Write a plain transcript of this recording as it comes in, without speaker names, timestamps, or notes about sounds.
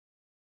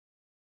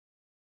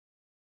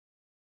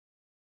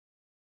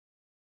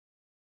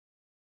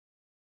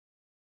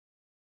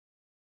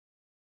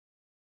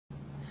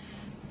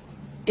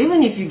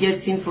Even if you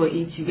get things for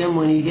it, you get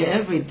money, you get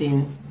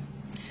everything.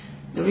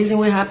 The reason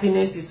why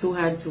happiness is so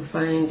hard to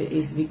find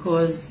is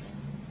because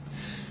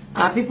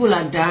our people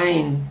are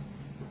dying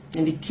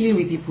and they kill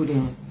with people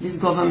them. This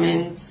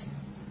government,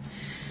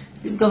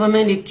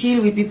 they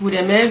kill with people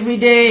them every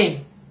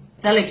day.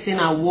 It's like saying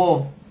a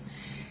war.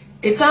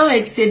 It sounds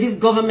like say this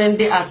government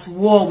they at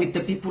war with the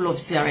people of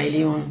Sierra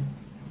Leone.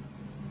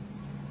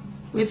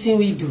 What thing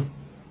we do?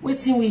 What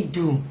thing we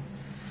do?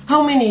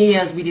 How many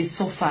years we dey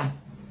suffer?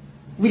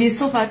 We dey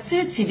suffer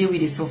 30 days we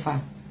dey suffer.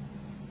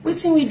 What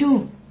thing we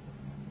do?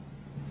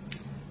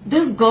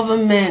 This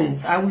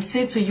government, I will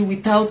say to you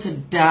without a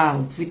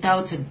doubt,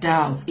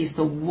 is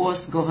the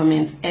worst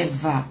government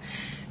ever.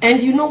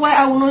 And you know why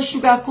I will not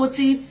sugarcoat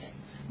it?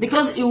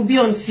 Because it will be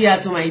unfair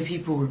to my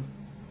people.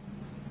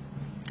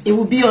 It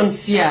will be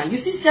unfair. You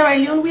see, Sierra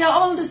Leone, we are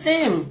all the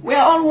same. We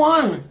are all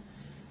one.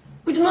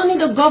 We do not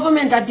need a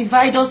government that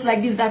divides us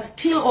like this, that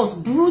kill us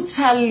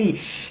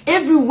brutally.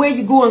 Everywhere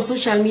you go on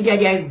social media,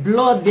 there is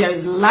blood, there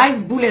is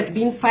live bullets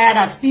being fired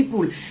at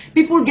people.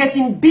 People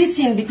getting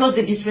beaten because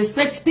they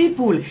disrespect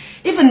people.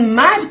 Even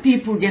mad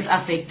people get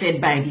affected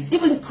by this.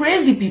 Even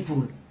crazy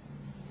people.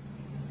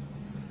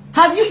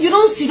 Have you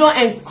don't sit down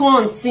and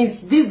count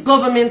since this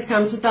government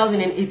came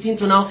 2018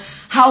 to now,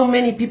 how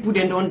many people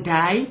then don't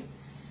die?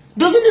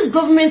 Doesn't this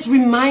government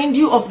remind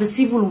you of the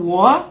Civil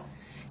War?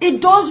 It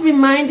does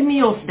remind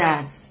me of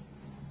that.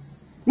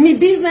 My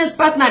business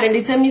partner, then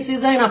they tell me,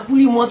 says, I'm pull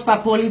you much for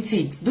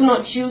politics. Do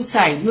not choose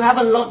side. You have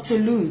a lot to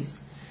lose.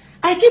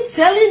 I keep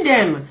telling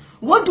them,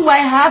 what do I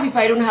have if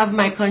I don't have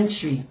my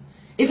country?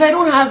 If I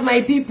don't have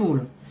my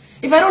people?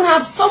 If I don't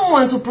have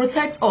someone to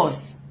protect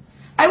us?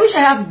 I wish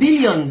I have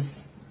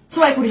billions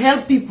so I could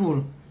help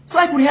people. So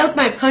I could help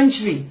my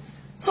country.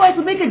 So I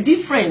could make a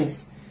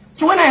difference.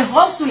 So when I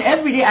hustle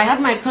every day, I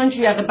have my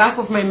country at the back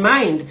of my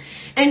mind.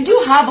 And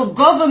you have a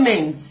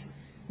government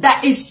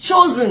that is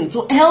chosen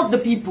to help the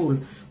people,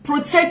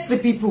 protect the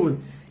people.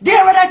 They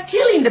are rather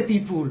killing the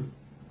people.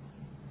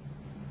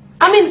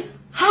 I mean,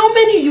 how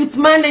many youth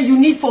men that you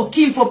need for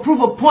kill for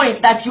prove a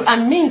point that you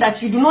mean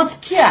that you do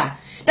not care,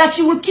 that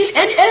you will kill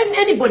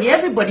anybody,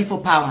 everybody for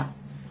power?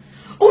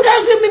 Would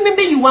I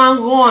maybe you want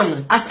to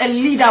run as a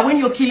leader when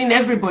you're killing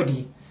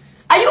everybody?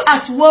 Are you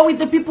at war with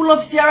the people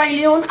of Sierra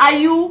Leone? Are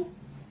you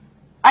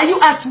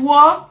at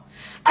war?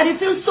 I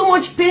feel so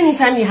much pain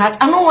inside my heart.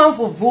 I don't want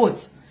to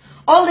vote.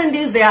 All the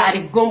days they are at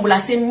the gumbo,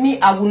 I say, me,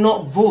 I will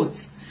not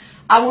vote.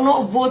 I will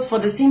not vote for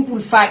the simple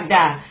fact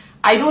that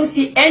I don't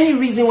see any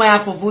reason why I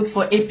have to vote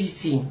for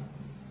APC.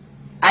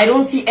 I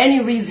don't see any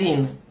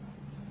reason.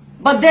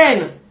 But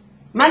then,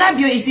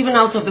 Manabio is even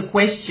out of the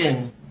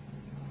question.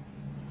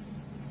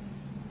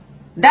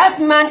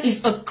 That man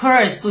is a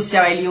curse to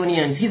Sierra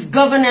Leoneans. His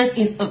governance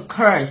is a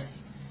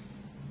curse.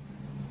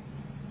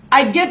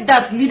 I get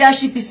that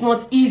leadership is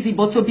not easy,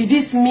 but to be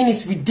this mean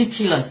is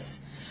ridiculous.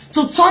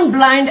 To turn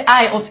blind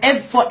eye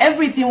for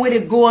everything where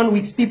they go on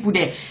with people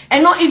there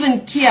and not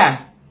even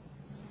care.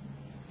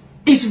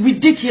 It's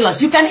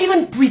ridiculous. You can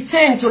even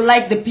pretend to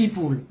like the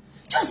people.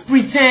 Just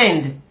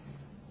pretend.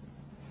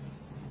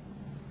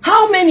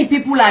 How many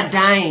people are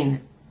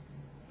dying?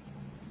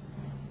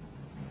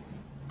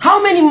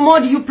 How many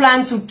more do you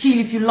plan to kill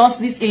if you lost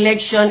this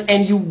election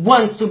and you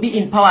want to be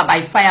in power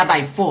by fire,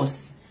 by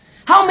force?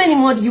 How many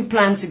more do you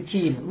plan to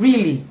kill?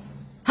 Really?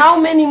 How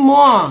many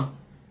more?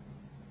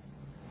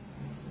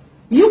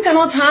 You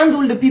cannot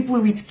handle the people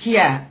with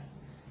care.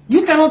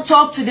 You cannot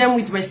talk to them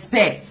with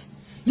respect.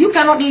 You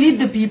cannot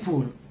lead the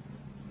people.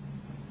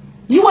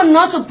 You are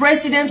not a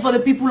president for the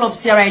people of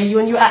Sierra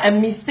Leone. You are a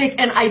mistake.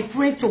 And I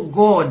pray to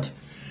God.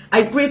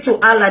 I pray to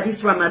Allah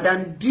this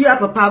Ramadan. Dear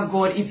Papa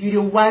God, if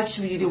you watch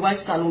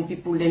Salon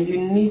people, then you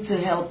need to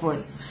help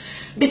us.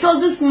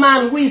 Because this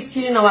man who is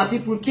killing our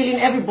people, killing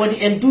everybody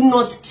and do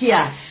not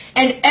care.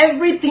 And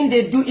everything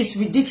they do is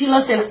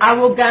ridiculous and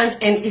arrogant.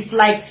 And it's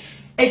like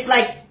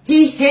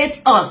he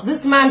hates us.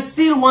 This man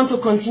still wants to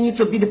continue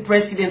to be the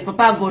president.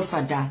 Papa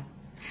Godfather,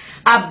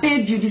 I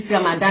beg you this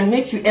Ramadan,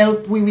 make you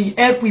help. We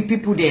help with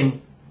people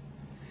them.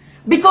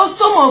 Because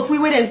some of we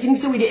wait and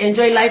think so we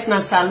enjoy life in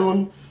a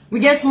salon. We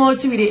get small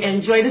tea, we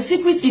enjoy. The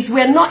secret is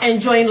we're not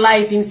enjoying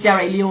life in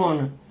Sierra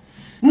Leone.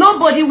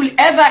 Nobody will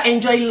ever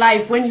enjoy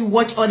life when you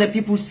watch other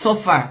people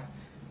suffer.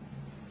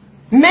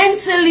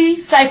 Mentally,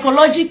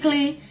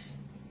 psychologically,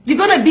 you're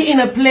going to be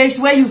in a place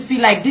where you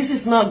feel like this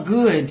is not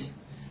good.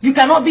 You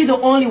cannot be the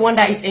only one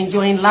that is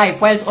enjoying life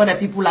whilst other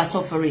people are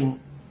suffering.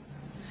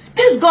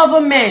 This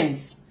government,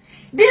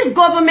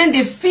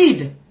 they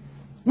feed.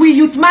 We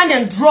youth man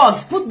and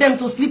drugs, put them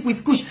to sleep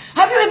with kush.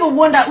 Have you ever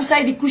wondered who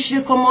side the kush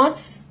they come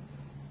out?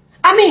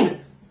 I mean,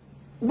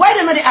 why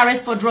don't they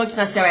arrest for drugs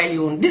in Sierra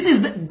Leone? This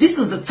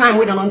is the time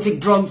where they don't take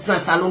drugs in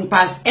salon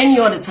past any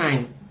other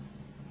time.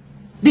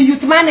 The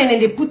youth man and then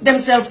they put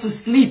themselves to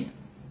sleep.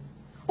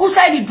 Who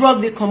side the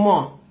drug they come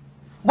on?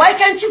 Why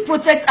can't you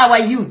protect our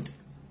youth?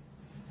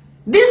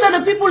 These are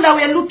the people that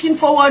we are looking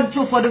forward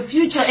to for the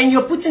future and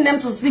you're putting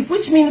them to sleep,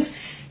 which means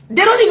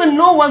they don't even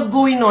know what's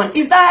going on.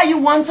 Is that how you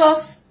want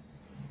us?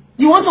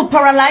 You want to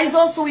paralyze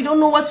us so we don't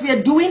know what we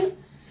are doing?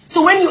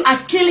 So when you are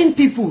killing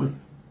people,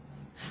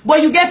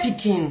 but you get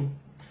picking,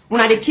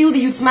 when they kill the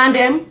youth man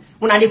them,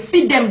 when they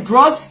feed them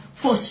drugs,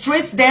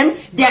 frustrate them,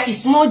 there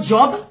is no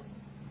job.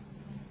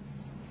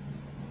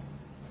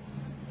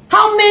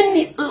 How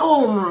many?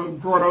 Oh my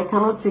God, I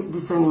cannot take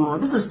this anymore.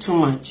 This is too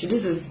much.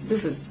 This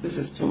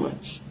is too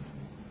much.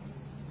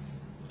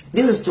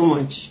 This is too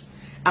much.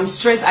 I'm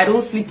stressed. I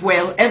don't sleep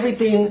well.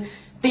 Everything,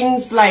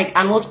 things like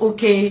I'm not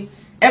okay.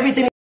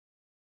 Everything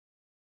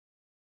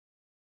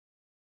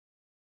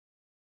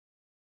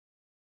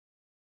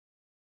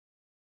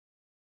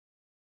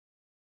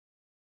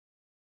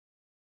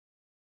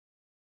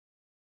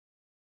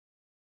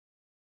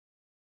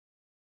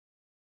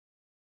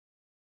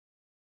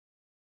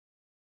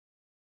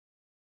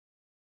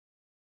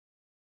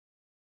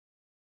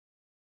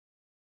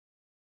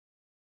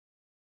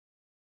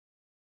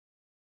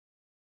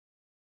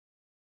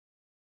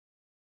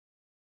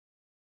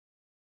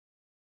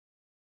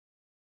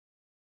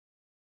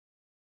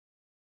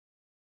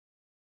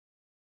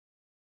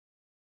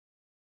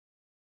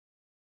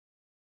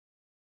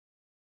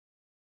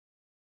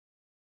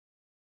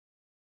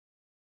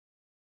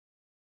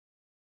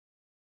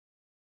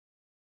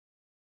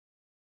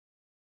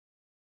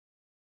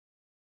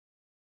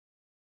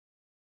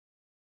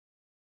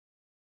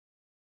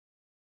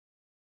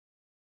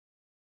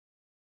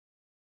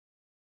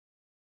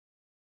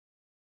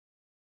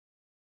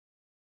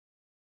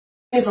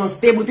is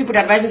unstable. People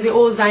that advise me say,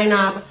 oh,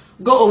 Zainab,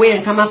 go away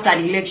and come after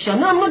the election.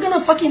 No, I'm not going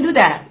to fucking do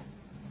that.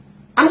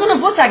 I'm going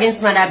to vote against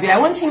Madabio. I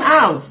want him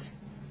out.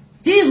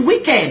 He is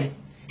wicked.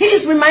 He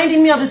is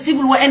reminding me of the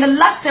Civil War. And the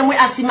last time we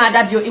I see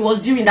Madabio, it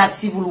was during that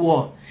Civil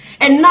War.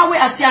 And now we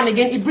I see him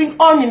again, it brings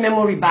all my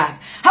memory back.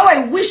 How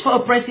I wish for a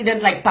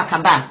president like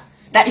Pakaba,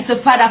 that is a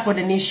father for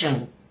the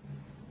nation.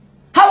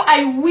 How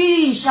I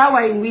miss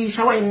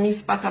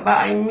Pakaba.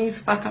 I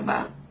miss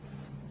Pakaba.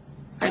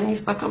 I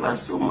miss Pakaba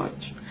so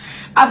much.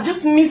 I've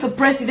just missed a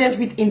president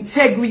with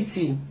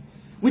integrity,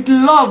 with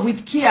love,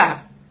 with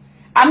care.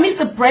 I miss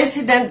a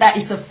president that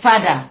is a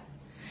father.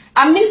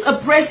 I miss a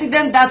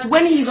president that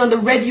when he's on the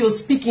radio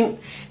speaking,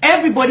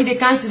 everybody they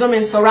can sit down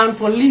and surround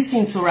for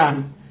listening to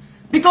him.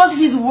 Because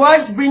his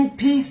words bring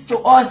peace to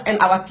us and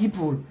our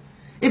people.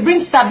 It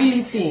brings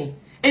stability.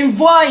 In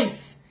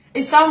voice,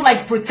 it sounds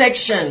like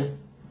protection.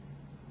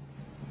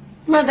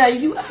 Mother,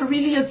 you are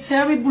really a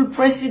terrible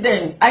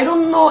president. I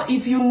don't know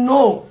if you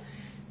know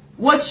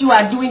what you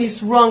are doing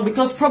is wrong,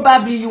 because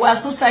probably you are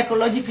so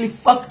psychologically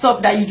fucked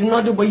up that you do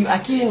not know, but you are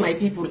killing my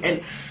people.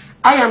 And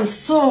I am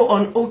so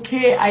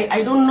okay.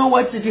 I don't know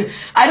what to do.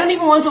 I don't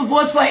even want to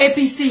vote for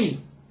APC.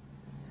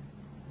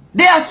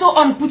 They are so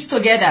unput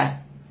together.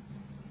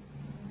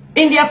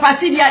 In their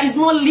party, there is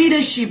no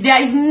leadership.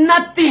 There is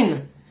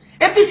nothing.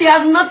 APC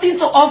has nothing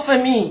to offer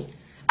me.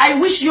 I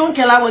wish Yon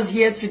Kela was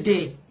here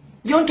today.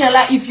 Yon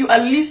Kela, if you are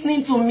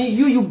listening to me,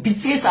 you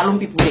betray Salon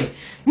people there.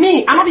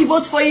 Me, I'm not be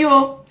vote for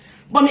you.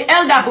 But my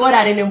elder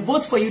brother, then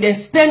vote for you, then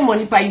spend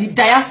money for you, the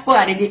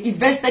diaspora, then they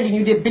invested in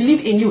you, they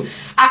believe in you.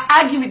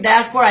 I argue with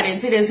diaspora, then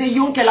say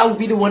Yon Kela will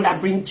be the one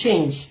that bring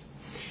change.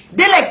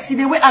 They like, see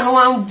the way I don't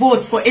want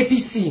vote for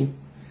APC.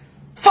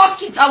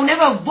 Fuck it, I'll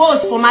never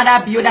vote for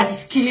Madabio that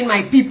is killing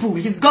my people.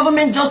 His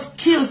government just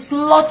kills,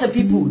 slaughter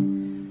people.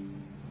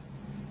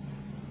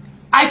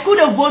 I could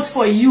have voted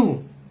for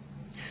you.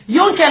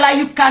 Yon Kela,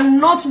 you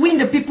cannot win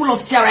the people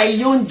of Sierra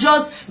Leone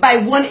just by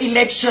one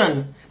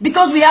election.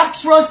 Because we have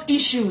trust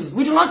issues.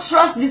 We do not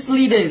trust these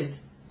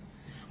leaders.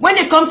 When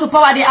they come to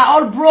power, they are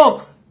all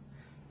broke.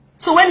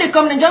 So when they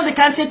come, they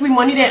can't take with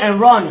money there and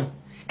run.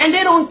 And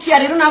they don't care.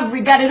 They don't have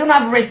regard. They don't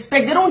have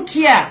respect. They don't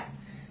care.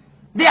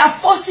 They are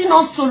forcing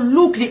us to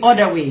look the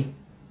other way.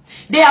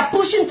 They are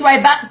pushing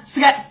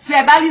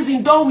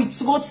tribalism down with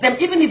throats them,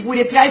 even if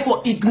we try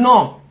for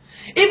ignore.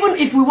 Even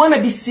if we want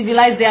to be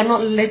civilized, they are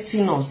not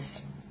letting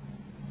us.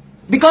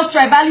 Because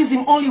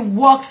tribalism only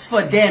works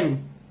for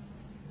them.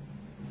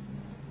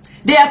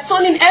 They are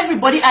turning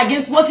everybody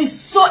against what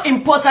is so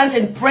important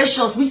and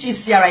precious, which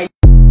is Sierra Leone.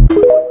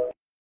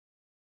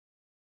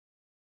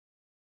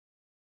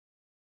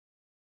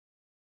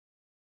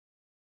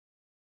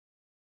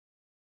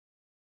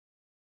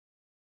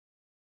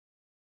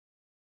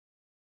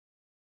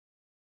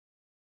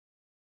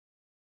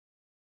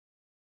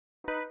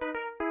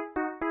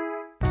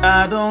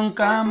 I don't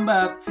come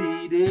back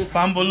today.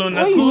 Fambulo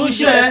na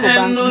kushe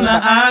enu na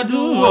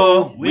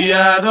aduo. We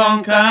are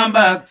don't come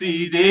back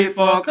today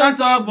for can't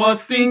talk about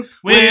things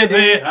where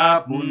they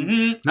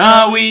happen.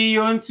 Now we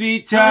on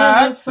sweet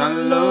chats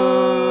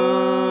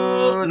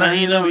alone.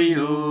 Now we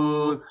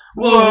own.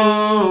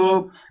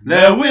 Whoa,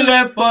 let we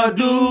left for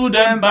do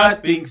them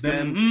bad things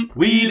them.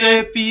 We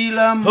they feel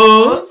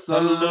host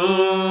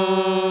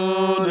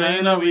alone.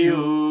 Now we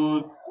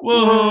own.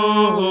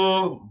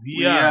 Whoa,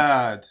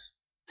 weird.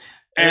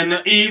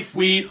 And if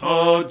we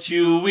hurt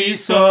you, we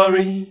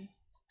sorry.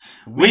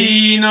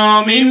 We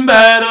no mean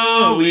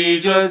battle, we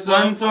just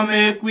want to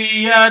make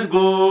we had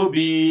go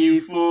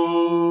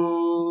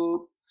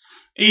before.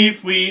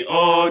 If we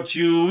hurt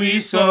you, we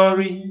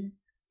sorry.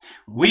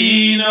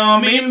 We no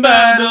mean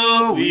bad,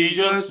 oh, we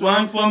just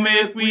want for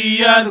make we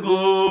had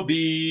go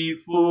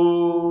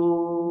before.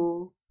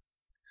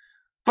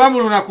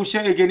 Family una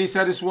kusha again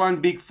inside this one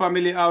big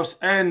family house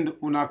and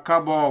una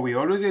kabo. We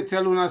always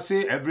tell una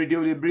say every day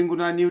they bring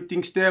una new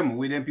things them.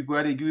 We them people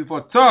they give you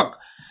for talk.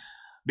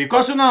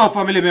 Because una our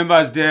family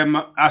members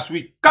them as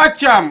we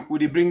catch them, we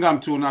they bring them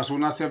to una so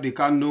una self they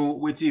can know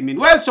what it mean.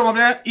 Well, some of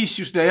them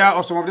issues there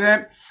or some of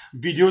them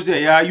videos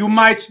there, you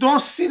might don't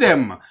see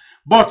them.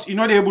 But you're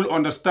not able to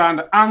understand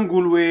the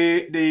angle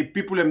where the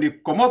people them they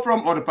come up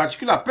from or the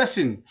particular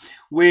person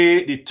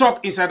where they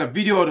talk inside the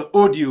video or the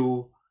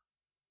audio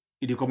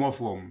they come up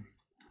from.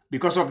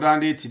 Because of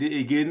that, today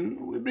again,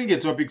 we bring a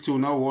topic to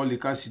now all you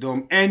can sit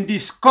down and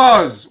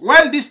discuss.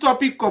 Well, this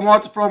topic come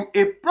out from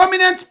a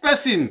prominent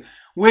person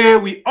where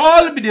we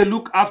all be the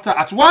look after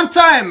at one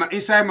time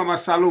inside Mama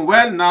Salon.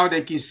 Well, now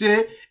they can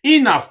say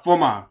in a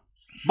former.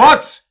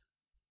 But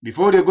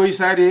before they go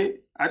inside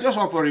it, I just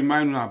want to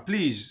remind you now,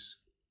 please,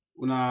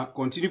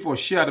 continue for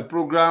share the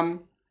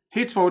program,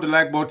 hit for the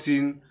like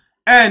button,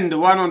 and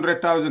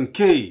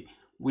 100,000K.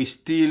 We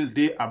still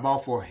dey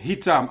about for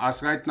hit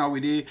as right now we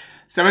dey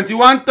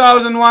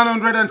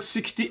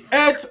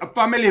 71,168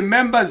 family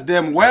members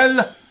them.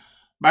 Well,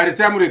 by the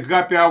time we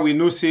grab here, we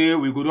know say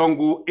we go down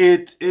go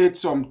 8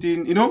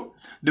 something, you know,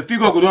 the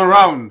figure go down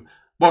round,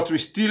 but we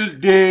still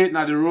dey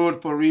na the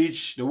road for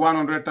reach the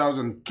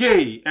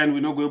 100,000K, and we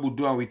not go able to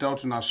do it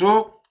without now.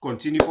 So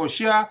continue for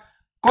share,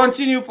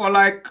 continue for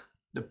like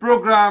the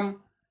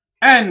program,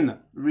 and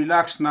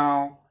relax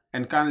now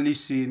and can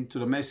listen to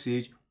the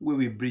message we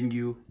will bring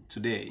you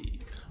today.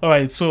 All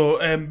right,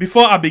 so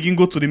before I begin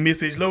go to the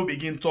message, let me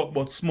begin talk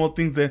about small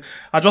things.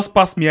 I just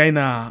passed me in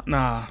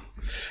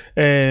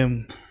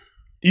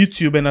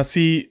YouTube and I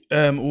see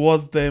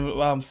what's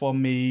them for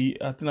me.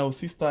 I think our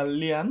sister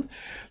Leon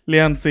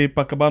say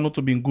Pakaba not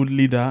to be a good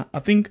leader. I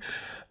think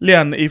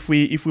Leon, if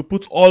we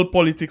put all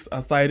politics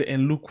aside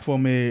and look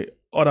from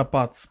other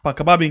parts,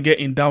 Pakaba been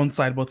getting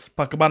downside, but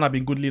Pakaba not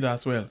been good leader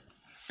as well.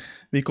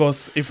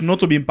 Because if not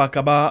to be in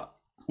Pakaba,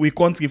 we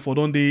country for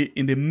don't they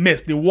in the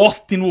mess, the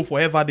worst thing will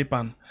forever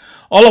depend.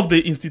 All of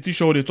the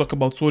institutions they talk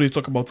about, so they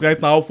talk about right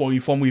now for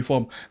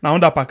reform. Now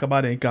under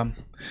Pakaba they come.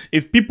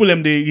 If people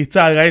them they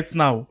retire right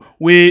now,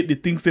 where the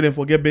things say them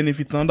forget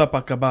benefits now under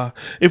Pakaba.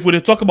 If we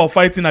they talk about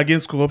fighting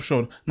against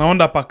corruption, now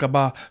under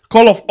Pakaba.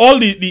 Call of all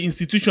the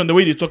institutions the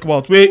way they talk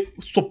about, where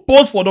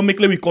support for don't make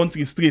we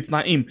country straight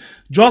now him.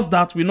 Just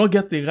that we not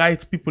get the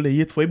right people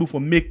yet for able to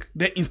make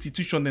the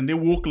institution and they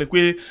work like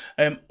where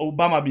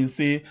Obama been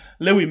say,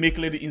 let we make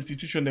the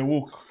institution they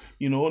work.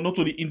 You know, not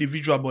to the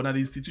individual, but at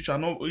the institution. I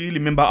don't really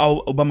remember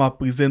how Obama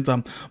present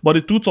them. But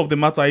the truth of the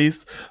matter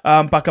is,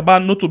 Pakaba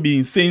not to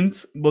be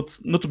saint, but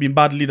not to be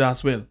bad leader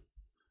as well.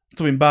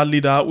 To be bad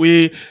leader,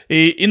 we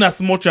in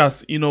as much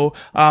as you know,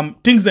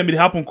 things that may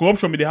happen,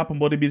 corruption may happen,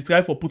 but they be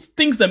try for put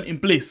things them in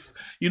place.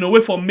 You know,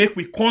 way for make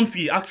we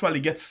country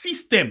actually get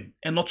system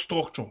and not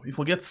structure. We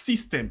forget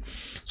system.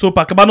 So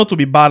Pakaba not to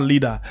be bad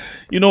leader.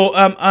 You know,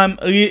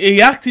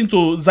 reacting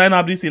to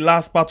Zainab this the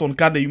last part on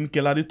Kande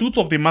Yumkela. The truth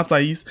of the matter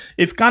is,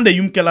 if Kande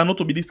Yumkela not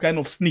to be this kind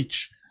of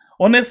snitch,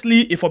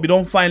 honestly, if we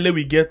don't finally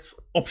we get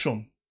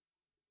option.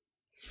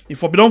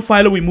 If we don't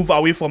finally we move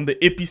away from the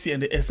APC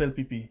and the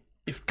SLPP.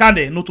 If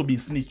Kande not to be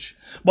snitch.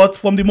 But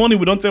from the morning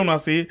we don't tell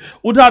us say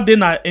other than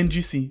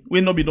NGC, we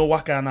not be no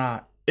worker na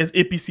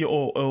APC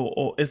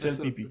or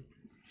SLPP.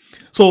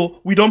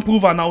 So we don't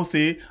prove and now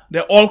say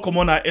they're all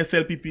common at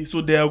SLPP, so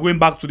they are going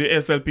back to the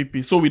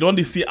SLPP. So we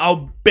don't see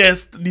how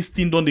best this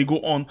thing don't they go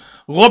on.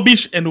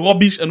 Rubbish and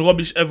rubbish and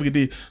rubbish every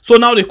day. So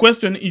now the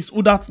question is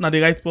who that's not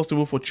the right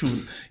possible for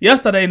choose.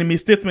 Yesterday in my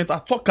statement I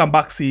talk and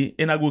back say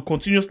and I will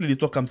continuously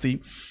talk and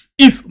say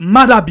if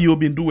Madabio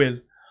been do well,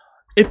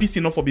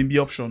 APC not for being be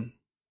option.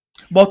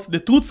 But the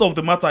truth of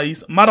the matter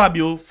is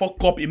Marabio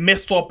fuck up, he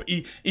messed up,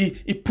 he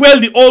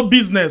pulled the whole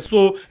business.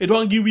 So it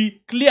don't give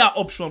we clear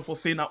option for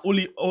saying that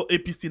only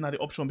APC na the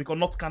option because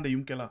not Kande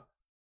Yumkela.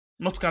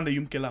 Not Kande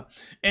Yumkela.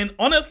 And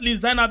honestly,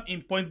 Zainab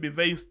in point be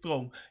very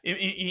strong.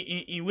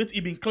 In which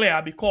it been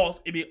clear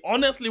because it be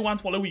honestly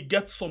want for we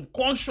get some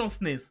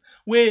consciousness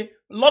where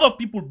a lot of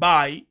people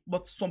buy,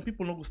 but some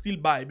people not still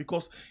buy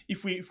because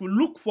if we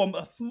look from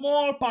a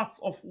small part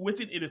of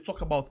what it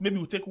talk about, maybe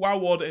we take one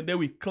word and then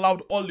we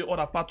cloud all the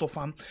other part of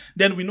them,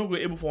 then we not be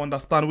able to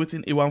understand what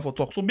it want for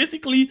talk. So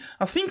basically,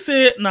 I think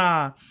say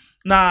now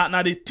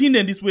the thing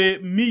in this way,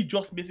 me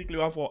just basically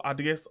want for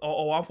address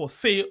or want for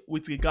say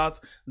with regards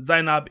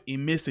Zainab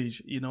in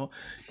message, you know,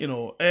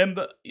 and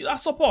I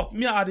support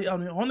me. I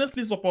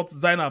honestly support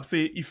Zainab.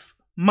 Say if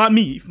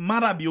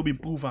Marabio be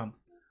proven,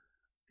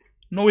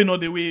 no way,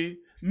 not the way.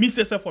 Me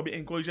say for be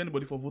encourage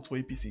anybody for vote for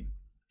APC,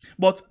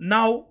 but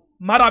now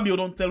Marabio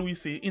don't tell we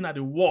say in at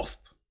the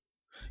worst.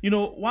 You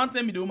know, one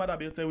time the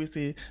Marabio tell we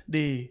say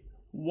the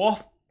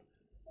worst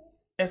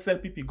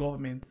SLPP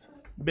government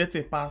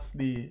better pass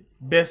the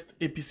best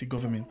APC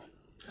government.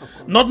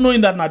 Not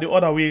knowing that now the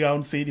other way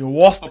around say the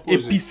worst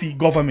APC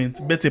government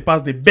better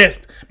pass the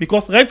best.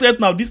 Because right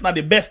now this is not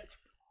the best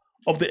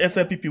of the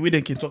SLPP we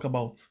then can talk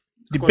about.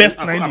 The best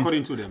 90s.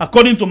 According to them.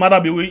 According to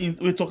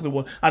Madabi, we talking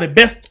about, are the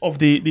best of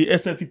the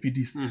SLPP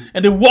this.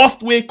 And the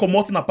worst way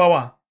commoting a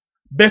power,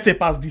 better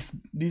pass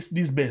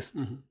this best.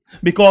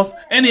 Because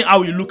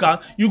anyhow you look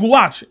at, you go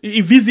watch,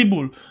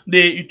 invisible.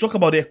 You talk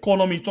about the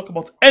economy, you talk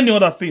about any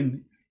other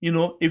thing, you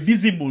know,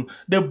 invisible.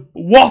 The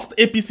worst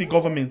APC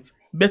government,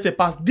 better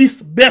pass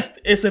this best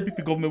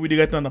SLPP government with the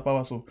right hand of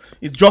power. So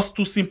it's just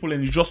too simple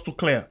and it's just too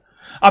clear.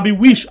 I be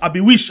really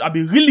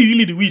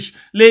the wish.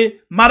 Le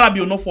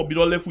Marabi not for be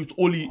left with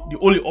the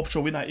only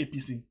option when I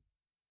APC.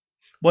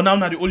 But now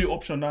the only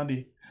option now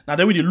they. Now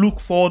they will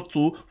look forward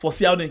to for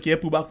see how they can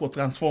pull back for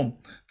transform.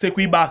 Take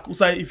we back.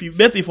 If you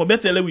bet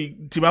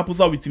we team up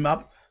with team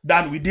up,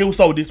 then we do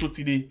also this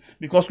today.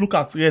 Because look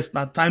at rest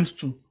now times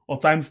 2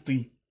 or times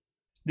 3.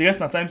 The rest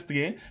now times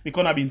 3, eh?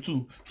 Because I've been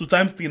 2. 2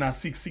 times 3 now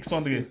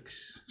 600.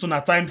 So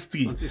now times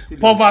 3.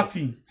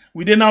 Poverty.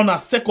 We dey now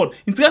second.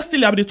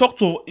 Interestingly, I will talk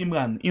to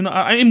Imran. You know,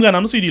 Imran, I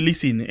know you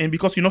listen, and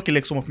because you not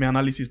collect some of my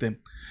analysis them.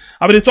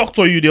 I will talk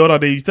to you the other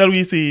day. You tell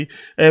me say,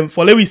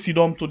 for let we see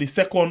them to the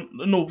second,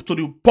 no, to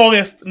the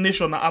poorest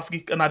nation in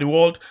Africa and the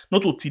world,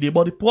 not to today.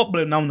 But the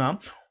problem now,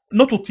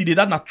 not to today,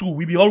 that not true.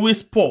 We be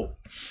always poor.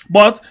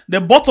 But the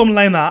bottom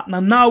line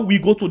now we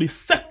go to the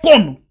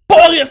second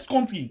poorest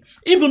country.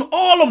 Even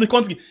all of the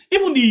country,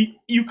 even the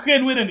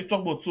Ukraine where they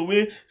talk about, so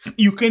where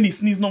Ukraine is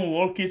sneeze now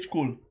all cage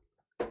coal.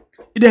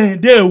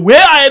 They're way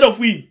ahead of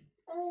we.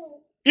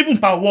 Even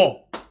per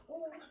war.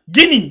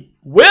 Guinea,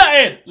 way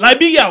ahead.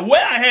 Liberia, way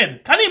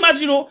ahead. Can you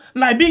imagine, you know,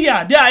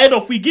 Liberia, they're ahead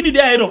of we. Guinea,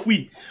 they're ahead of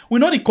we. We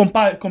know they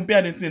compare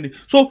them.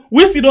 So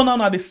we sit down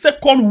now at the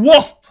second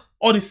worst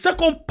or the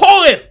second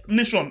poorest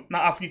nation in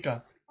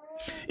Africa.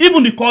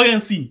 Even the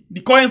currency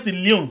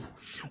leones.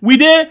 We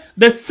there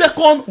the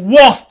second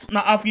worst in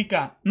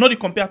Africa. Not the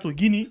compared to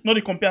Guinea, not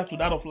the compared to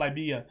that of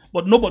Liberia.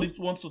 But nobody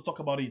wants to talk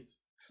about it.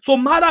 So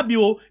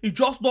Madabio, he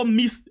just don't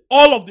miss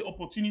all of the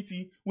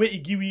opportunity where he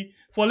give we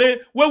for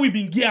where we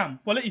been given,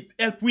 for it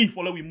help we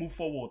for we move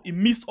forward. He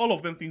missed all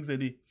of them things a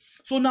day.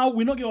 So now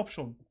we not get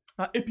option.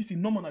 APC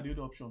no man the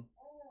other option.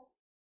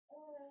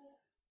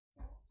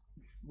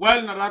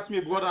 Well, now that's me,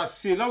 brother.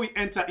 Say now we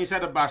enter inside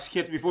the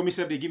basket before me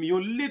say they give me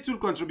your little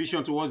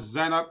contribution towards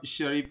Zainab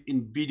Sharif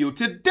in video.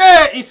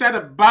 Today inside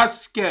the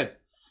basket.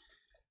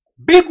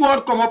 Big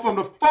word come up from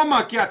the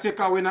former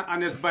caretaker winner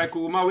Ernest Bai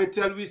Koroma. We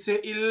tell we say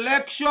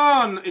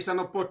election is an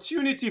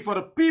opportunity for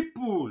the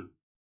people.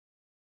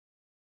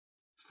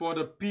 For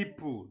the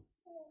people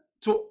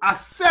to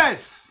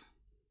assess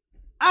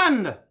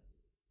and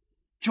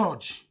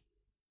judge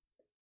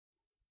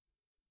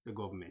the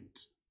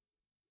government.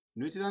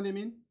 You know what I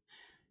mean?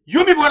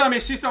 You, me brother, my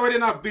sister,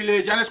 within a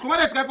village, and it's come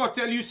to try for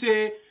tell you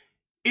say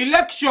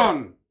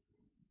election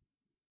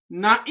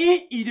na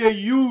they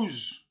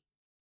use.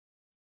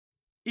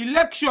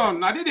 Election,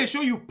 now they show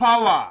you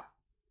power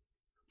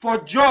for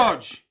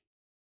judge,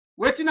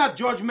 waiting at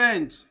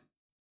judgment,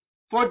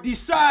 for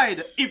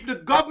decide if the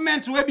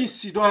government will be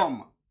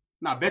sidom.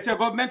 Now better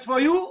government for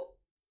you,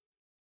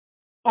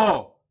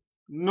 or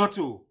not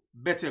to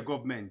better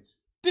government.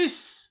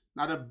 This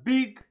now the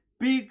big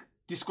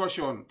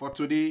discussion for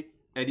today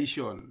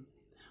edition.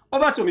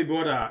 Over to me,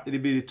 brother,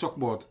 it'll be the talk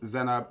about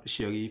Zainab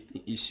Sharif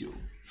issue.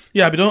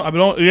 Yeah, I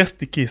don't rest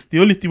the case. The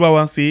only thing I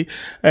want to say,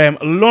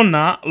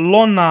 Lorna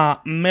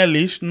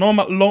Melish,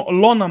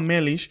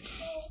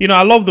 you know,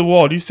 I love the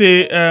word. You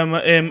say,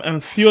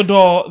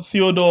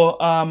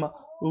 Theodore,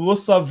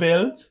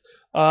 Roosevelt,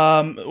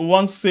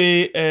 once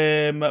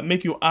say,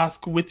 make you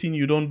ask what thing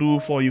you don't do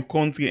for your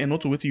country and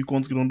not what your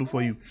country don't do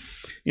for you.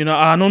 You know,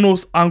 I don't know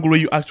angle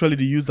you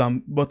actually use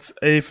them, but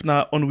if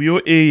now on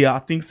your area, I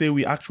think say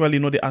we actually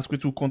know they ask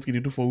what your country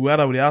they do for,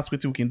 rather we ask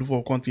what we can do for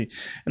our country,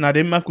 and I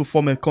didn't make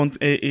form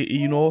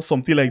you know,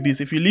 something like this.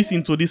 If you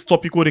listen to this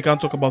topic, what they can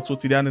talk about, so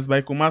today Ernest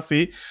Bai Koroma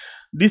say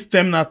this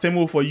term na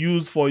term for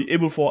use for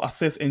able for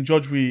assess and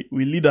judge we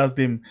leaders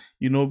them,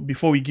 you know,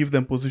 before we give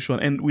them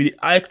position, and we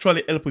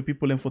actually help with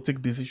people and for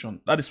take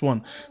decision. That is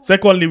one.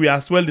 Secondly, we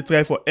as well they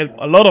try for help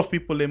a lot of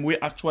people them we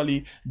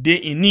actually they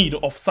in need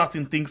of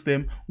certain things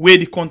them where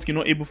the country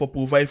not able for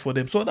provide for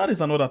them. So that is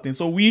another thing.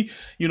 So we,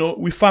 you know,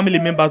 we family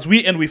members,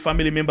 we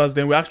family members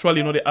then we actually,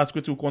 you know, they ask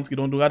what your country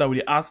don't do, rather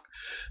we ask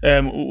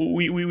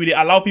we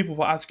allow people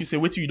for ask you say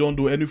what you don't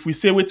do, and if we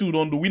say what you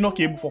don't do, we not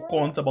able for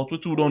count about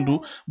what you don't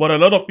do, but a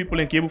lot of people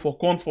able for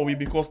count for we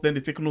because then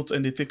they take notes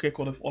and they take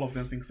record of all of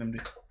them things them day.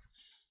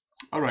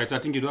 All right, I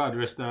think you don't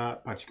address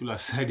that particular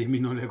side. I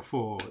mean, not like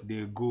for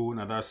they go on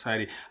that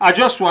side. I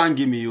just want to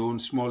give me your own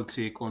small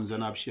take on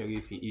Zainab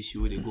Sharif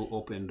issue. They go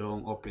up and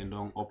down, up and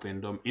down, up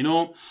and down. You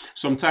know,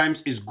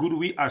 sometimes it's good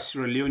we as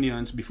Sierra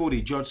Leoneans before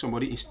they judge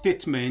somebody in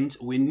statement.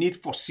 We need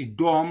for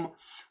sidom.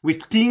 We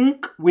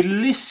think, we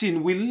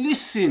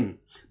listen.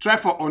 Try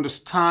for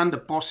understand the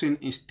person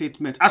in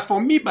statement. As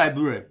for me, by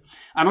bread,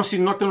 I don't see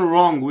nothing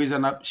wrong with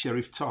Zainab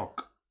Sharif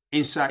talk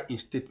inside in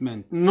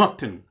statement.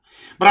 Nothing.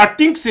 But I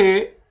think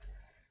say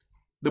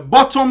the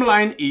bottom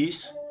line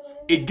is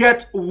it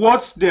get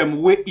words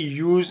them where he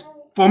use.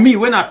 For me,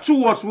 when I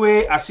two words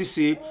where as he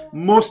say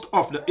most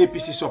of the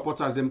APC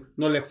supporters them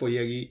not like for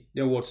Yeri,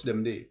 then words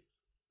them there.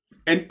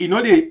 And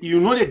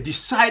they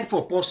decide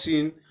for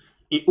person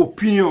in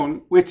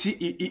opinion,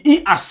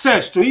 in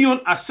assess to your own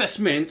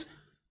assessment,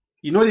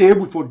 they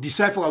able to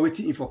decide for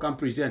waiting for can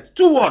present.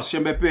 2 words,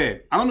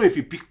 Shembepe. I don't know if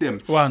you pick them.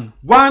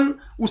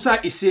 One, Usa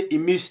is say he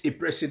miss a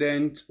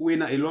president,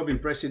 when a loving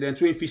president,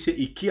 when he say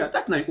he care.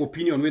 That's my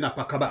opinion when a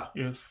Pakaba.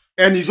 Yes.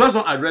 And he just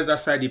don't address that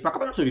side. The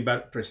Pakaba not to be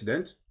bad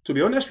president, to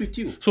be honest with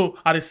you. So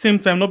at the same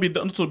time, not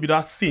to be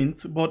that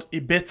saint, but a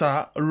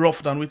better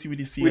rough than what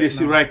we see. We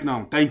see right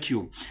now. Thank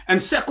you.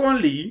 And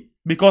secondly,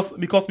 because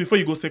before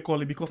you go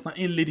secondly, because now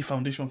in lay the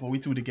foundation for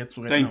which we get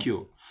to right Thank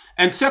you.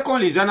 And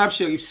secondly, Zainab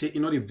Sheriff say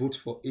they vote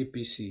for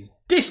APC.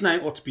 This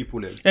 9 hot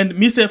people. And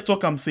myself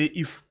talk and say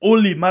if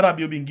only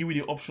Marabio been given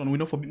the option, we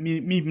know for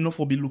me not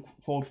for be look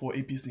forward for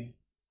APC.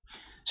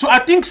 So I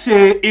think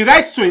say it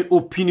writes to an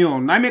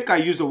opinion. I make I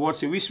use the word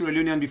say we Sierra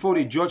Leonean before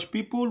they judge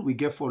people, we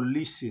get for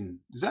listen.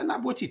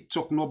 Zainab what he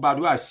talk no bad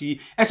where I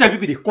see SIPP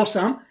the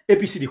cosam,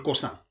 APC the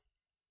cosam.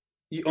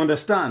 You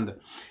understand?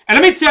 And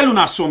let me tell you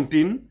now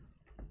something.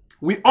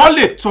 We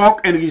only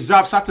talk and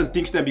reserve certain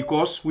things then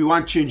because we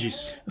want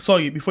changes.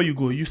 Sorry, before you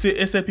go, you say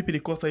SLPP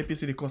the cost,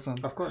 APC the cost.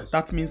 Of course.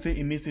 That means say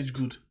a message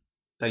good.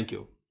 Thank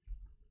you.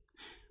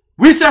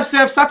 We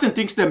serve certain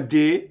things them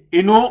day,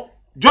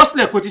 just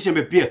like what you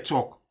may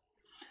talk.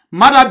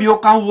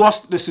 Madabio can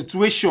worst the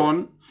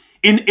situation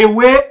in a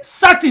way,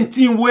 certain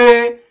thing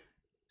where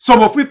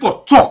some of we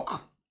for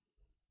talk.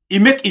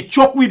 It make it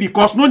choke we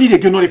because no need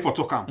again for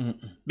talk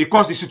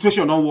because the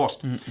situation not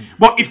worst.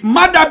 But if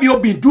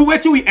Madabio been do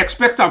what we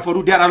expect them for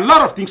do, there are a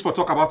lot of things for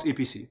talk about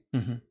APC.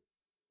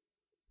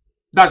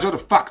 That's just a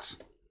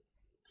fact.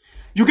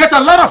 You get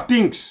a lot of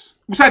things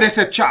besides they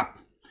said chap,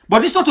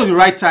 but it's not at the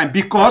right time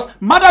because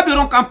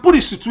Madabio can put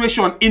the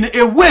situation in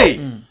a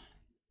way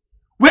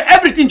where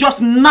everything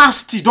just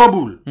nasty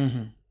double.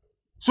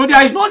 So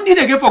there is no need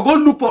again for go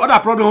look for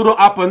other problems who don't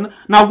happen.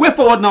 Now way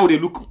forward now they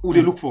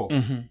look for.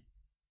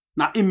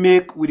 Now it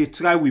make we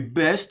try we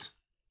best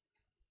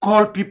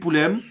call people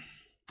them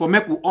for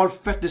make we all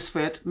fight this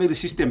fight, make the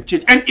system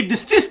change. And if the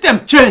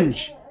system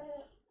change,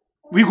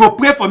 we go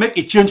pray for make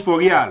it change for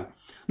real.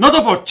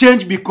 Not for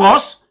change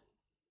because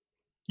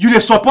you they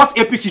support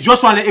APC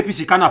just want the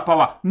APC kind of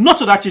power. Not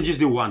so that changes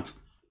they want.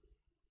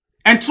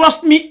 And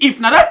trust me, if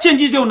now that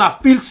changes they wanna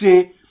feel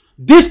say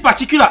this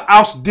particular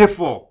house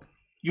therefore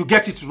you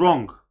get it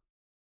wrong.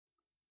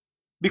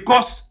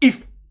 Because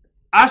if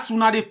as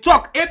soon as they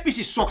talk,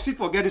 APC succeed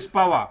for get this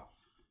power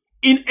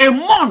in a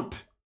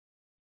month.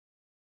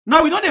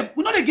 Now we know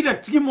they give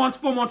them 3 months,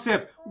 4 months.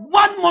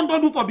 1 month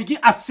don't do for begin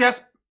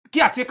assess.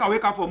 Can take away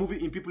come for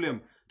moving in people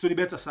to the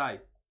better side.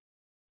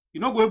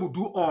 You're not going to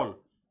do all.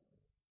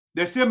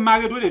 They say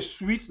married with the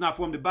sweets now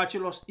from the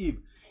bachelor's eve.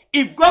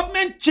 If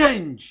government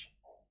change,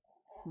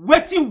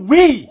 waiting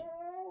we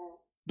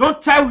don't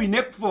tie we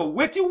neck for,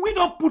 waiting we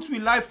don't put we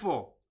life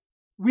for.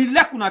 We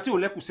lack unate or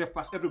lack we self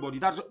pass everybody.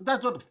 That's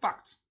just the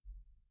fact.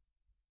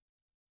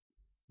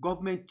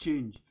 Government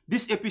change.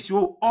 This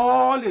APC,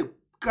 all the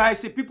guys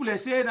say people they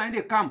say that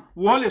they come,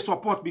 we all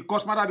support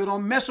because they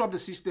don't mess up the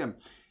system.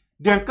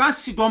 Then can't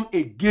sit down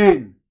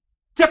again.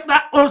 Take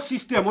that old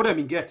system, what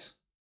they get.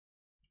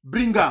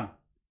 Bring them.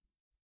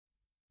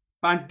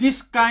 And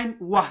this kind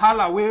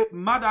wahala where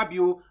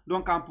Madabio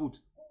don't come put.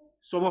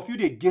 Some of you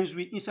they gains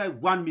we inside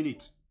 1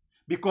 minute.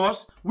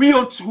 Because we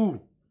on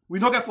true. We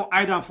don't get for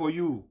item for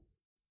you.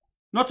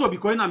 Not so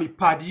because you know me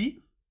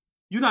paddy,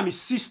 you know me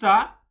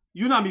sister,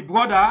 you know me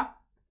brother.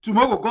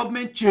 Tomorrow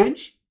government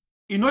change.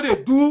 You know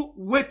they do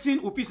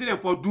waiting official them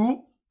for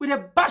do. With the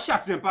bash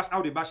at them pass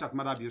out the bash at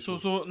Madabio.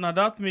 So now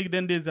that make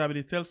them days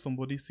they tell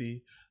somebody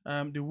say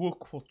the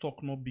work for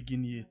talk not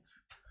begin yet.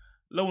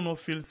 Let us not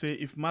feel say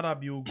if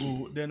Madabio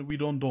go then we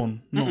don't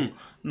done. No.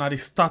 Now the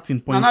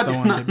starting point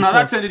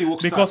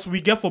because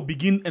we get for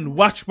begin and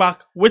watch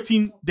back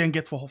waiting then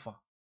get for offer.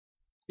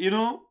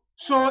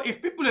 So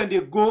if people and they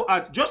go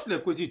at just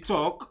like what you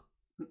talk,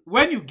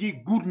 when you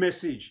give good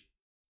message,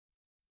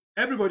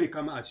 everybody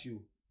come at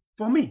you.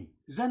 For me,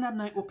 Zainab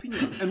my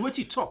opinion and what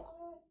you talk.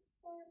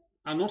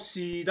 I not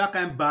see that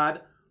kind of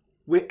bad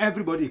where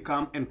everybody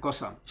come and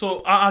cuss them.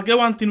 So I get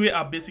one thing where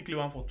I basically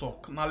want for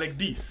talk. Now like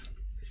this.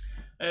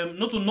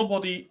 Not to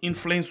nobody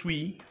influence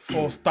we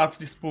for start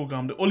this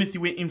program. The only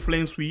thing we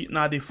influence we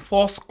now the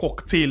first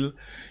cocktail,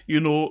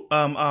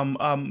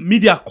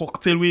 media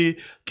cocktail we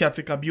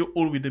caretaker be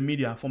all with the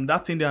media. From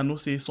that thing they are no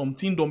say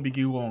something don't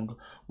begin wrong.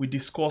 We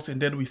discuss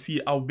and then we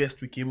see how best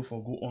we can able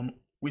for go on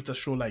with a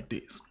show like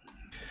this.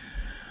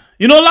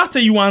 Later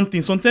you want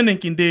thing.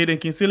 Sometimes they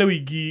can say we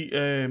give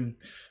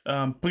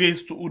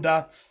praise to who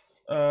that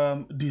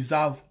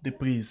deserve the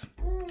praise.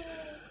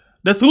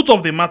 The truth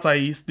of the matter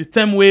is, the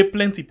time where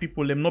plenty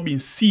people have not been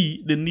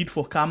see the need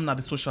for calm na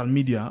the social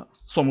media.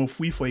 Some of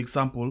we, for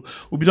example,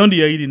 we be done the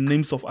hear the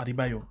names of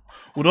Adebayo.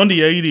 We don't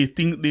hear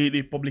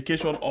the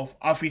publication of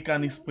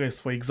African Express,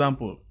 for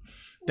example.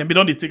 Then be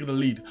done they take the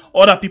lead.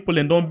 Other people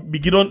then don't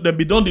begin they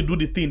be done they do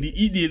the thing.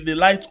 The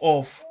light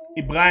of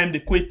Ibrahim,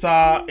 the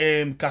Quetta,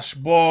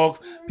 Cashbox,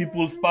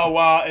 People's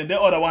Power, and the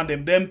other one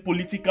them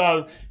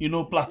political,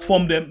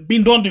 platform them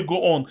been done they go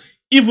on.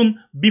 even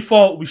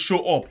before we show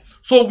up.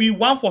 So we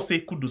want for say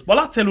kudos. But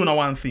I'll tell you now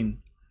one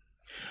thing.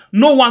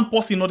 No one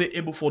person not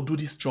able for do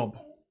this job.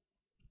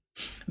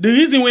 The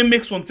reason we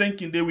make some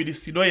thinking there with the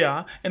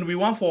Sidoya and we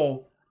want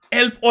for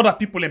help other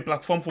people in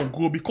platform for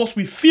grow because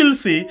we feel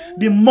say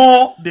the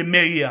more the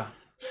merrier.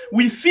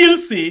 We feel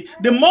say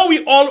the more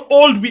we all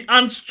hold we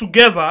hands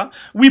together,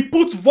 we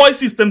put voice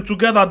system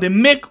together, they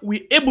make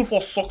we able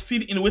for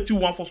succeed in what we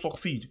want for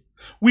succeed.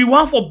 We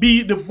want for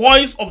be the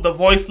voice of the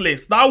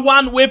voiceless. That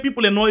one where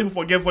people are not able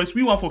for get voice,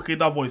 we want for create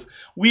that voice.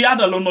 We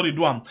had alone not the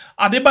do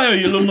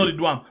Adebayo alone not the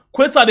do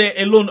Quetta they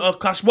alone,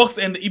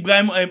 Cashbox and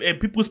Ibrahim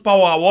People's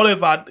Power or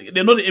whatever,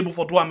 they're not able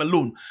for do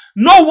alone.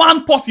 No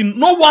one person,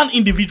 no one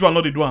individual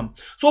not the do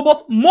So,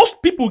 but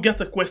most people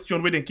get a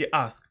question where they can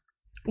ask.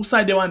 Who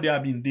side the one they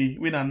have been there,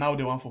 when and now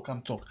they want for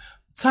come talk.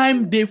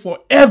 Time day for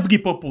every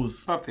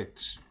purpose.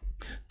 Perfect.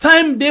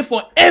 Time day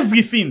for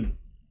everything.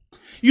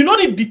 You know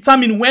they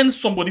determine when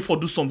somebody for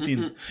do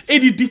something.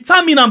 It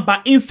determine and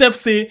by himself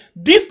say,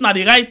 this not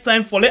the right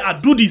time for let I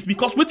do this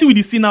because what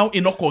we see now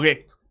is not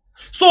correct.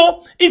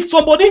 So if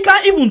somebody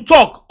can't even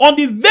talk on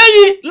the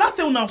very last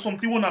time now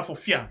something one for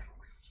fear.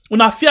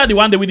 Una fear the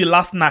one that with the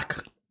last knack.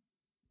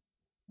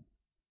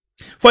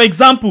 For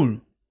example,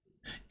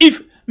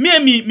 if me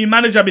and me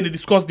manager been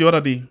discussed the other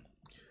day.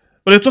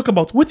 But they talk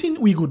about what thing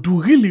we go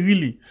do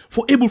really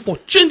for able for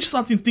change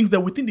certain things that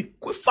within the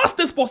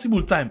fastest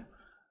possible time.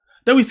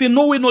 Then we say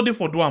no way no day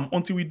for do them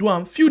until we do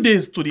them few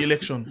days to the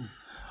election.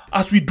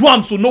 As we do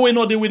them, so no way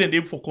no day then they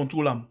able for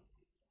control them.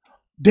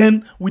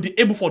 Then we be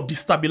able for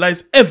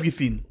destabilize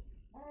everything.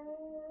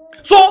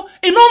 So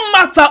it no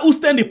matter who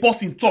stand the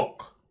person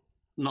talk.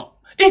 No.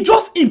 It's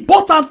just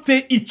important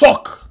say he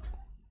talk.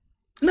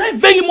 Now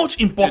very much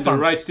important. And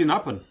the right thing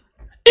happen.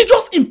 It's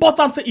just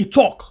important say he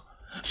talk.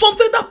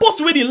 Something that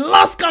post where the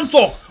last can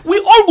talk. We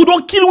all go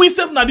don't kill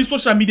ourselves na this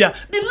social media.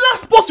 The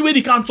last post where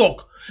they can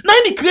talk. Now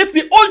it creates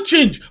the all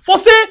change. For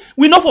say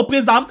we not for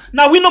praise them.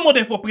 Now we no more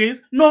than for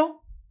praise.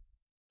 No.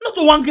 Not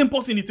to one game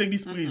person he take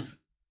this praise.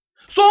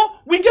 So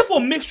we get for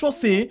make sure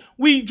say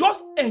we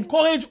just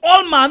encourage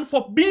all man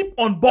for be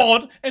on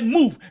board and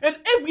move. And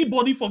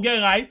everybody for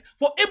get right.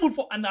 For able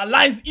for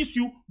analyze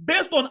issue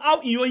based on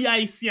how in your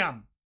eye see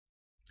am.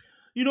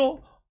 You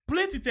know,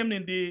 plenty time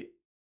in the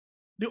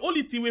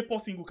only thing we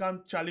person who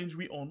can challenge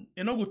we on,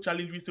 and not go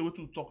challenge we say we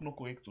to talk no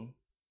correct on.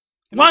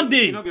 One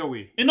day, you not get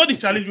away. And not the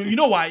challenge we. You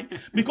know why?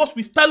 Because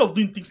we style of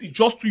doing things is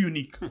just too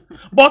unique.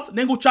 But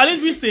then go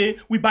challenge we say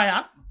we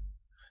bias.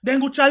 Then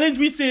go challenge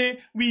we say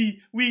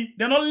we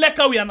they're not like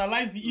how we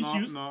analyze the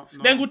issues. No.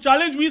 Then go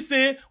challenge we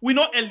say we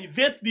not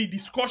elevate the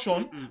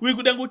discussion. We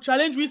go then go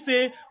challenge we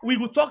say we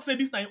go talk say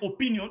this is an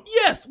opinion.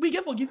 Yes, we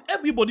get forgive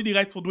everybody the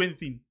right for do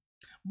anything.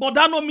 But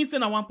that not mean say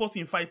na one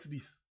person fights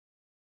this.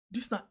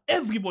 This not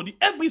everybody,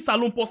 every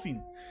salon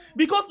person.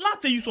 Because let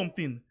me tell you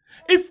something.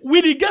 If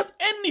we get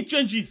any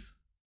changes,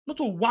 not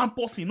to one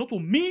person, not to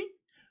me,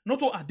 not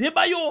to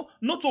Adebayo,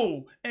 not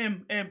to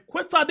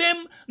Quetta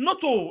them, not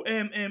to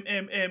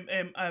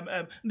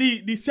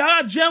the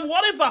Sarah Gem,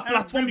 whatever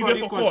platform you get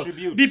for call,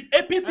 the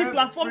APC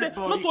platform,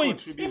 not to him.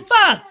 In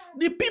fact,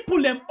 the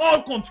people them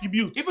all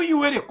contribute. Even you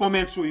where they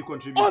comment so you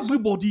contribute.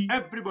 Everybody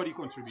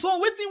contributes. So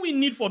what thing we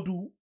need for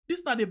do? This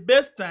is not the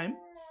best time.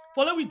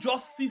 For let we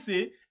just see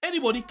say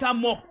anybody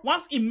come up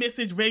once a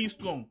message very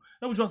strong.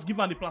 Then we just give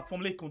them the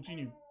platform. Let it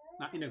continue.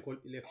 Now in a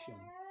election.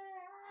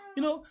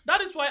 You know,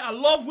 that is why I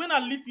love when I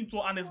listen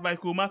to Ernest Bai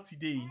Koroma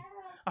today.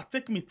 I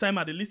take me time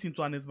and listen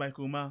to Ernest Bai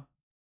Koroma.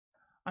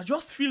 I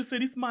just feel say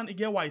this man he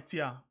get white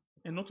here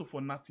and not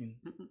for nothing.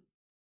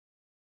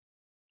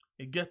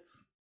 He get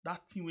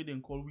that thing where they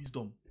call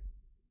wisdom.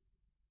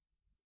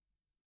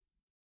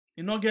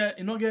 He no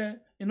get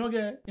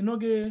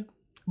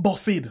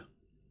bossed.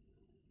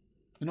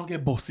 You not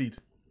get bossed.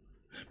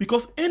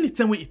 Because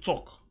anytime we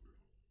talk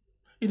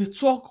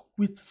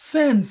with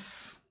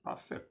sense.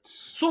 Perfect.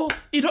 So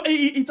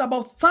it's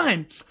about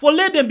time for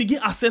let them begin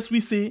assess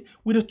we say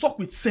with the talk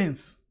with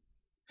sense.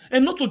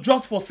 And not to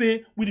just for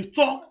say with the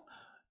talk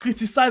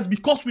criticize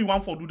because we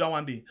want for do that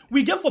one day.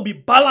 We get for be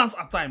balanced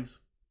at times.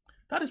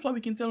 That is why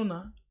we can tell you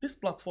now this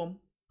platform,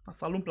 a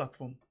salon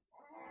platform.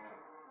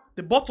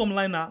 The bottom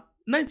line now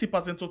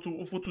 90%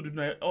 to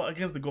do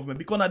against the government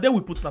because now there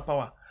we put the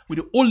power. We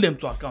do hold them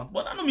to account.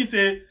 But I don't mean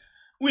say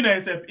we not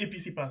accept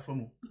APC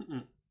platform.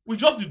 We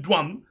just do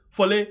one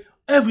for let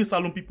every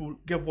salon people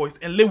get voice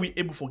and let we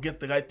able to get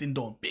the right thing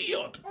done.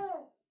 Period.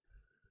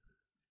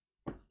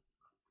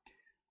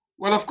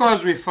 Well, of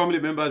course, we family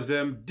members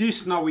them.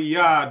 This now we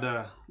yard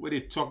where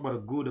they talk about the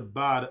good, the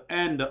bad,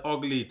 and the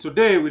ugly.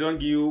 Today we don't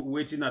give you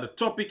waiting at the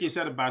topic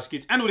inside the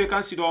basket, and we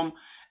can sit down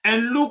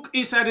and look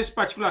inside this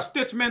particular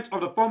statement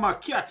of the former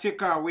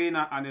caretaker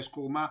Wena Ernest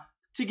Koroma.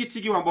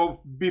 Tigi one, but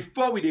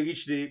before we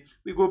reach there,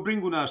 we go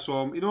bring una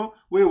some, you know,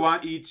 where you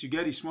want eat, you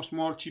get the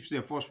small chips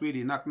then first where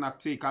they knock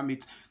take and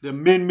meet the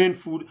main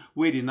food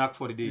where they knock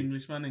for the day.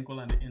 Englishman and call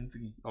and the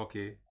N3.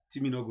 Okay.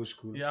 Timmy no go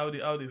school. Yeah,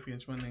 how the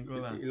Frenchman and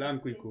call and. Learn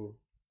quick.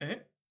 Eh?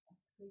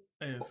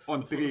 Yes.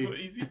 On three. So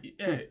easy.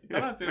 Yeah.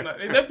 Can I tell you that?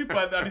 Then people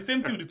are the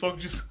same thing with the talk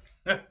just.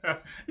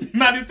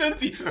 Now the same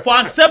thing. For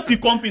accept your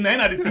company,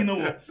 na the thing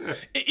no.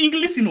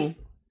 English, you know.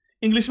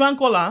 Englishman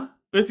call her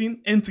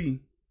waiting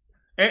entry.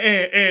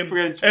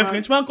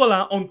 Frenchman call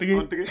her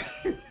entrée.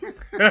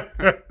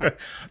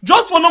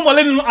 Just for no more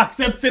letting you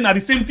accept saying na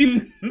the same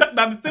thing. That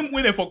the same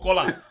way they for call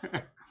her.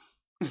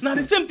 Now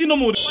the same thing no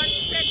more.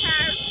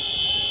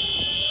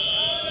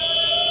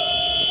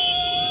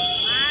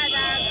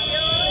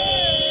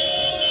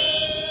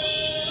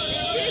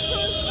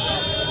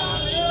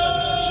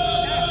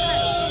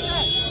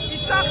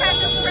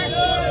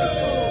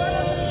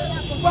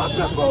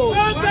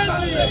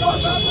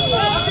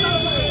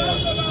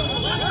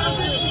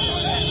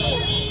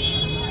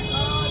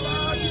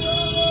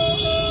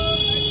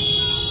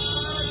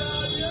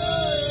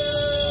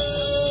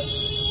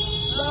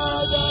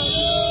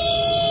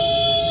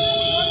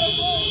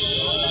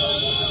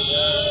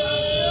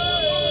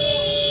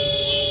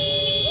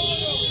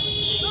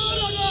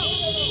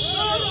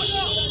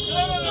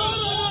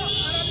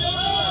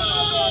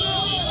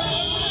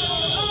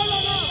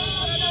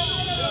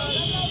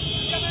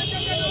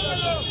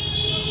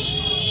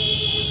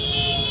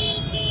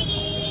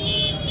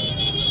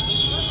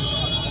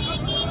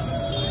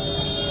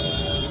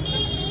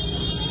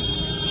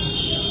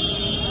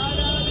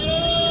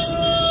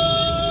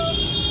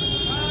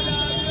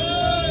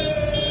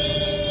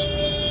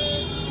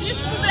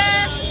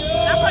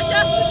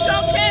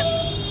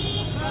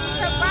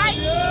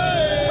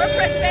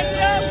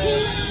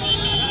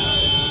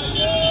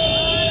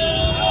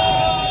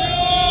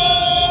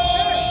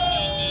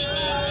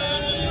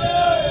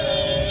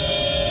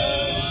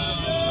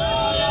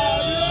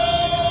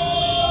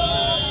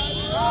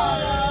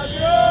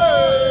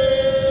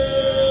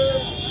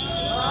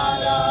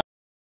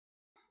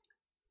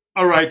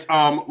 All right,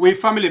 we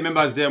family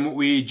members them,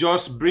 we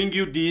just bring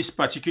you this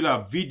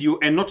particular video,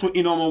 and not so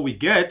normal we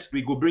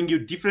go bring you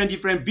different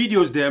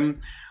videos them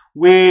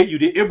where you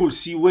they able to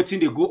see what thing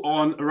they go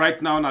on right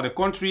now in the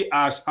country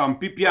as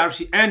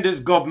PPRC and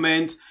this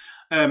government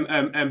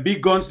and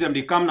big guns them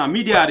they come now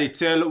media they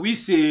tell we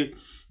say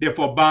they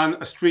for ban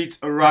a street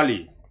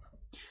rally.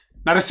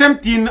 Now the same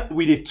thing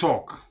we they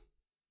talk.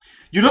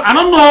 You know, I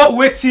don't know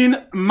what thing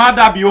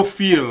Madabio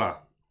feel.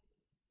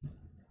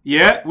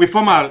 Yeah, we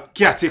former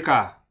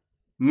caretaker.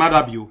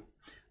 Madabio,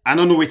 I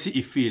don't know what he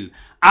feel.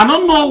 I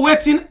don't know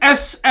what in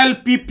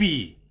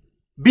SLPP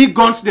big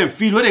guns them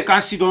feel where they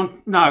can sit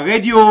on now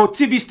radio,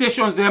 TV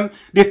stations them.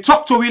 They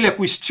talk to we like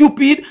we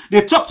stupid.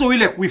 They talk to we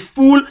like we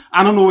fool.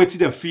 I don't know what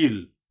them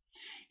feel.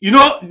 You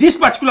know, this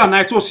particular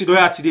night also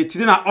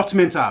today na hot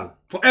mental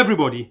for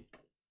everybody.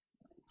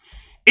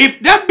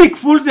 If them big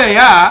fools they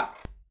are,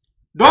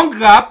 don't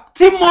grab,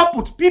 team up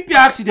with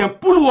PPRC, them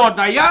pull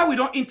water. Yeah, we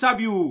don't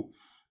interview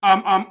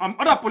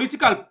other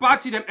political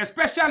party, them,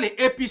 especially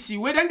APC,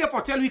 where then they for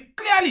tell we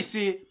clearly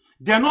say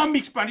they're not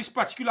mixed by this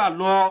particular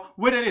law,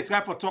 whether they try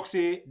for talk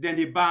say, then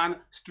they ban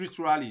street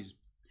rallies.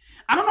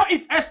 I don't know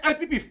if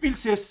SLPP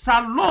feels a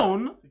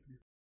salon.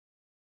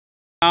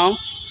 Now,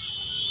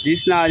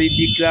 this now the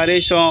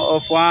declaration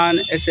of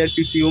one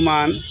SLPP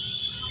woman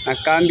na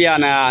Cambia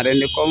na then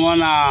the common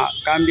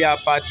Cambia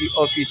party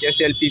office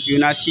SLPP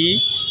na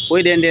see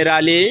where then they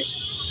rally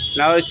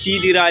now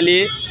see the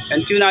rally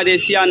and you know they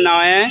see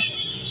now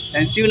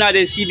and you know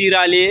they see the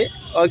rally.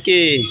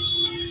 Okay,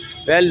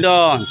 well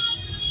done.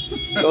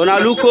 So now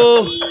look,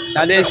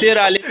 now they say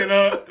rally. You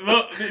know,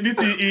 look, this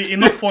is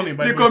not funny.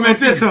 By the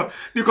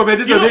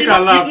commentator they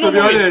can laugh. To be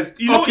honest,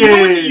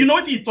 you know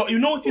what he thought. You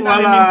know what he means.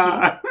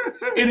 So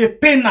it is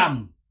pain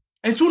them.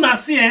 And soon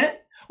as say,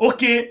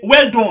 okay,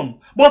 well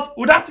done. But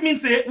what that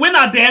means say, when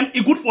are them,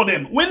 it good for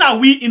them. When are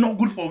we, it not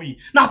good for we.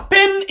 Now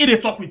pain it they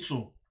talk with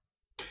so.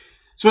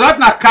 So that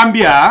na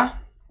Cambia.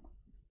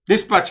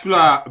 This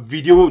particular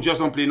video just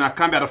don't play na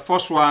Cambia. The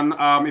first one,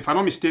 if I'm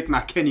not mistaken,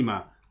 na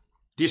Kenima.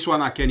 This one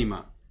na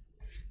Kenima.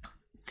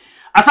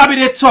 As I be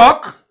they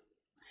talk,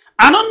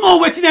 I don't know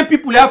what them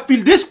people have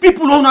feel. These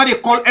people who now they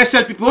call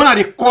SL people, who now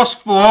they cause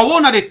for, who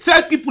now they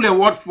tell people a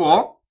word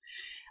for.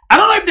 I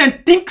don't know if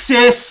they think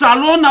say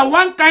salon na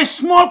one kind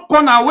small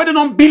corner where they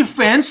don't build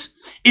fence,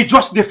 it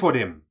just there for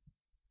them.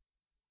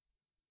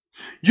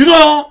 You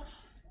know,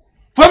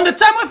 from the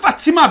time when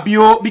Fatima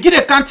Bio begin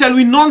they can't tell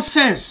we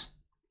nonsense.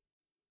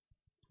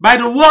 By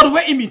the word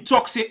where he been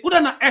talk say,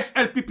 uda na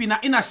SLPP na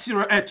in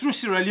a true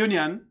Sierra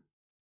Leonean.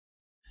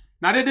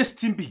 Now let this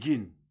team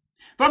begin.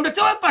 From the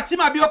time when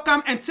Fatima Bio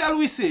come and tell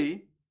we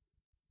say,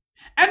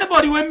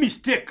 anybody when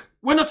mistake,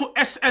 when not to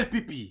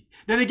SLPP,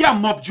 then they get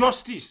mob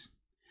justice.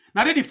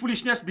 Now let the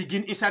foolishness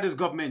begin inside this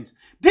government.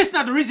 This is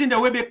not the reason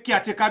that we make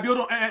caretaker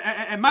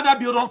Mother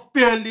Bio don't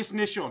fail this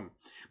nation.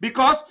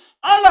 Because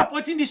all of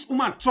what in this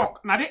woman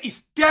talk, now they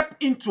step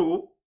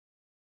into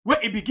where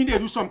it begin to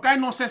do some kind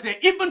of nonsense. They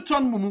even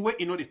turn mumu where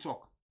you know they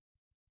talk.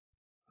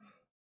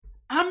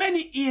 How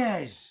many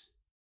years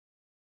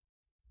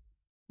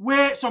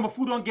where some of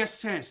you don't get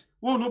sense?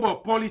 We know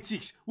about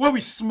politics. Where we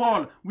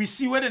small, we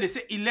see whether they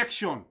say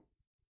election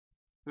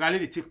rally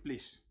they take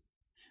place.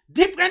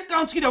 Different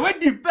countries the way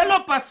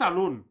developers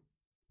alone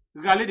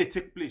rally they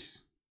take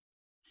place.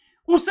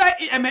 who say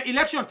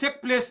election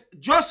take place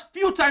just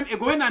few time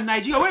ago in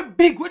Nigeria, where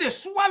big, where they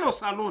swallow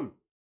Salone.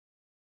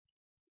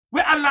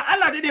 Where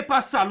Allah did they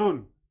pass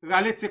Salone,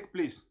 rally take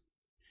place.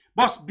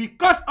 But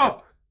because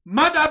of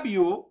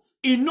Madabio,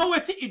 he know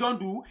what he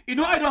don't do, he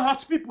know I don't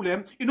hurt people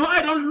them, he know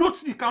I don't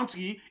loot the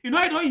country, he know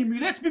I don't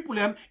humiliate people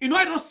them, he know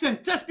I don't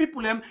sentence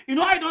people them, he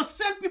know I don't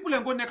send people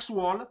them go next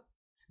wall.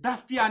 That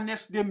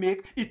fairness they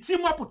make, he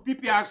team up with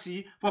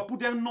PPRC for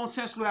put them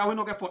nonsense lawyer we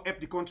not get for help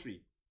the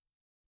country.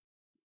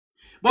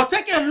 But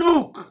take a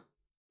look.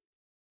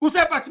 Who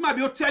say Fatima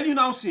Bio tell you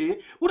now say,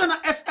 who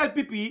don't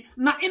SLPP,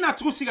 na in a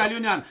true Sierra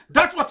Leonean.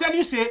 That's what tell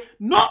you say,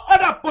 no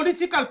other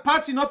political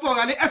party not for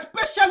rally,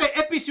 especially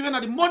APC when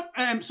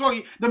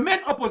the main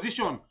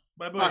opposition.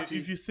 But party.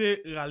 if you say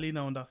rally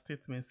now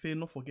understatement, say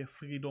not forget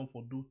freedom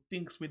for do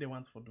things where they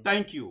want for do.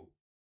 Thank you.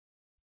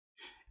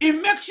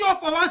 It makes sure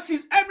for one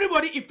sees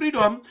everybody in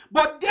freedom,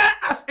 but there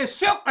as a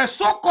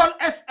so-called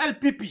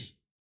SLPP.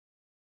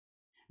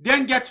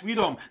 Then get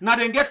freedom. Now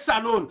then get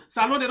Salone.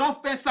 Salone, they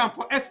don't fence them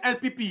for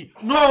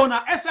SLPP. No,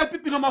 now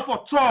SLPP no more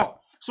for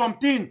talk.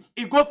 Something,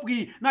 it go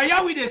free. Now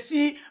here we they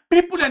see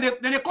people and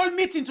they call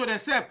meeting to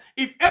themselves.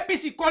 If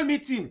APC call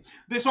meeting,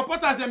 the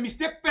supporters they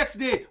mistake first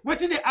day.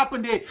 Waiting they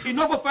happen there. It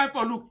not go find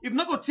for look. If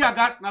not go tear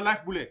gas, now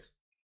life bullets.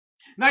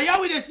 Now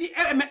here we they see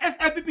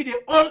SLPP they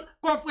all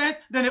conference,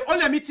 then they all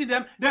they meeting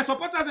them, their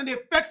supporters and they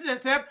fix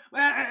themselves.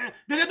 Then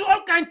they do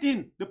all kind of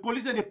things. The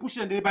police and they push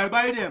them, they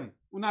bye them.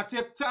 Una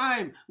take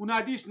time,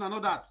 una this, una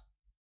know that.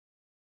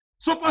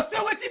 So for say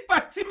what if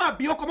Fatima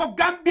Bio come up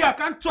Gambia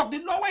can talk, the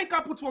law why you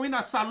can put for in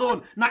a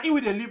salon, now in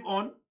will they live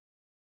on,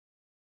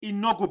 it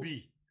no go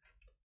be.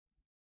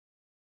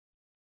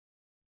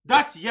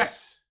 That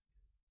yes,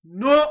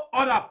 no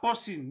other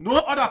person, no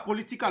other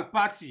political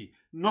party,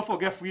 not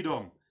forget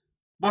freedom.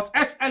 But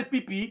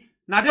SLPP,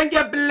 now then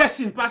get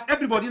blessing past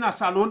everybody in a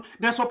salon,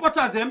 then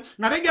supporters them,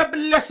 now then get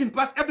blessing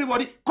past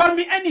everybody, call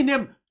me any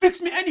name,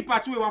 fix me any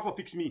party we want for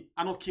fix me,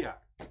 I don't care.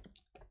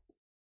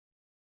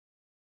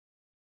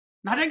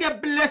 Now then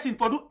get blessing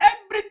for do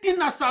everything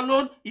in a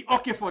salon, is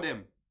okay for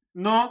them.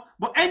 No,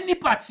 but any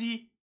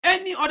party,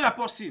 any other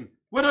person,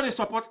 whether they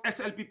support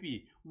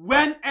SLPP,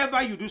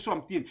 whenever you do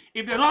something,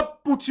 if they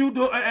not put you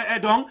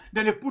down,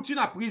 then they put you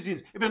in a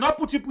prison. If they not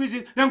put you in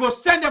prison, then go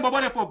send them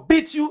over there for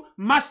beat you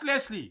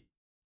mercilessly.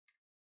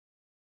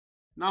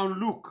 Now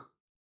look,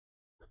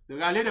 the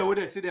rally the way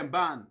they say them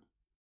banned.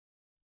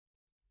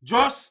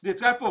 Just they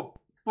try for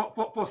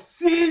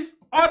seize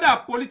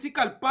other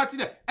political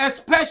parties,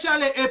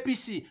 especially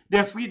APC,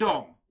 their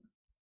freedom.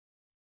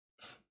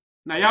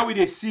 Now here we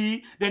they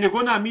see, then they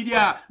go to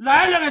media,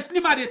 Ernest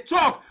Bai they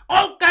talk,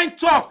 all kind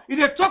talk. If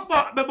they talk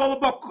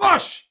about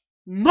crush,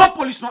 no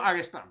police not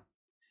arrest them.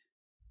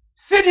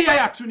 See the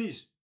at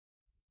Tunis.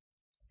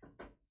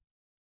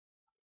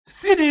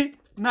 See the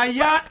now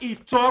here he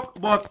talk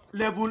about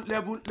level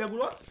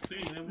what?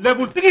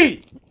 Level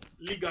 3.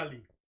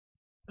 Legally.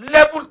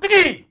 Level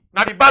 3.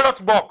 Now the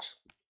ballot box.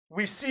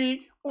 We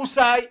see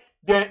Usai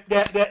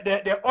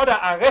the order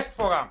arrest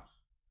for him.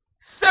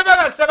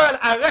 Several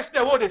arrest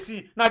the what they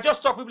see. Now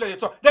just talk people they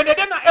talk. Then they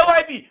na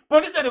LYV.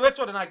 Police and the wait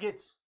for the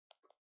gates.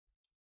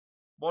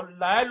 But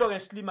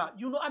Ernest Bai,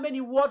 you know how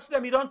many words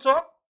them you don't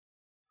talk?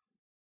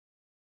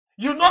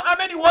 You know how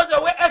many words the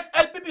way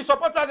SLPP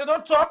supporters they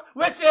don't talk?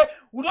 We say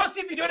we don't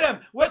see video them.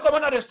 We come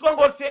on the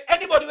stronghold say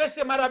anybody will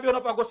say Madabio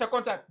not for go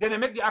second time. Then they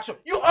make the action.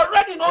 You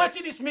already know what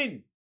this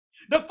mean.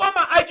 The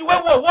former IG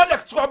war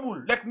like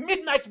trouble, like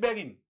midnight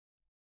bearing.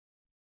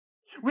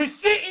 We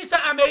see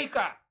inside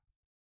America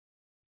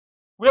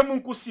where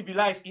Munku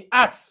civilized in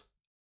arts.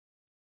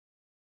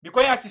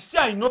 Because as you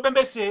see in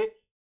November say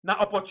na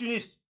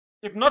opportunist.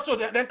 If not so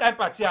then kind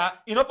party,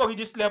 you know for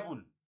this level.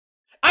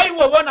 I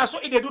will one so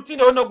if they do things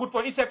they are not good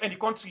for himself and the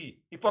country.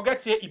 He forget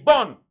say he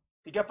born,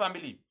 he get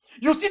family.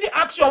 You see the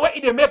action where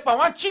they make per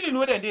one chilling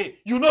with them day.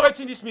 You know what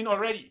this mean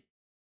already.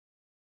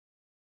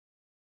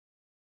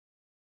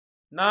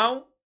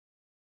 Now,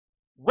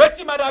 what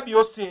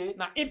Madabio say,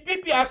 now in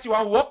PPRC you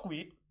want to work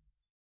with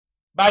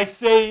by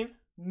saying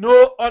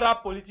no other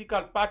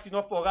political party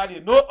not for rally,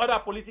 no other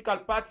political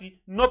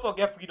party not for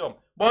get freedom.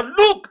 But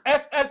look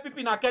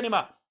SLPP na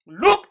Kenema,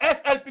 look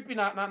SLPP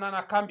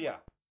na Cambia.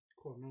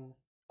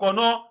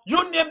 Kono,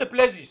 you name the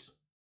places.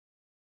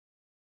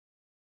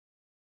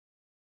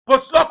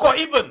 Potsloco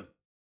even.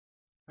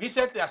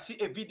 Recently I see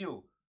a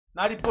video.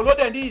 Now the polo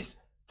then this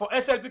for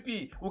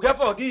SLPP, we get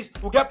for this,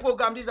 we get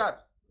program this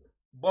that.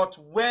 But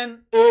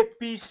when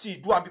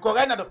APC do, and because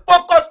right now the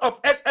focus of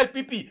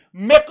SLPP,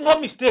 make no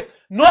mistake,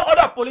 no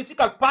other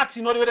political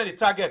party not even the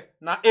target,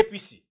 now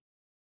APC.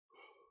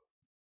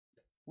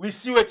 We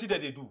see what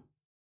they do.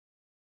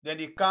 Then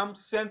they come,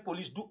 send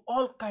police, do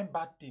all kind of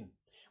bad things.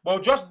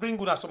 But just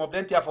bring some of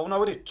them here for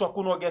when they talk,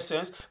 no get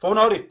sense. For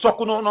when they talk,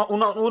 no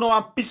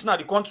one peace in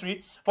the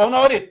country. For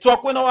when they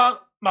talk, when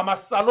Mama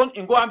Salon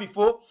in go on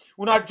before.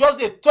 When just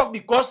they talk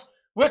because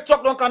we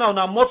talk don't kind of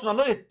una mouth, una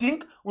no they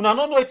think, una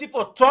no know it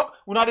for talk,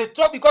 una they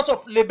talk because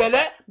of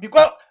lebele,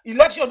 because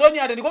election don't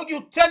need, they go give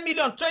you 10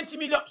 million, 20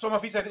 million. Some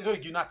of it they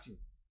don't give nothing.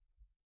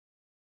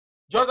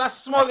 Just a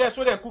small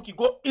restaurant and cookie,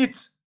 go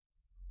eat.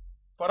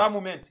 For that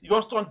moment, you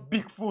don't turn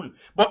big fool.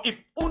 But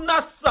if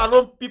una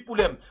salon people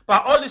them, by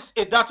all this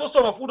that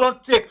some of who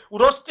don't take, we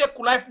don't stake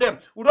with life them,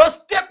 we don't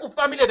stake with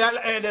family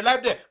the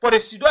life them. For the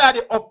Sidoya,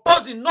 they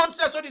oppose the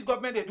nonsense what this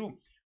government they do.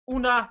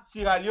 Una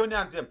Sierra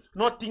Leoneans them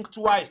not think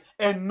twice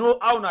and know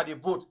how now they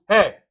vote.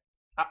 Hey,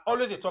 I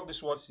always they talk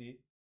this word, see.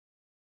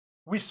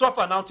 We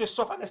suffer now, take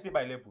suffer next day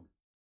by level.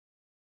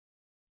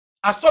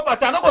 I suffer,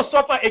 I not go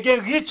suffer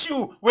again, reach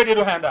you where they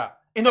don't handle.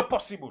 It's not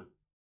possible.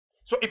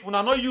 So if we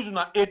are not use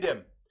una aid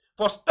them,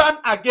 for stand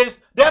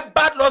against them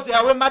bad laws they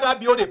are when mother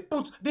be they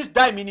put this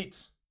dime in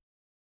it.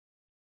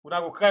 We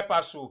now go cry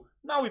pass so.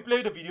 Now we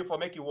play the video for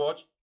make you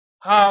watch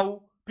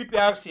how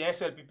PPRC and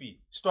SLPP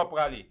stop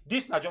rally.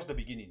 This not just the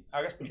beginning.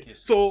 Arrest me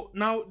case. So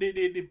now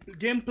the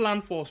game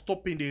plan for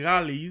stopping the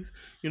rallies,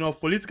 you know, of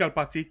political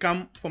party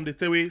come from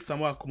the way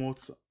Samuel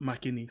Kumot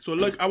Makeni. So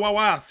look,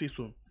 why I say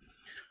so.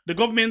 The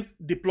government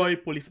deploy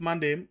policemen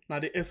them now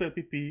the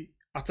SLPP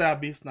attire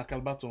base na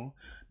Kalbaton,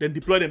 then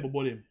deploy them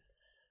bobo them.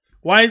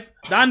 Why is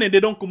that they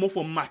don't come out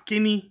from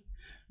Makeni?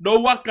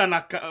 Don't work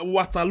na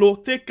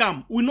Waterloo, take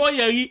come. We know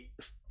here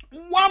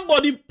one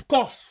body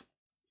cost.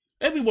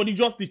 Everybody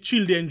just the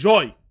chill, they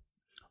enjoy.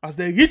 As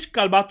they reach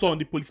Kalbaton,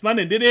 the policeman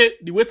and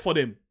they wait for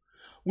them.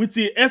 With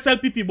the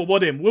SLPP bobo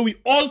them, where we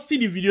all see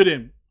the video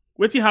them.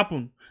 What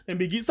happen? Then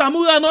begin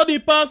Samura not the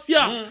pass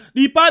here.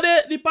 The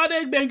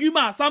pade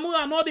Benguma.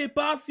 Samura not the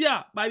pass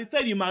here. By the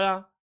time the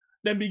Mara,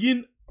 then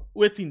begin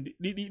waiting.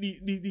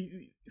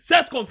 The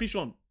set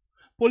confusion.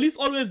 Police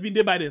always been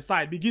there by their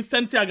side. Begin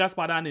send tear gas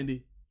padan and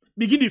they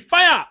begin the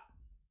fire.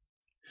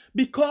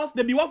 Because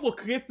they be want to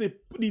create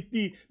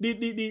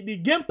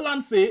the game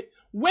plan say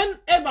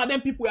whenever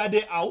them people are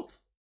there out,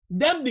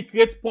 them they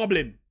create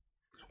problem.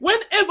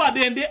 Whenever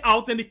they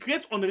out and they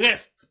create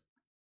unrest.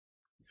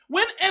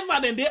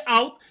 Whenever they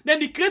out, then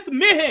they create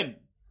mayhem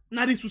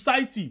na the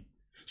society.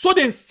 So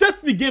they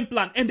set the game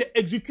plan and they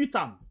execute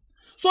them.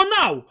 So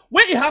now,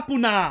 when it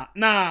happen na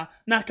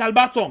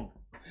Kalbaton,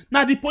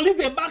 now the police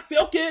they back say,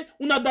 okay,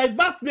 una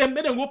divert them,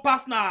 make them go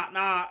past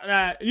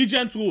na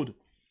Regent Road.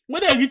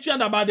 When they reach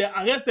and about they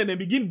arrest them and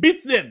begin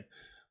beat them,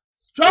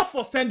 just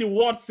for send the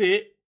word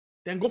say,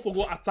 then go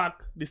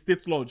attack the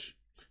state lodge.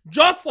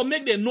 Just for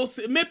make them know,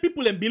 say, make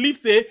people and believe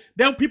say,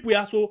 them people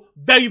are so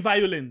very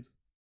violent.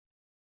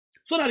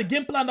 So that the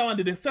game plan that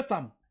one they set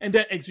them and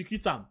then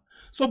execute them.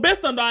 So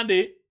based on that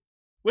day,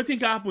 what think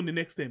can happen the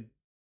next time?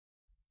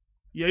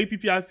 You hear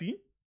PPRC?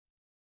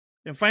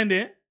 And find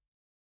them?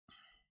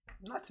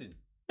 Nothing.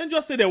 And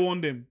just say they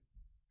want them.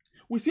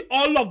 We see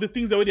all of the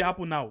things that already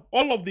happen now.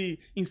 All of the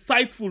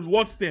insightful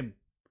words them.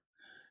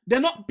 They're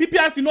not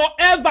PPRC not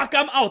ever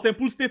come out and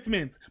pull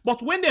statements.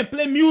 But when they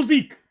play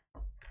music,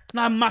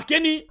 now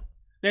Makeni,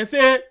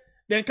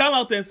 then come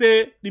out and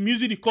say the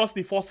music they cost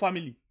the first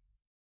family.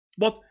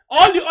 But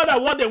all the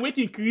other words they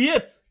can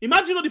create.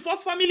 Imagine the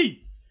first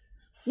family.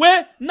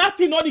 Where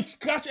nothing not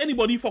scratch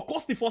anybody for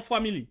cost the first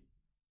family.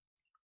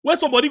 Where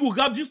somebody will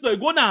grab just to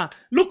go now.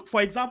 Look,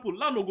 for example,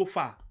 let no go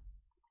far.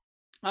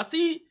 I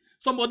see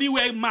somebody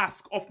wear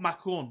mask of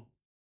Macron.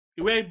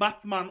 He wear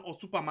Batman or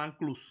Superman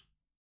clothes.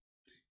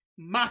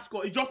 Mask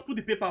or he just put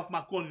the paper of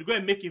Macron. You go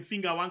and make him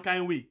finger one kind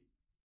of way.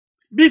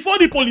 Before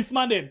the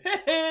policeman them.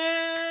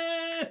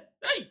 Hey.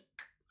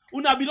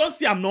 Una be don't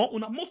see him no.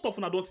 Most of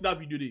una don't see that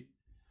video there.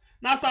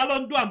 Now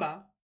salon do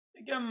amba.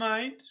 You get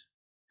mind.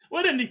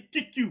 When then they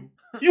kick you.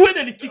 You when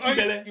then they kick you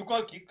belle. You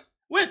call kick?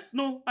 Wait,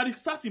 no, at the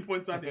starting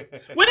point there.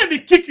 When then they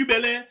kick you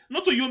belle,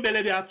 not to you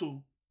belle they are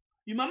to.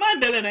 Your mama and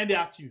belle and they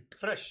at you.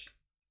 Fresh.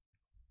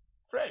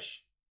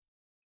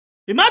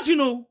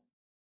 Imagine, oh.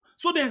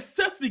 So they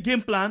set the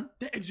game plan,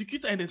 they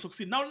execute and then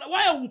succeed. Now,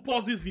 why I will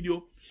pause this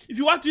video? If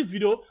you watch this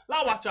video,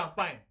 now watch and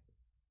fine.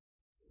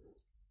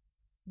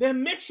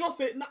 Then make sure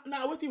say,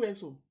 now what you went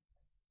so?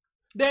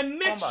 Then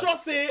make sure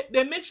say,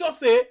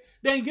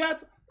 then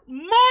get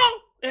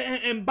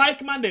more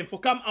bike man then for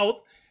come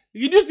out.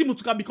 Reduce the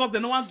mutuka because they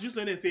don't want just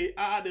to say,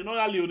 they not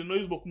rally or they not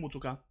use boku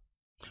mutuka.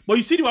 But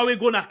you see the one we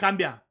go na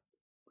Cambia.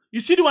 You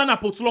see the one at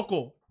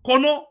Potloko,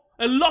 Kono,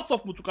 a lot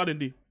of mutuka than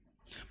they.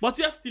 But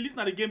yes, still listen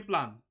to the game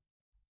plan.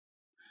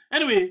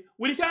 Anyway,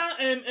 we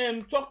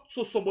can talk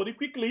to somebody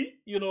quickly.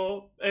 You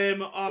know,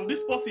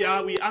 this post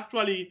here, we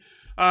actually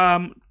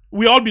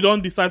we all be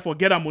done decide for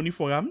get our money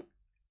for them.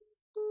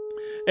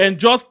 And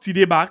just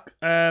today back,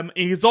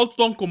 in results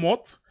don't come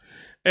out.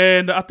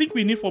 And I think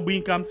we need for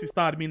bring come sister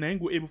admin and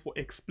go able for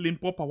explain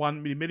proper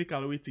one with the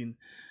medical waiting.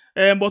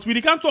 But we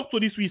can talk to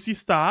this with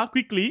sister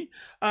quickly.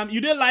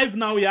 You there live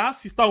now, yeah,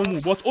 sister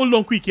Umu, but hold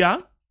on quick,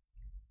 yeah.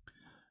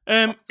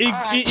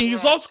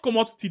 Results come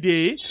out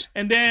today,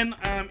 and then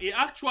he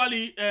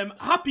actually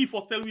happy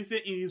for tell we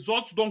say in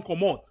results don't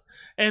come out,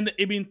 and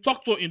he been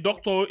talked to in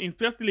doctor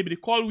interestingly, they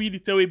call we the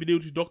tell we be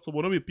the doctor,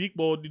 but not be pick,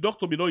 but the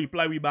doctor be not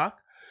reply we back.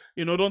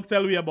 You know, don't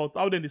tell me about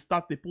how then they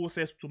start the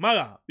process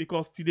tomorrow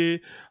because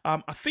today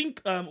I think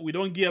we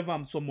don't give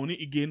them some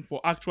money again for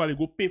actually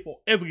go pay for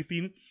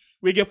everything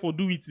we get for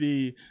do with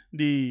the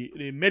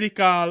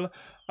medical,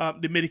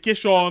 the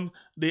medication,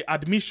 the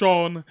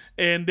admission,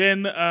 and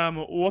then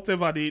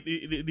whatever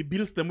the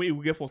bills them we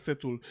get for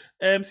settle.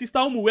 Sister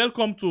Umu,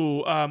 welcome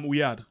to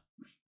Weird.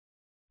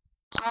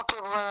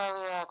 Okay,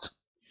 well, yeah.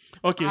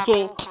 Okay,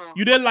 so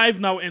you there live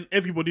now and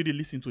everybody they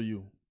listen to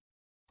you.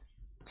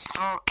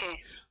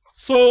 Okay.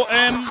 So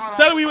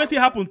tell me what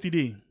happened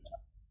today.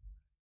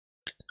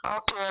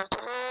 Okay,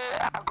 today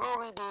I go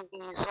with the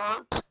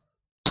result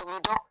to the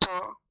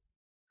doctor.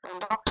 The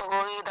doctor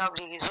will read out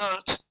the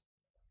result.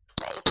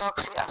 He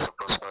talks I'm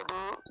supposed to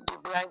do the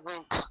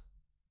debridement.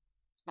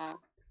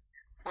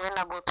 When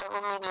about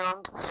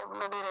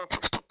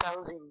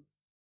 7,750,000.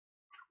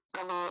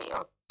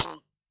 Okay.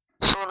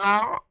 So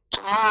now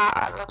tomorrow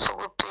I let for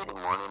go pay the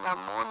money in the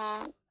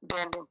morning,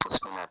 then they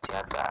put me in a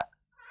theater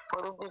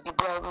for the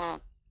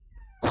debridement.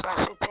 So I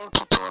say thank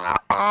you to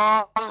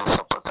all the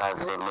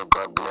supporters. May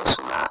God bless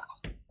you now.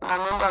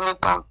 Remember me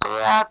from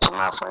prayer to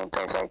my friend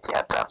inside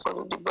theater for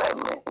the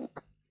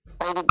debridement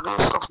by the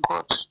grace of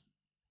God.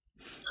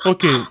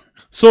 Okay.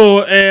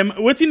 So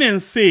waiting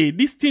and say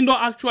this thing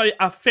don't actually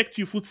affect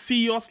your foot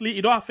seriously.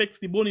 It don't affect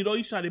the bone. It don't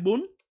eat the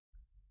bone.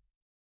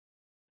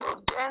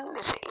 But then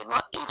they say it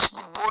not eat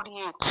the body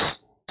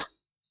yet.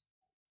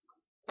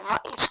 It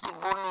not eat the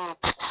bone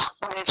yet.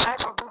 When they try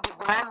to do the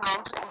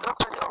debridement, the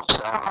doctor they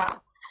observe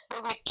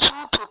maybe 2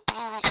 to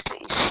 3 weeks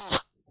they see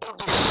if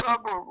the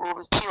sub will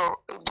be cured.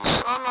 If the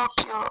sub not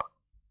cure,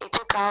 it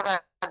take another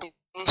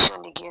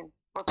radiation again.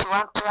 But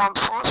one time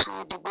force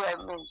with the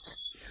debridement.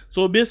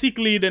 So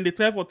basically, then they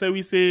try for tell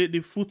we say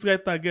the foot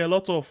right get a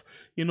lot of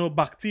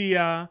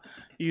bacteria,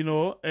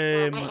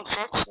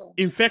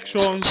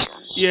 infections.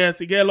 Yes,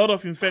 you get a lot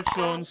of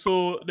infections.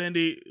 So then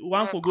they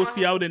want for go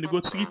see how then they go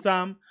treat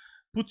them,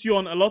 put you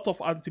on a lot of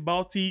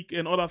antibiotic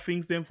and other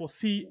things. Then for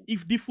see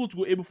if the foot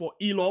will able for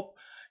heal up,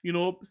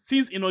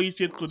 since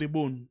reach it to the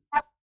bone.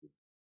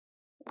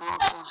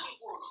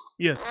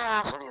 Yes. Yeah,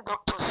 that's what the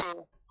doctor say.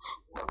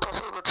 Doctor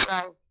say we'll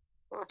try.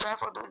 We'll try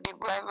for the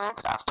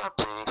debridement. After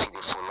 2 weeks,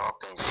 they follow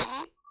up and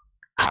see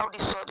how the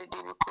surgery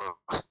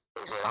because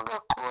it's a longer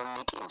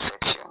chronic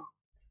infection.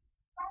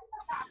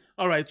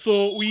 All right,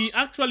 so we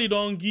actually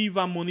don't give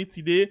our money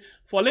today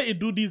for let it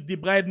do these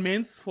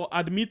debridements for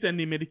admit and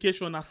the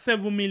medication at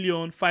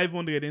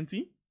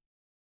 7,500,000.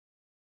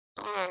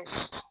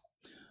 Yes.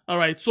 All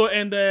right, so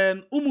and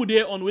then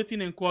Umude on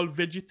waiting and call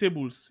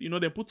vegetables.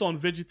 They put on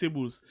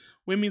vegetables.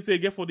 When means they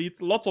get for the eat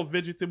lots of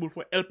vegetables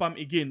for help them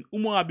again.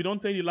 Umu,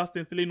 don't tell you last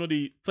time, they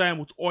try them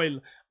with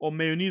oil or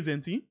mayonnaise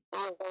and tea.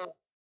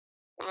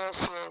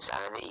 Yes,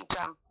 I will eat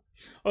them.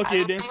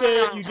 Okay, then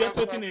say you get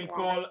waiting and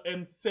call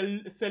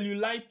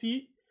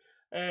cellulitis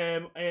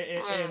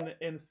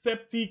and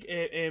septic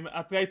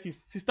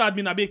arthritis. Sister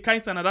admin a bit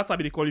cancer and that's how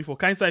they call it for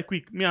cancer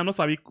quick. Me, I'm not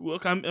sorry.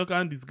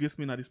 Can't disgrace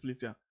me in this place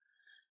here.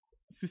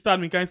 Sister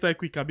admin cancer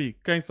quick a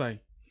bit cancer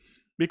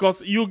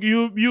because you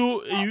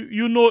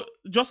know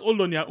just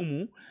hold on your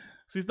Umu.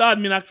 Sister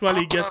admin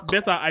actually gets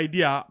better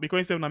idea because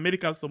instead of a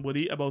medical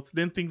somebody about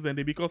them things and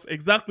they because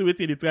exactly what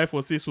they try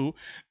for say so.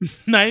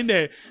 Now in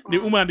the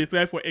woman they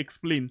try for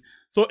explain.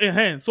 So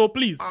so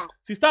please,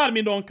 Sister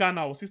admin don't can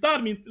now. Sister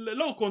admin,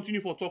 let's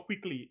continue for talk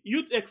quickly.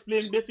 You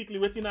explain basically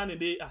what in and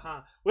they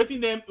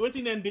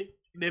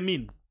they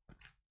mean.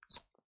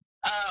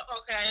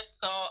 Okay,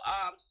 so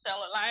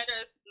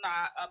cellulitis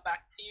not a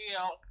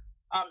bacterial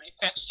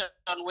infection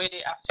where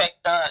they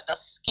affect the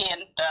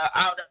skin, the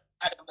outer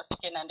part of the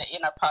skin and the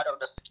inner part of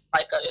the skin.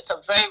 It's a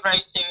very,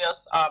 very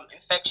serious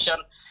infection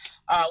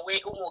where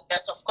you will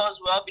get, of course,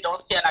 we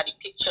don't see any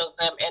pictures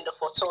them and the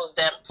photos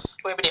them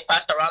where they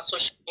pass around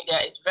social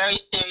media. It's very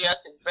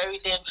serious, it's very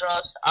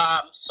dangerous.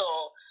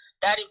 So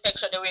that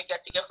infection they will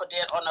get to get for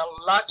them on a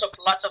lot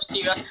of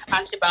serious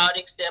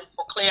antibiotics them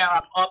for clear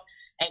them up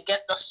and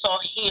get the sore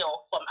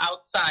heal from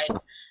outside.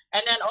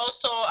 And then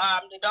also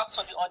the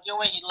doctor the audio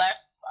where he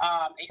left,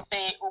 he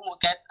say will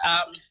get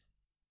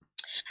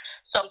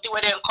something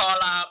where they call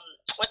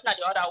what's not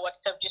the other word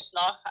just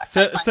now?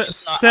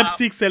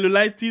 Septic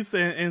cellulitis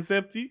and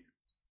septic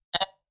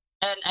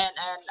and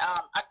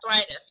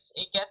arthritis.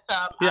 It gets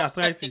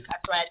arthritis.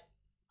 Arthritis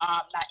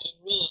not in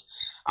knee.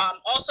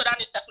 Also that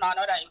is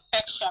another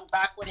infection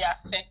back where they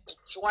affect the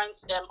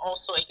joints them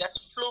also it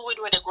gets fluid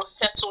where they go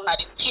settle at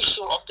the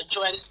tissue of the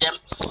joints them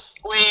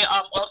where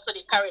also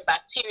they carry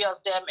bacteria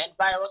them and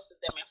viruses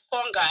them and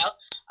fungi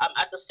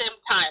at the same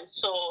time.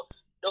 So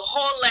the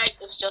whole leg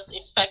is just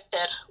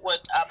infected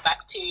with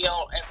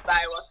bacterial and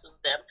viruses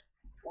them.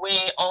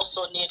 We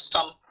also need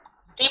some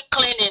deep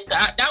cleaning.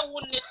 That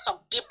would need some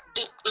deep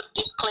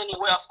cleaning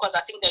where of course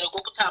I think they will go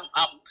put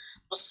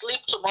to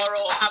sleep tomorrow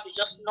or have you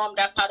just numb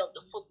that part of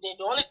the foot.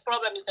 The only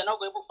problem is they're not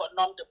going to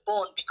numb the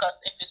bone because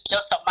if it's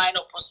just a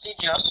minor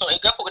procedure, so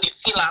it go for the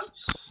feel them.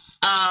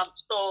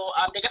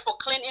 They get for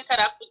clean inside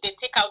that foot, they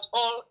take out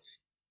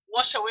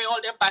wash away all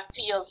the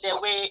bacteria the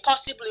way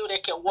possibly they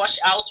can wash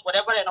out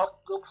whatever they're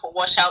not good for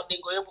wash out, they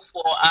go able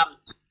for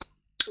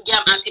give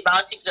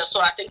antibiotics, so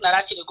I think that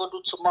actually go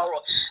do tomorrow.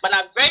 But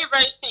a very,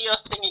 very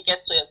serious thing it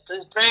gets to it. So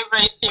it's very,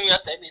 very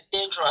serious and it's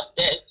dangerous.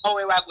 There is no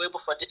way we're able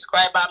to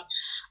describe them.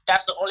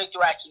 That's the only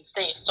thing I can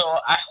say. So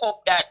I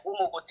hope that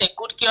Umu will take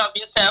good care of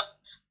himself,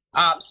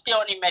 stay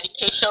on the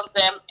medications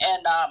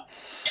and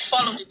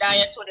follow the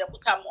diet so they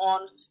put them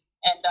on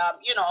and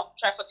you know,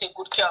 try to take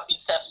good care of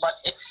himself. But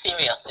it's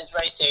serious. It's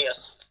very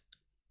serious.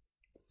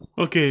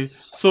 Okay,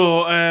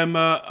 so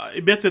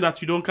better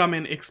that you don't come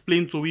and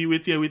explain to we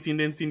waiting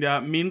then thing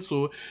that mean.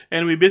 So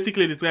and we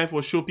basically they try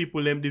for show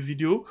people the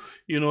video,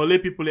 you know,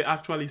 let people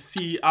actually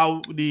see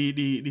how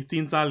the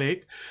things are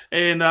like.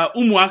 And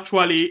Umu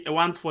actually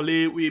want for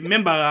we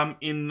remember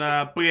in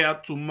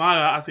prayer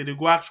tomorrow as they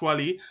go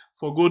actually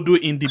for go do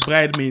in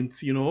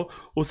debridement, you know,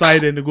 outside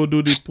then they go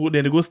do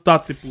then they go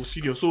start the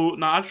procedure. So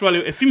now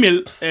actually a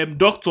female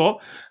doctor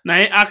now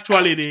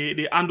actually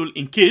they handle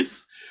in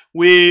case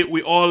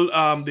we all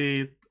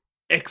they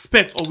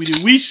expect or we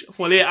wish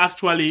for they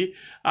actually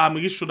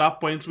reach to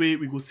that point where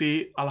we go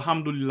say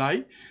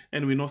Alhamdulillah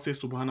and we not say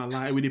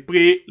Subhanallah. And we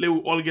pray, let we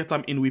all get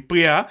them in with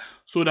prayer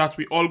so that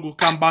we all go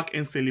come back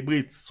and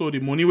celebrate. So the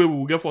money we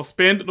will get for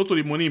spend, not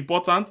only money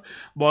important,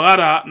 but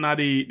rather now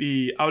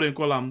the how they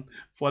call them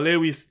for let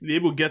we they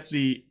able get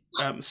the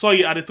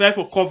sorry, I try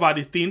for cover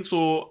the thing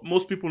so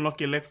most people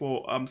not elect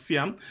for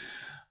Siam.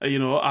 You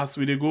know, as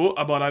we go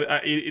about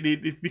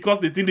it because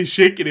the thing is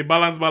shake, the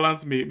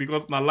balance me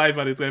because now live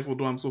at the try for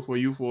do I'm so for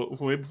you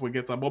for able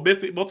forget that.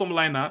 But bottom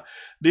line now,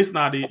 this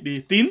now the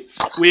thing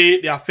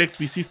where they affect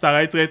we sister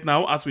right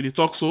now as we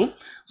talk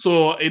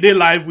so they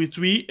live with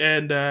we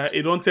and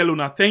it don't tell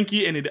una thank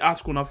you and it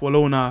ask una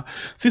follow una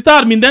sister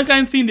admin then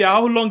kind of thing there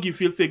how long you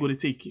feel say go to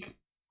take it?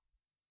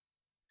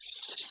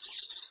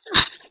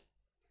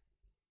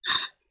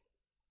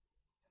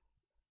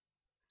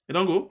 You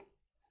don't go?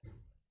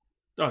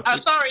 Oh,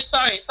 sorry.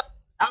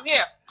 I'm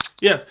here.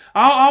 Yes.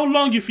 How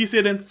long you feel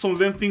say then some of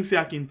them things say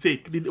I can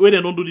take the way they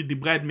don't do the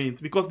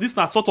debridement because this is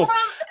a sort of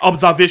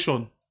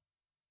observation.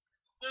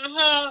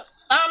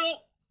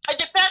 It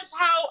depends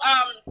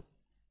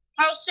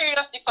how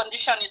serious the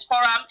condition is for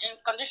them. In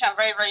condition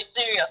very, very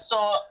serious.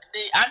 So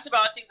the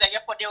antibiotics they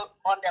get for them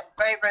on them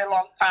very, very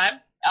long time.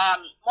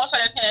 Most of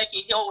the things they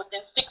can heal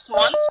within 6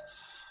 months.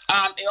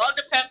 It all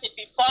depends if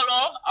you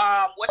follow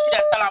what they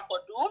tell them for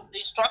do, the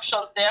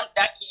instructions them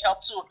that can help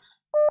too.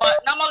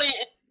 But normally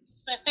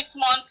it's 6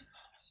 months,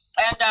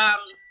 and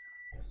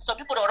so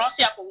people don't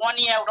see it for 1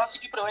 year. We don't see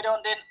people who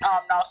don't now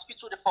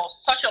hospital for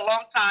such a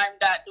long time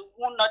that the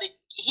wound not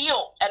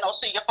heal, and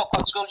also you get for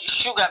control your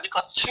sugar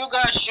because sugar,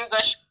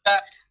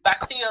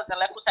 bacteria and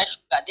leukocyte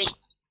sugar day.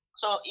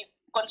 So if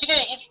continue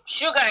to eat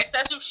sugar,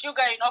 excessive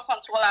sugar, you know,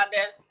 control and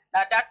there's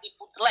now that the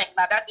food like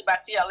now that the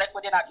bacteria like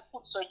within the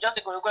food, so just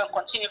go and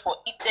continue for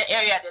eat the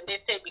area, then they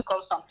say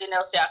becomes something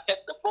else that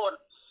affect the bone.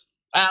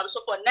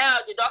 So for now,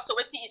 the doctor,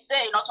 what he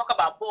say, you not talk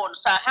about bone.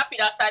 So I'm happy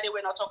that side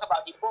we not talk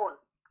about the bone.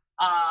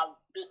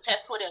 The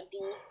test for them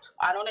do.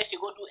 I don't know if you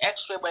go do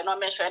X-ray, but not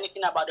mention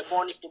anything about the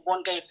bone, if the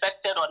bone get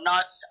infected or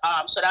not.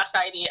 So that's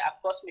how they, of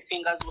course, my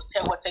fingers will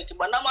tell what take it.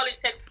 But normally it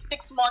takes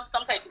 6 months.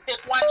 Sometimes it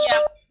take 1 year.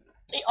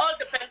 It all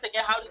depends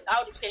again how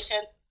the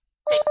patient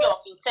take care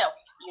of himself.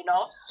 You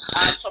know,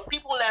 some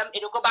people it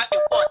will go back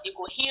and forth. It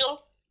will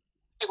heal.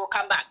 It will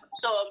come back.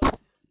 So.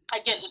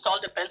 Again, it all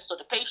depends on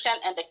the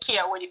patient and the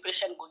care where the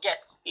patient will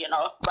get, you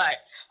know. But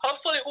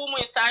hopefully, Umu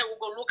inside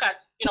will go look at,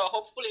 you know,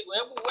 hopefully go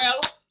able well.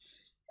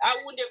 I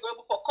wouldn't go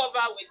able for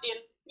cover within,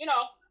 you know,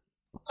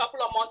 a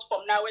couple of months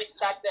from now we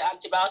start the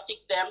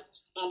antibiotics them,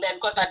 and then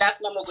because at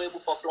that moment go able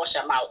for flush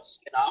them out,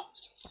 you know.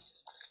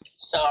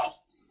 So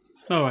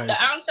all right.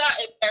 The answer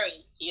it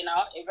varies, you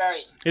know, it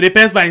varies. It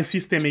depends by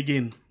system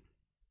again.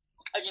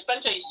 It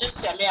depends on your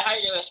system, yeah, how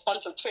you respond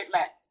to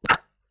treatment.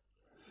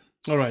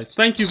 All right.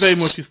 Thank you very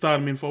much, Sister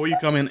Admin, for you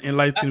come and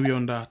enlighten me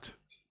on that.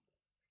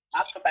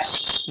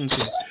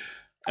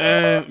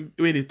 Okay.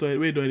 Wait,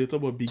 do I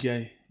talk about big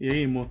guy?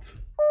 Yeah, not.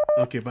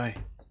 Okay, bye.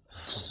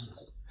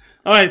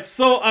 All right.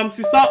 So,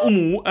 Sister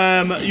Umu,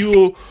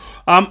 you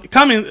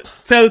come and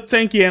tell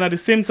thank you, and at the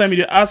same time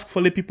you ask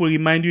for the people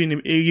remember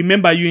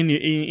you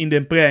in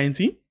the prayer, ain't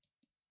he?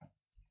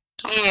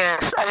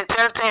 Yes, I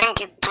tell thank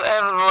you to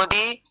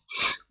everybody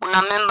who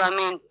remember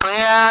me in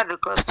prayer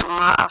because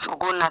tomorrow I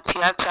forgot na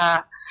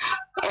theater.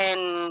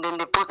 And then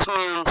they put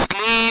me in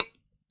sleep.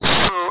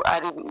 So I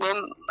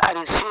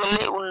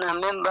say,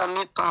 remember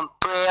me from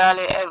prayer.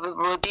 Let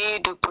everybody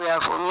do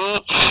prayer for me.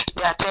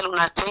 They are telling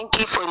una thank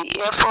you for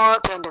the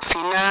effort and the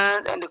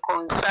finance and the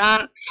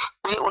concern.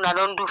 We una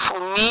don't do for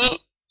me.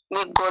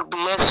 May God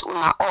bless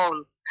una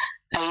all.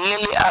 I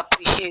really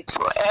appreciate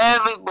for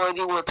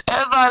everybody,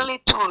 whatever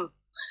little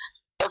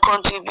they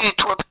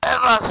contribute,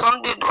 whatever.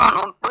 Some they do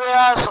on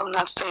prayer, some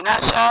not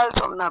financial,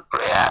 some not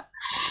prayer.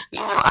 You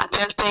know, I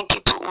tell thank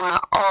you to una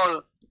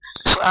all.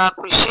 So I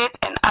appreciate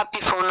and happy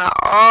for una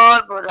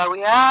all, brother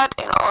we had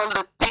and all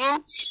the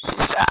team,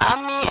 Sister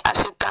Ami. I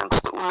say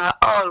thanks to una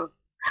all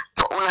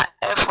for una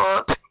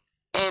effort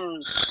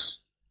and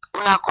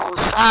una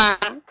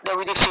concern that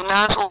with the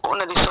finance or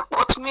una they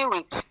support me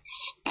with.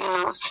 you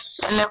know.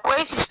 And like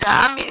why Sister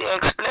Ami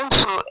explained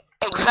so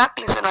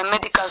exactly so na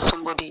medical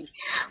somebody.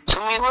 To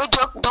me, when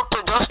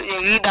doctor just be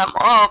read them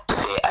up,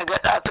 say I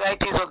got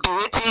arthritis of the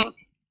waiting,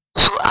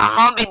 so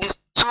I'll not be this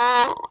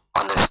to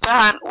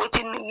understand what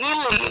it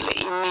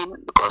really mean,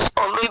 because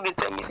always be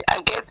tell me say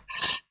I get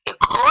a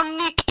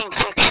chronic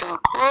infection.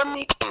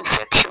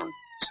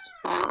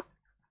 You know?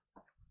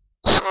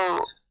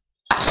 So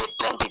I say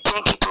plenty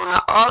thank you to una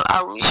all.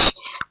 I wish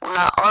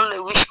una all they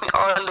wish me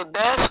all the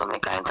best for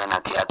make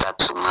internet theater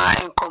to my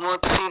and come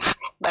out safe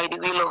by the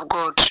will of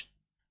God.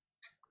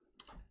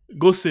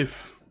 Go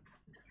safe.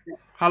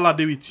 Allah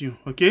be with you,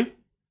 okay?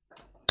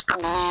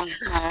 Amen.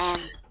 Amen.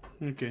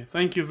 Okay,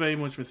 thank you very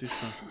much, my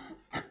sister.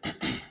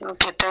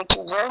 Okay, thank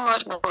you very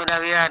much, my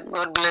brother.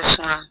 God bless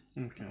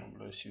you. Okay,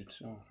 Bless you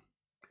too.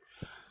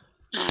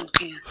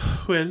 Okay.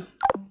 well,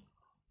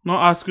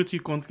 not ask what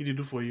your country they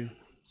do for you.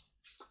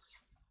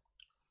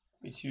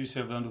 It's you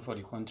self don't do for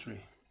the country.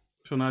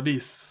 So now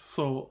this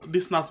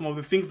now some of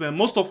the things that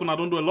most of them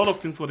don't do a lot of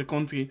things for the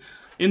country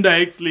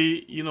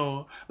indirectly, you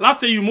know. I'll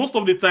tell you, most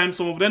of the time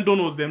some of them don't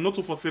know them, not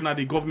to foresee that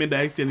the government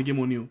directly and game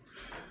on you.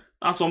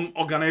 And some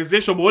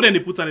organization, but then they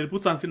put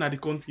and say that the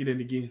country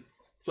then again.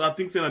 So I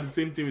think say that the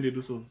same thing they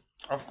do so.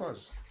 Of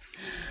course.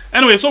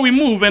 Anyway, so we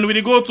move and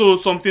we go to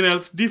something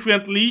else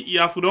differently.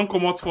 If we don't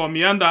come out from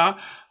Yanda,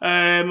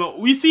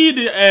 we see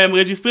the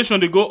registration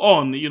they go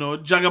on. You know,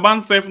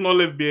 Jagaban self not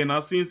left behind.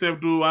 I've seen self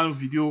do one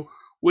video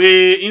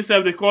where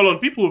instead they call on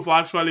people for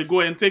actually go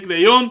and take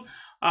their own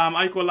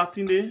I call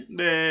Latin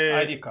the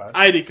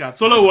ID card.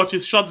 So let's watch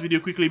this short video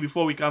quickly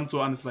before we come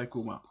to Ernest Bai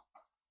Koroma.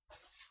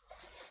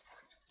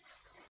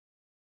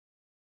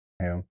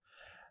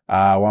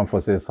 I want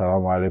to say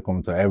salam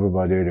alaikum to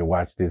everybody who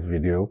watch this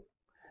video.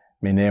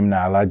 My name is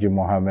Alhaji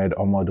Mohammed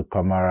Omadu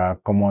Kamara,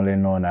 commonly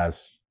known as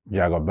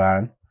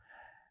Jagaban.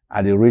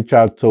 I did reach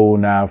out to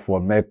una for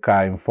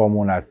Mecca inform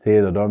una say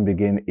they don't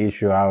begin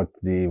issue out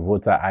the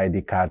voter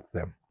ID cards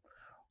them.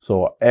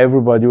 So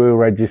everybody will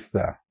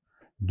register.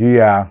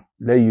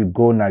 Let you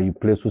go now, you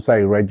place where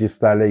you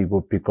register, let you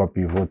go pick up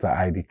your voter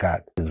ID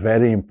card. It's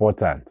very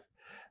important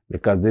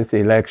because this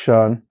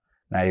election,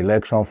 now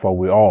election for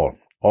we all.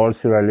 All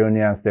Sierra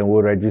Leoneans then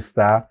will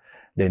register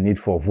the need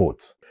for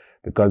votes.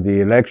 Because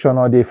the election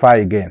or they fight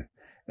again.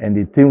 And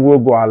the thing will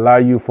go allow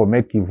you for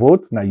make you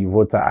vote, now you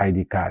voter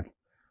ID card.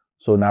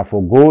 So now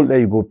for gold, let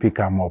you go pick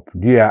them up.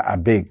 I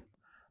beg.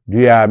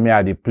 Me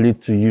I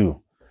plead to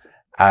you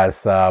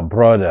as a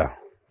brother.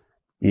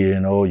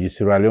 You know, you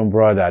Sierra Leone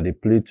brother, they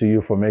plead to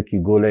you for make you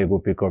go, let you go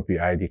pick up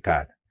your ID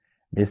card.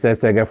 Me say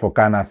get for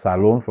Kana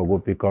Salon for go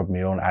pick up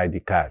my own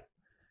ID card.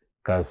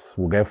 Because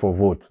we get for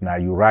vote. Now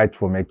you right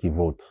for make you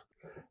vote.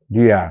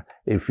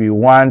 If you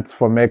want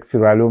for make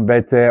Sierra Leone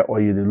better,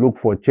 or you look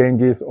for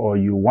changes, or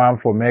you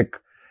want for make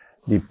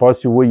the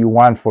possible you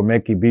want for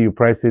make you be your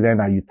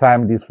president, and you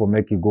time this for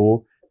make you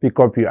go pick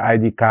up your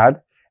ID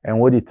card, and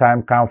when the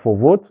time come for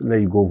vote,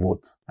 let you go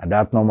vote. And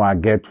that number I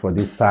get for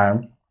this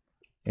time.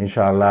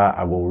 Inshallah,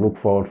 I will look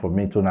forward for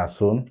meeting us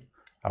soon.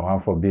 I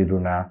want for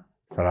Biduna.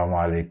 Assalamu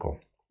alaikum.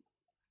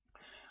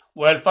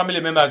 Well, family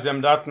members,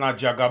 them that na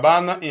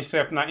Jagaban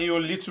himself na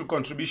your little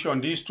contribution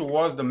this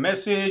towards the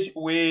message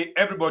where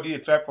everybody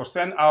try for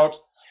send out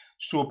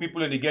so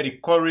people they get the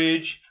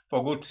courage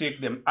for go take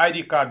them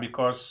ID card,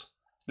 because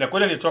like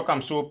when they talk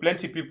so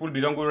plenty people they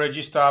don't go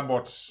register,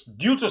 but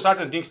due to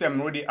certain things them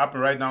already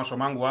happen right now, so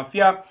man go and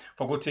fear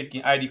for go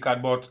taking ID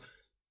card. But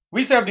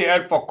we serve the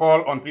help for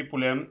call on people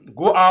them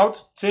go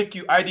out, take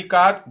your ID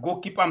card, go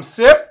keep them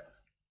safe.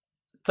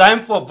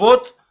 Time for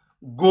vote.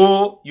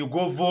 You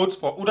go vote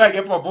for who I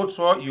get for vote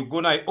for, you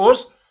go na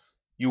host,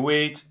 you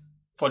wait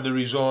for the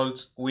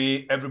results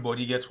where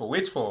everybody gets for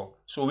wait for.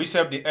 So we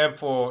serve the help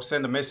for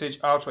send a message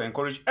out for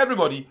encourage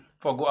everybody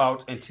for go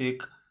out and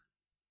take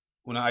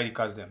una ID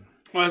cards them.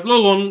 Alright,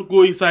 let's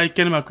go inside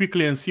Kenema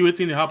quickly and see what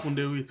thing happen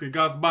there with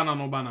regards banner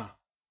no banner.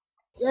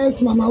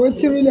 Yes, Mama,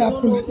 what's really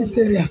happening in this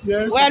area?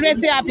 Well, let's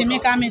say happy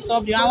make a meet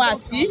up. You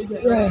want to see?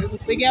 Yeah.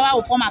 We get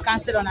one former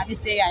council on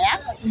this area, yeah?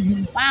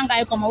 One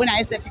guy come when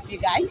I SPP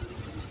guy.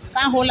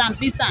 Can't hold and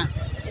beat him.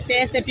 They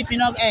say SPP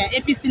no,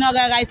 APC no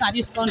get right in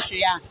this country,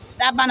 yeah.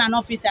 That banner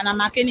no fit and I'm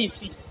making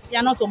fit. You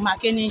are not to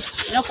making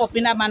it, you know, for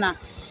that banner.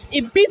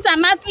 It beat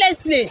him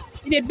mercilessly.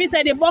 They beat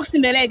the box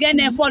in the leg and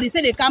then fall. He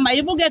say they come.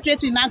 Even get ready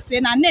to max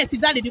and net. If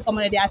that they do come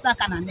on the attack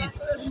and net.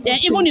 Then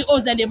even the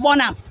host then they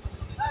burn up.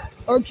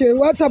 Okay,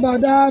 what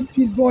about that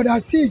billboard? I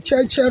see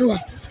Churcherwa.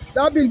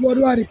 That billboard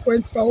was the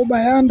point for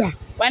Obayanda.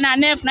 When a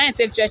nef, now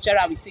take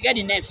Churcherwa with. You get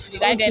the nef. The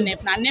guy get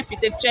nef. Now nef you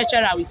take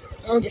Churcherwa with.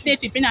 Okay. They say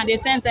if you pin and they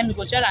 10 times, you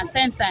go share and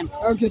 10 times.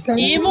 Okay, thank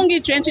you. He even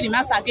get trained to the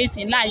mass against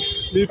in life.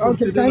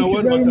 Okay, thank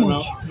you very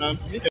much.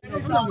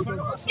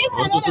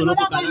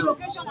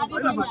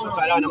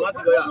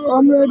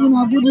 Comrade,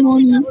 good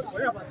morning.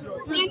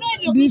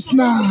 This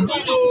now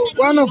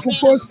one of the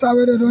poster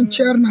where they don't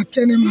chair na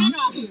Kenema.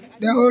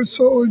 They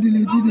also old the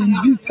lady then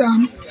beat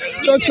them,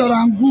 church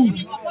and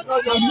good.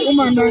 The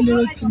woman down the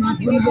way to my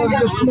just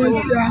the small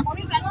here.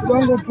 We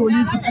don't go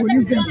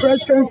police and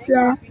presence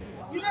here.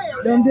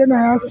 them dey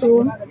na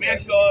so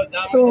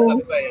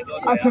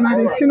as una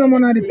dey see no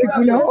more the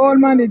people there, all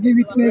man they give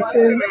witness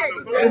say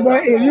the boy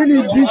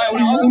really beat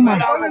the woman.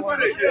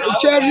 The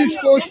chair this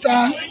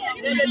poster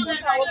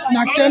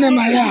na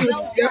Kenemaya,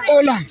 the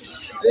Ola.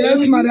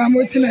 Yes, madam,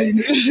 what's in it?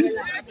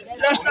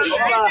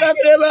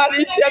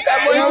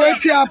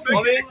 What's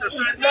happened?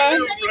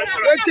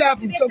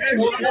 Talk to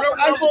me.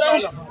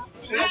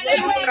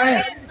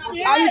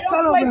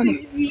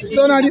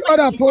 So now the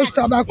other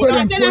poster back where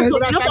them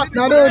put,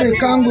 now they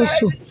can go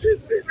so.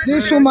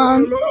 This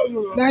woman,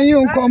 then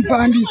you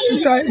compound the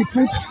suicide, he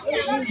puts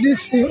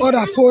this in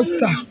other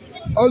poster.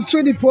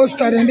 Also the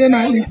poster, and then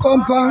in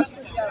compound,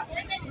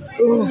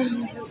 oh,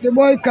 the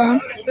boy can.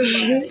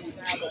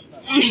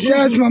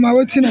 Yes, Mama,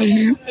 what's in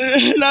here?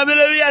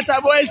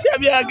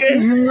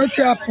 What's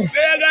happened?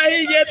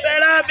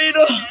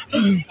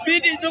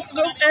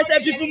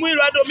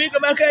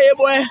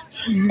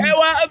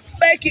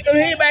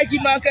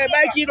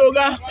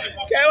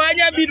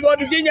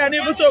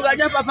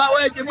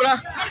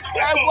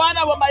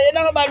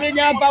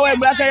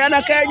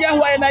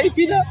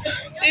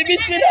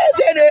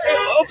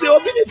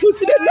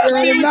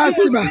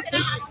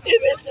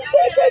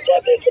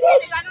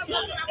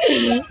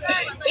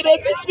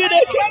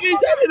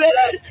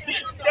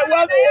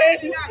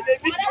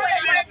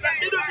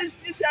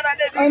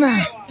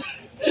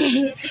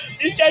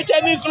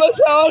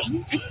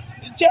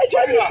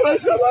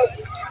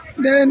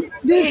 Then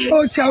this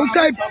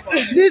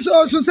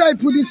also say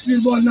put this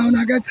billboard now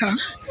I get her.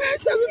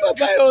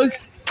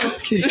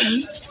 Okay.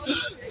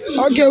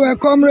 Okay, well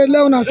comrade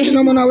Leona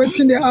Cinnamon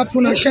waiting the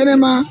happen at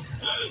Kenema.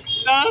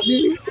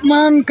 The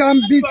man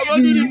can beat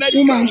the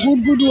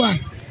woman, good one.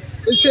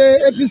 They say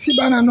APC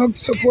banner not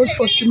supposed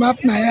for team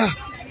up now.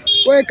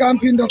 Where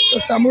camping Dr.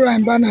 Samura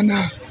and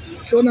banana.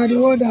 So now the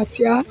word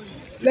that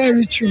let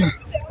reach you now.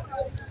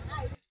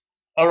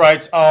 All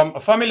right,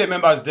 family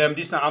members, them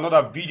this is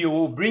another video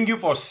will bring you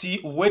for see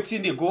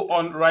waiting they go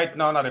on right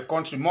now in the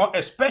country, more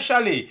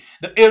especially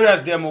the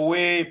areas them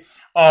away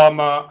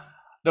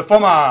the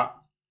former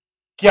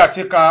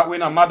caretaker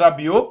when Amada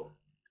Bio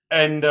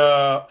and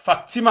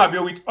Fatima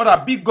Bio with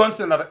other big guns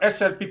in the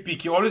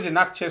SLPP, he always in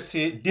actually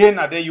say they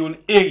na their own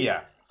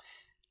area.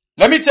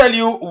 Let me tell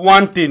you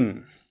one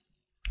thing.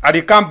 I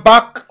dey come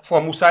back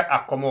from Musai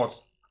Akomot.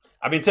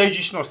 I've been telling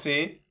you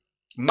say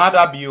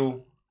Mada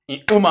Bio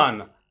in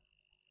Oman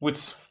with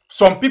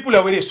some people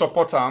that way they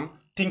support them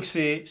think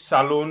say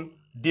Salone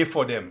day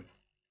for them.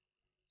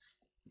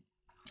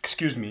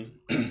 Excuse me.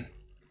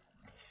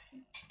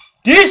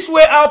 This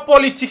way our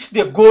politics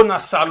they go na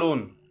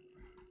Salone.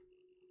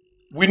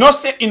 We not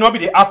say it not be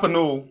the happen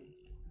no.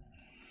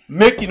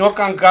 Make it not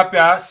can gap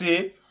here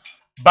say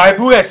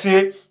Bible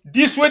say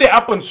this way they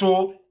happen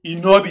so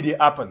it not be the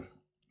happen.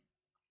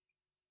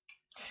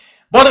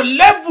 But the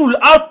level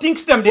how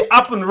things them they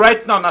happen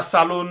right now na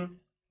Salone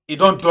it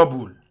don't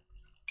double.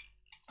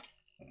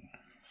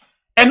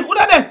 And who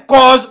then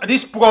cause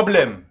this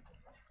problem?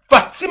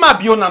 Fatima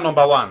Biona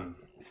 #1.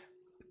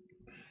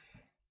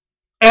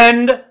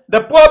 And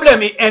the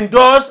problem is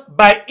endorsed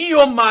by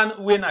man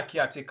when a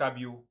caretaker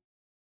bio.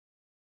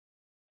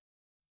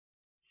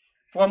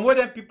 From where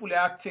them people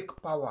are take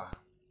power,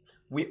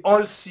 we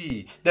all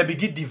see they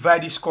begin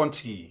divide this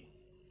country.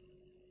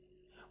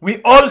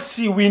 We all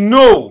see, we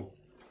know.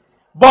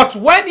 But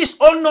when this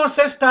all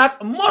nonsense starts,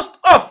 most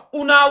of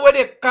una where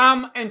they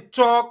come and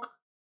talk,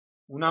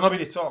 una not be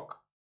the talk.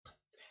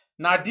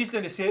 Now this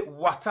then they say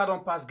water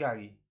don't pass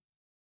Gary.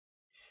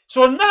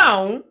 So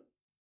now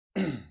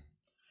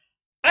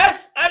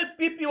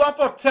SLPP want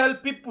to tell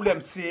people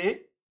them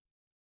say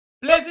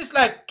places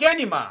like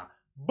Kenema,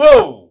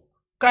 Bow,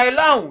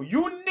 Kailau,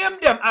 you name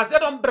them as they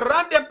don't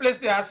brand them place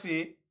they are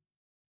say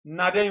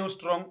now they use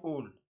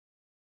stronghold.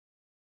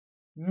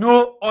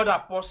 No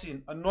other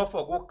person not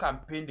for go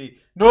campaign day.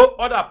 No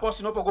other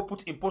person not for go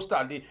put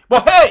imposter day.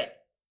 But hey,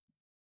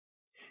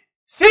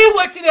 see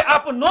what they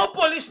happen. No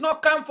police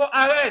not come for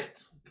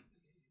arrest.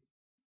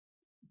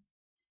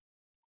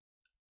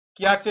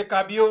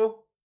 Caretaker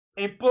bio,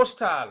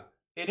 impostal,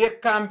 ede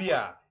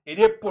Cambia,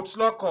 ede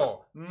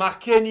Potsloko,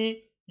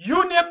 Makeni,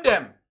 you name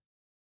them.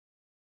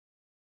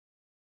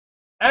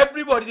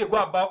 Everybody they go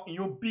about in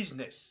your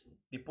business.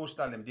 The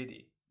postal them did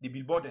it. The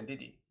billboard them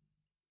did it.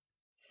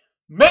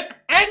 Make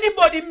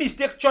anybody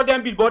mistake show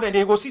them billboard and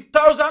they go see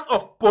thousands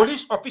of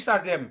police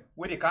officers them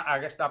where they can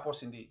arrest that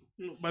person day.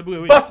 No, by the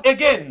way, but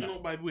again, no,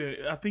 by the way,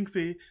 I think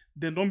say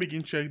they don't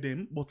begin check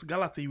them, but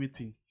Galata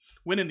waiting.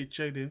 When they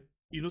check them,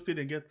 you know say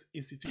they get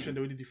institution they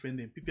already defend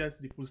them. PPIC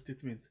the full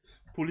statement,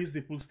 police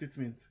the full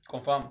statement.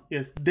 Confirm.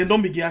 Yes, they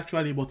don't begin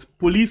actually, but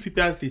police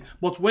PPIC.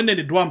 But when they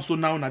do them so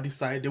now on this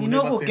side, they will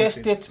never say get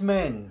anything.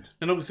 Statement.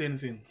 They not say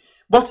anything.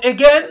 But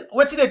again,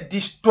 what did they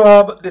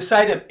disturb the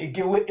side them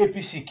again where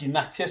APC can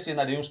access in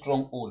their own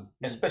stronghold,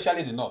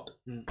 especially the north.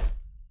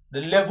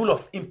 The level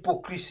of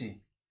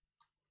hypocrisy,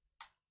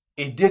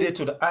 it did it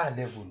to the higher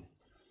level.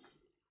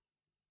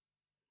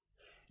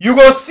 You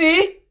go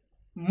see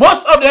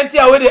most of the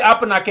entire way they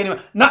happen at Kenya.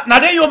 Now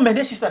then your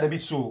Mende sister a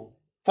bit so.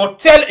 For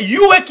tell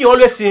you what you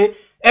always say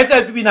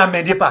SLPP na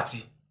Mende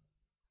party.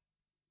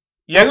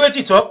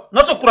 Yeri talk,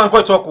 not to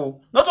Kuranko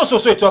talk, not to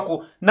Soso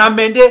talk, na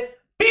mende,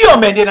 pure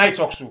mende na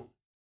talk so.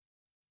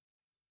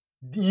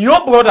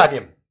 Your brother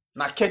them,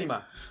 na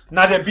Kenima,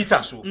 na them beat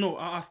am so. No,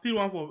 I still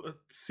want for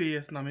say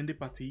yes na mende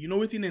party. You know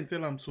what they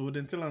tell them so?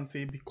 Then tell them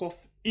say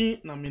because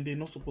na mende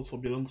not supposed to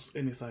belong to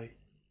NSI.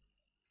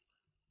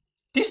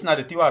 This na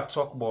the thing I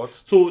talk about.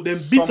 So them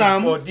beat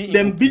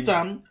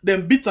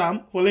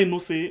him for letting no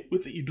say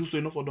what he do so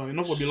enough for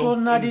belong. So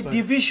na the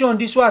division,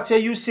 this what I tell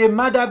you say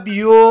Mada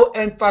Bio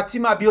and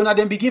Fatima Bio na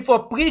them begin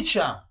for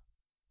preacher.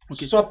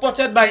 Okay.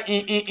 Supported by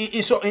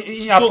appointees. So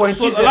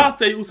I'll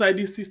tell you inside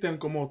this system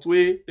come out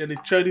where then they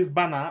share this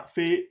banner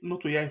say not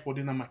to hear for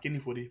the na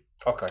McKinney for the.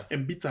 Okay.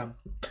 And beat him.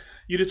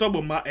 You dey talk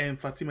about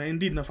Fatima.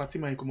 Indeed na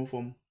Fatima he come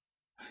from.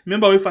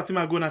 Remember where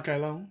Fatima go na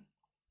Kailan?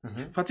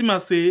 Fatima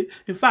say,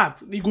 in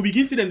fact, you go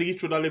begin see them they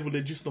reach to that level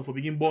they just not for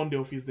begin burn the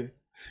office there.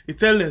 He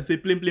tell them say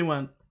plain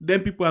one.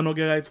 Then people are not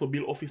get rights for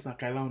build office na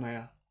Kailan na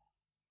ya.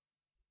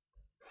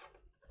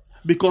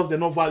 Because they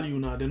not value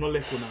now, they not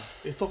left now.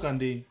 They talk and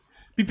they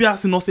people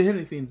ask not say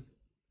anything.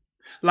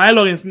 Like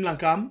Lawrence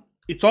Nilankam,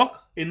 he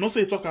talk, he not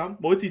say he talk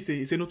but what he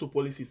say no to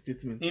policy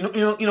statement. You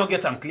know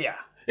get them clear.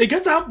 He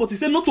get up, but he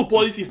say no to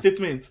policy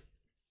statement.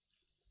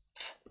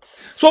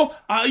 So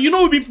you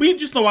know we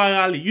just know our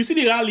rally. You see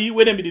the rally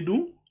where them they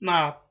do?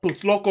 Nah,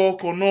 Potloko,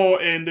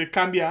 Kono, and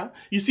Cambia.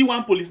 You see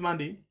one policeman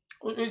there.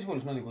 Which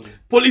policeman they go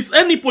there?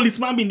 Any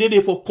policeman been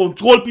there for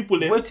control people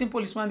there. What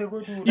policeman they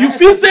go to? You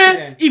feel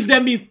say if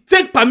them be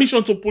take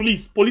permission to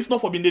police not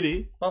for being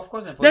there. Of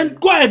course. Then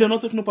go ahead and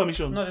not take no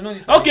permission. No, they don't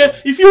need permission.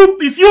 Okay,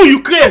 if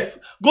you craze,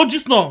 go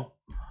just now.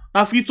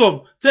 Now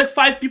freedom, take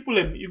 5 people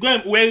them. You go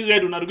and wear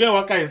red and go and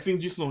walk and sing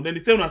just now. Then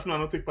they tell you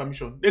not take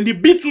permission. Then they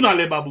beat you na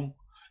le babu.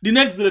 The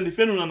next day, they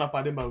fell on a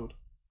Pademba road.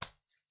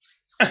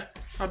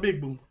 A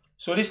big boom.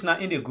 So this now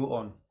in they go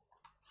on.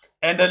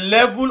 And the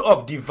level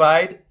of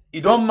divide,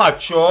 it don't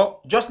mature,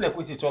 just like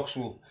what he talks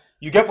to.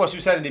 You get for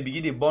suicide and they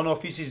begin the burn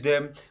offices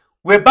them.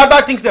 Where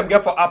bad things them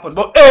get for happen.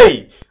 But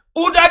hey,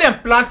 who that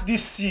them plant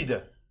this seed?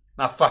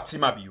 Now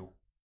Fatima Bio.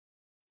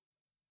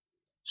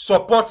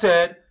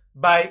 Supported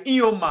by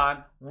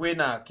Ioman,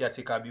 Wena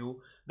Kiatika Bio.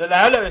 The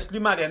Laila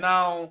Sliman, they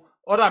now,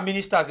 other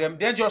ministers, them,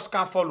 they just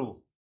can't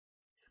follow.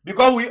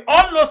 Because we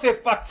all know say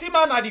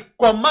Fatima na the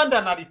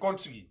commander na the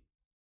country.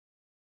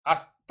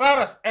 As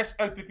far as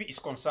SLPP is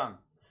concerned.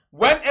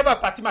 Whenever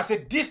Fatima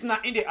say this na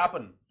in the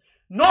happen.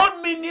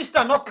 No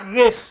minister, no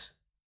grace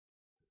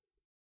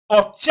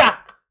or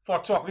check for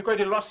talk because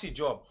they lost his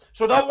job.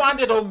 So that one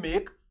they don't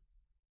make,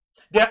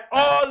 they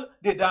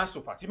dance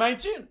to Fatima in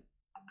tune.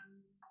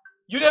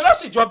 You they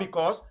lost his job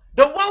because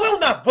the one we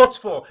wanna vote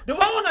for, the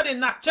one we wanna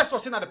not just for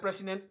saying the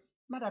president,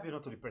 might have been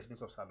not to the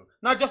president of Salon.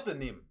 Not just the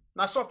name.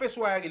 Now surface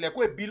wire, like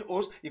where bill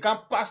host, you can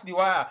pass the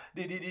wire,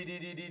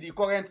 the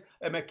current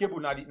cable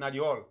na the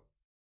hall.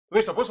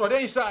 We're supposed to be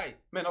inside,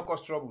 may not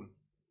cause trouble.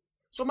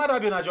 So might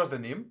have been not just the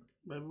name.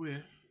 By the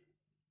way,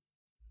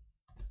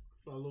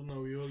 Salon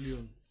now we all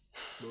leon.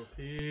 But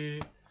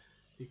hey,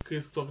 the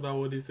Chris talk that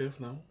what they say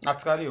now.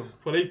 That's radio.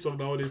 For they talk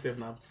that what they say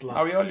now. Slap.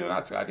 Are we all leon?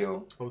 That's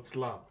radio. Out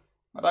slap.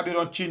 Might have been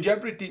don't change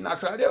everything.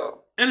 That's radio.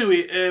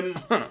 Anyway,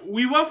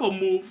 we want to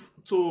move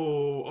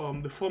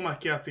to the former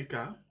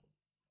caretaker.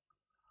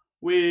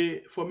 Where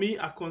for me,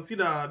 I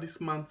consider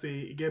this man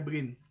say he get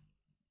brain.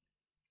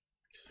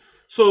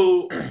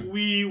 So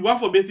we want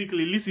to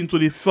basically listen to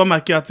the former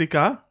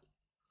caretaker.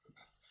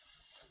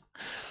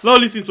 Now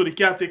listen to the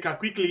caretaker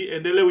quickly,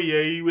 and then we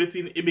are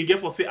waiting. He begin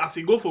for say as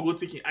he go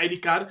taking ID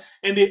card,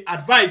 and they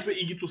advise where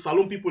he give to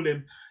Salon people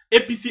them,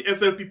 APC,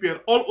 SLPP,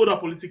 and all other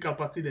political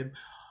party them,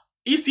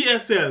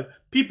 ECSL,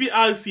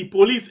 PPRC,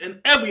 police, and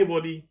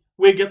everybody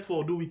we get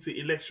for do with the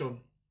election.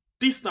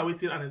 This now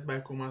waiting Ernest Bai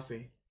Koroma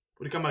say.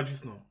 We come at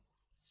just now.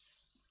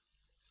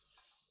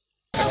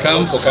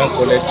 Come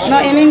collect. No,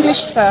 in English,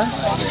 sir.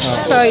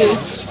 Sorry.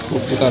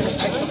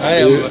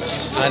 I am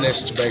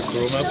Ernest Bai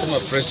Koroma,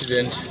 former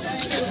president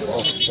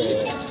of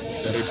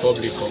the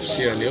Republic of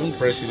Sierra Leone,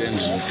 president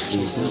of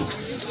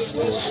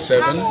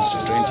 7,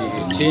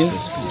 2018.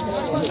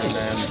 And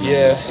I am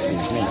here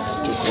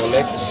to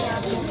collect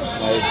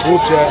my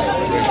voter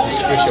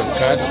registration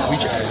card,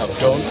 which I have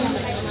done.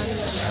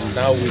 And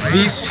now with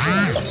this,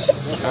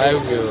 I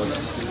will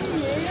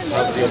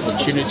have the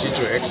opportunity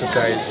to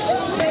exercise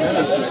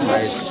my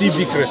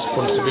civic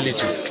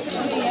responsibility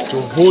to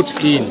vote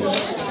in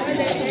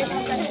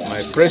my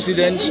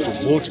president, to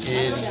vote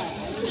in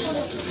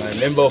my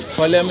member of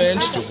parliament,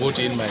 to vote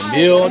in my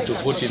mayor, to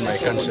vote in my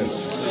council.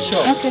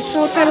 Sure. Okay,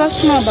 so tell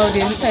us more about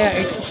the entire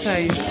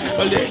exercise.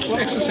 Well, the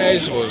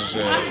exercise was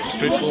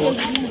straightforward.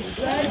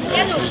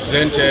 I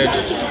presented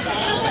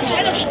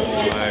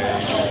my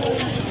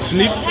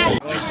slip,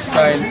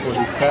 signed for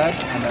the card,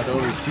 and I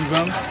don't receive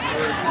them.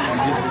 And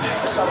this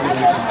is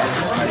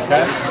my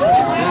card.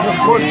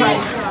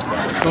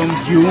 Come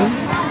June,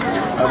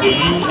 I will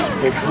need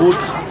a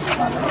vote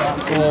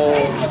for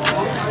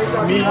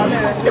me,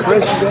 the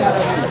president,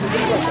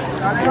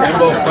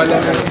 member of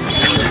parliament,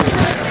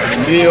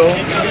 mayor,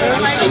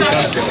 and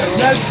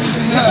councillor.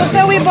 So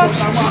tell me more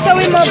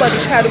about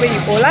the card where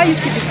you go. How you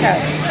see the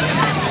card?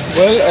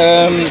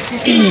 Well,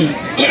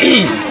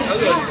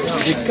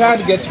 the card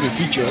gets me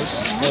features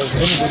because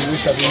anybody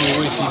who's having you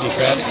will see the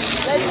card.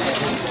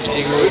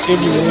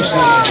 Everyone will see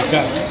the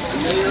card.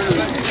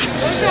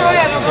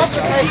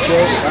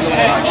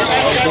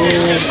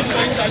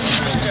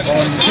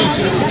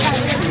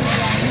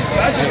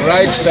 On the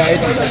right side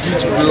is a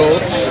bit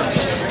blurred,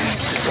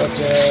 but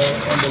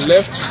on the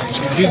left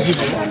it's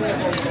visible.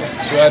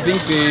 So I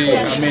think they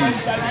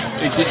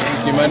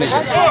can manage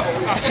it.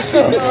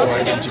 So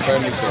identify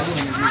myself.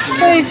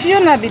 So if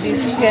you not be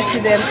this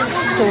president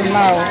so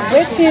now,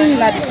 waiting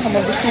not some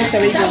of the things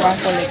that we go want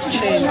for like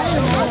change.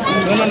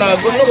 No, I'm not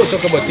going to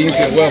talk about things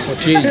that want for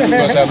change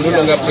because I'm no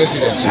longer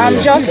president.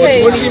 I'm just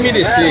saying. What you mean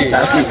to say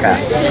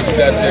is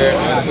that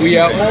we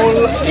are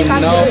all in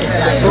now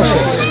the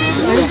process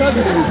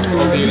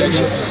of the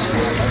elections.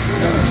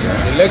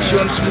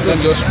 Elections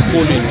don't just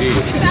polling day.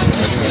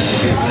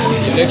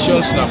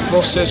 Elections are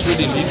process where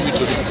they lead you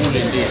to the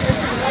polling day.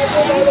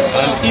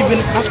 And even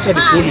after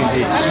the polling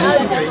day,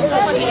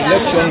 the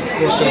election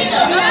process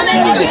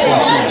still will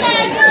continue.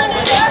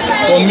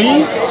 For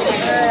me,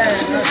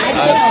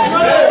 as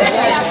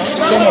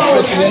former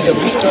president of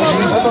this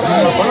country,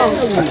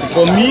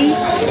 for me,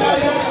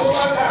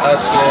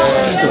 as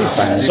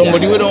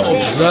somebody who don't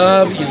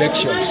observe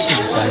elections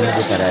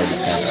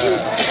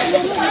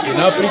in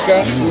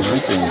Africa,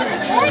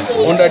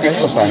 under the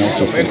auspices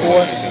of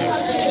ECOWAS,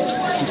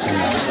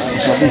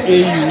 the AU,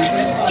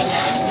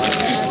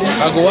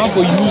 I go on to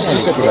use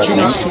this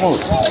opportunity for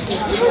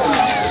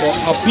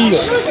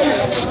appeal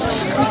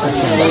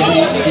for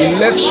the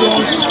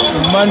elections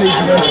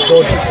management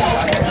bodies.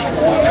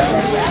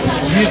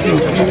 These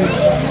include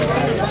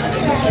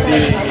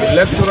the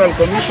Electoral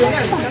Commission,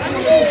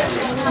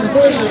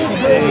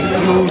 they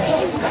include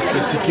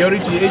the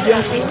security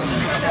agencies,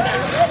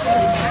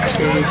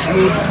 they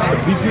include the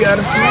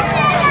BPRC,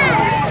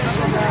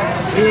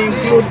 they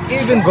include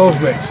even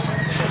government,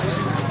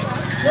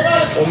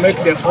 or make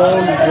them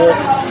all work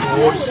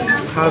towards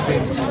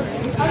having a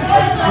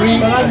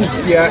free and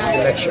fair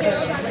elections.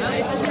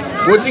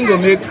 Voting will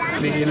make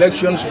the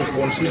elections be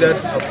considered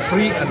a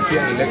free and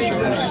fair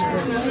elections.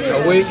 The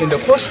way in the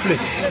first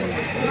place,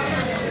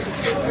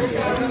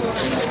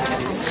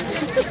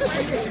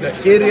 the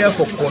area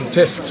for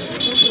contest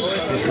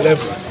is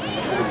level.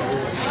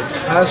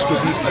 It has to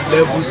be a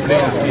level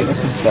playing field.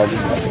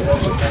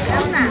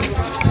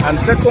 And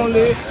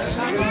secondly,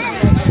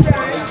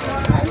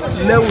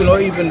 they will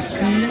not even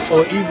see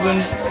or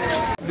even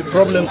the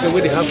problems that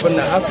will happen in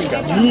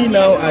Africa. Me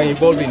now are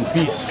involved in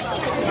peace.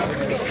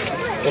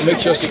 To make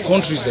sure the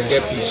countries that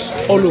get peace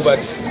all over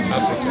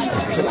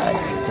Africa.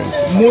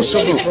 Most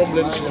of the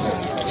problems,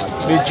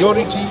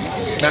 majority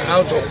are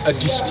out of a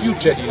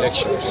disputed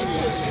elections.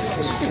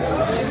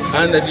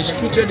 And the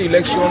disputed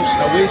elections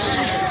are ways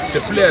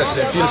the players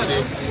they feel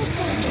safe,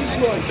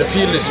 the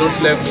field is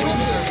not level,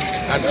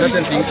 and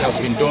certain things have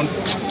been done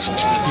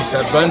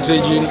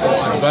disadvantaging or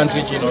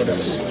advantaging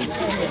others.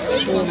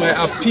 So my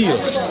appeal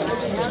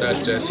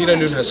that Sierra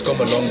Leone has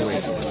come a long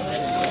way.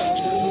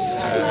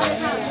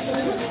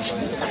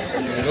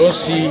 We don't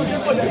see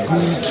the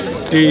good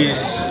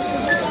days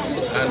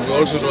and we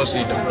also don't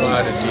see the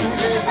bad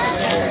days.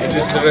 It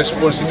is the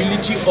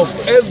responsibility of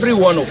every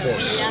one of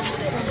us,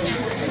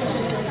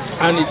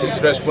 and it is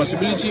the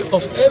responsibility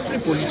of every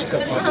political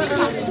party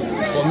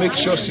to make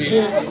sure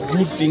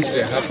good things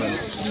that happen.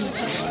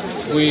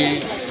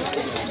 We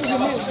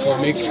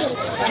make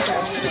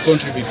the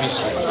country be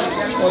peaceful.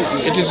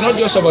 It is not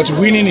just about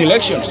winning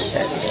elections.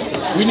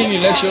 Winning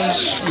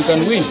elections, you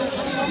can win,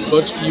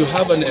 but you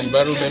have an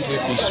environment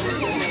where peaceful.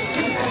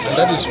 And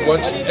that is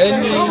what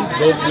any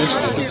government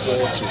will look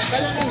forward to,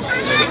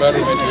 an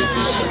environment where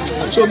peaceful.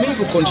 So me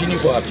will continue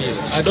for appeal.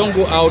 I don't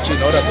go out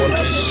in other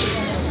countries.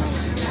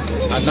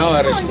 And now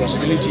our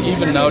responsibility,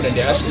 even now that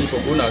they're asking for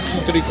going out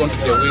 2-3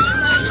 countries away,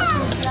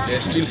 they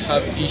still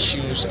have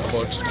issues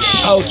about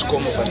the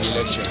outcome of an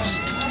election.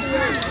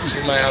 So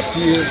my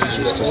appeal is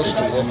for us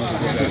to work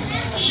together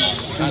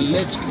and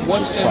let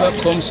whatever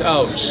comes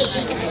out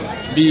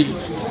be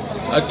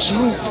a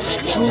true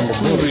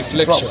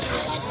reflection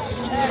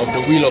of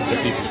the will of the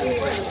people.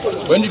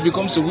 When it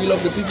becomes the will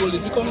of the people,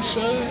 it becomes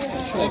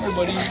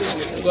everybody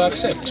will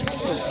accept.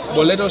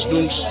 But let us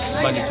don't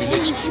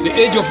manipulate. The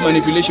age of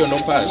manipulation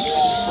don't pass.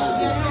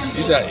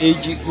 These are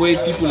age where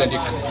people and they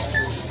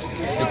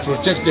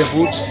protect their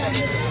votes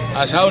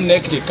as how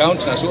neck they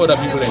count and so other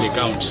people and they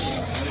count.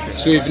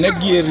 So if neck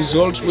give a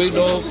result way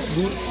no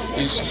good,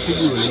 is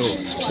people will know.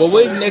 But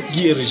when neck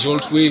give a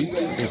result way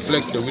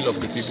reflect the will of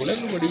the people,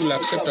 everybody will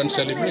accept and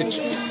celebrate.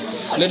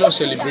 Let us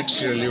celebrate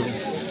Sierra Leone.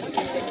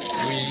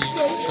 We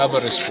have a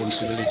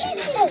responsibility.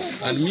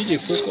 And me, they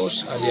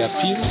focus and they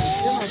appeal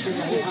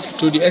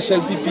to the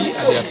SLPP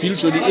and they appeal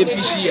to the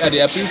APC and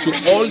they appeal to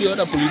all the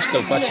other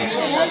political parties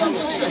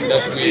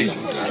that we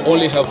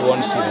only have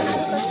one Sierra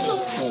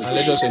Leone. And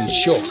let us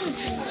ensure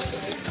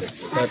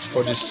that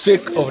for the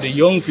sake of the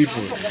young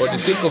people, for the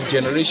sake of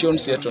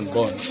generations yet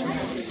unborn,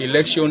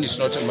 election is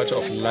not a matter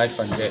of life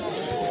and death.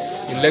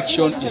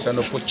 Election is an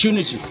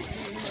opportunity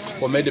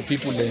for make the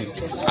people then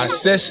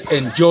assess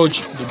and judge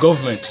the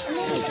government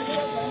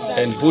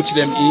and vote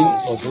them in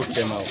or vote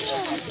them out.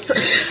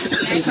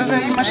 Thank you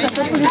very much.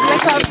 So please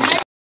let's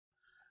have.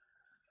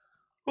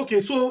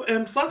 Okay, so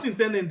starting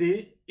 10 and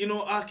day, you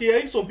know, I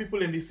hear some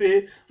people and they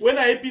say when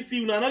I APC,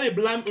 you know, they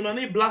blame, you know,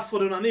 they blast for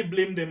them, and they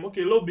blame them.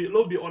 Okay,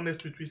 let's be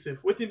honest with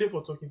yourself. Waiting there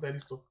for talking inside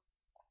this talk.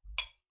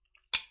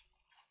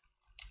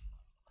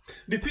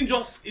 The thing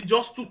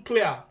just too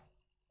clear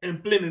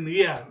and plain and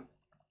real.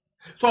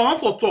 So I want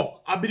for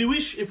talk. I be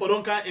wish if I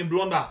don't can and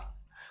blunder.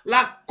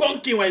 Like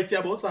conking white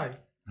here both side.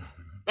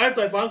 Right,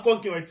 if I'm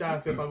conking white here, I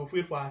go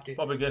free for her.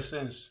 Probably get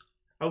sense.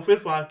 I go free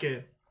for her.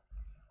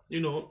 You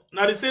know,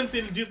 now the same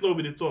thing just now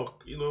with the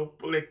talk, you know,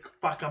 like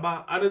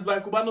Pakaba, Ernest Bai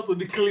Koroma not to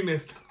the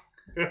cleanest.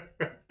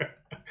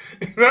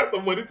 That's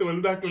somebody to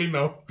do that clean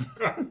now.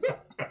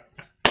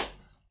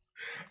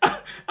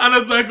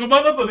 Ernest Bai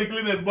Koroma not to the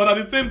cleanest, but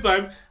at the same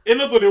time, it's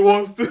not to the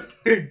worst.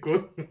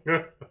 God.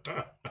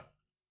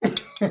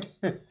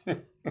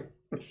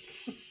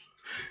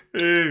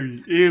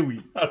 Hey,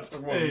 that's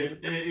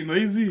you know,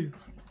 easy.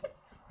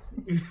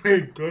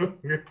 Hey God.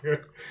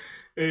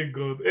 Hey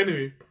God.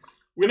 Anyway.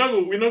 We're not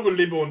gonna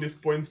labor on this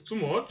point too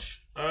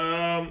much.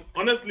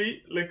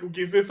 Honestly, like we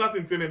can say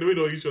certain things and we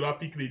don't each other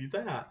pick the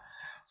detail.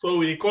 So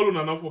we call on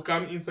enough for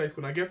come inside if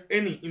we get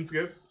any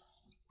interest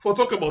for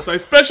talk about it,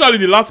 especially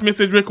the last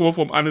message we come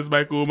from Ernest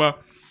Bai Koroma.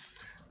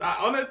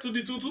 Honest to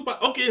the two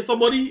okay,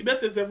 somebody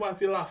better say I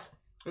say laugh.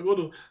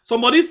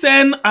 Somebody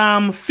send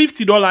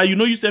 $50. You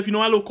know yourself, you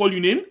know I'll call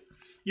your name.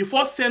 You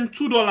first send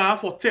 $2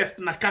 for test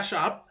na cash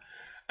app,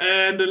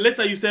 and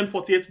later you send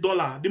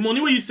 $48. The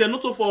money where you send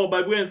not for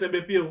Bible and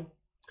SMBP.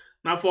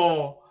 Now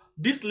for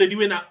this lady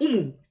when na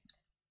Umu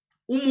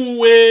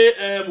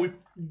where we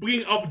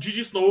bring up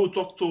Gigi Snow we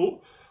talk to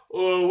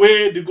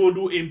where they go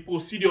do a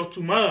procedure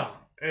tomorrow.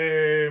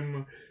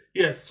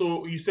 Yes,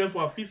 so you send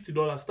for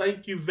 $50.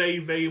 Thank you very,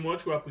 very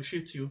much. We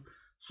appreciate you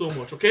so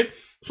much. Okay,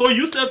 so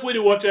yourself when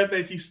you watch it,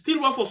 if you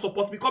still want for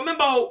support, because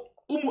remember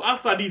Umu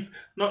after this,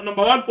 number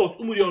one first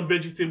Umu on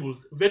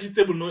vegetables.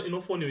 Vegetable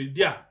no funny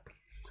yeah.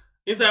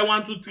 Inside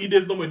 1 to 3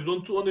 days normally they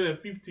don't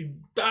 250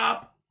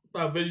 tap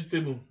per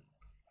vegetable.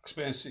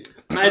 Expensive.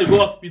 Now you go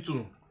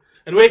hospital.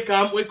 And when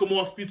come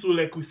hospital,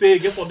 like we say,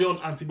 get for them on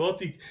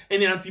antibiotic.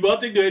 Any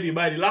antibiotic they already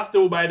buy, the last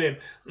time we buy them,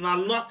 now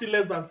nothing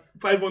less than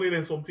 500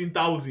 and something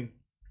thousand.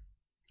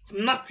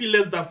 Nothing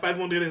less than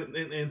 500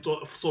 and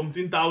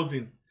something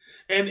thousand.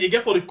 And you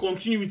get for the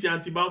continue with the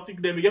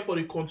antibiotic, then we get for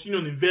the continue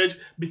on the veg,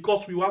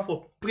 because we want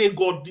for pray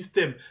God this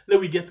time. Let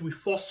we get with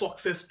force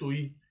success to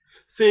it.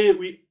 Say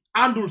we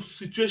handle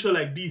situation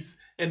like this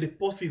and the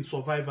person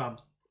survive them.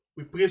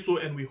 We pray so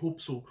and we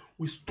hope so.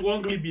 We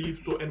strongly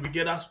believe so and we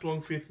get that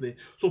strong faith there.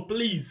 So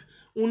please,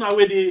 una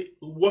way they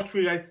watch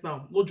me right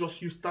now, not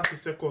just use 30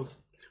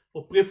 seconds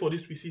for pray for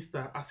this with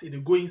sister as they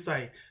go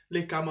inside,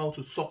 let come out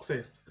to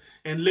success.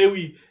 And let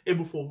we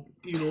able for,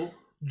 you know,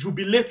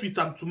 jubilate with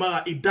them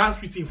tomorrow, a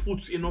dance with him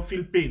foot and not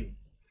feel pain.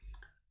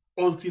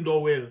 All things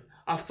all well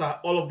after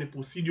all of the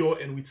procedure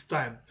and with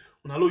time.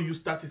 Una lo use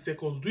 30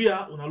 seconds. Do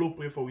ya? Una lo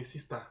pray for with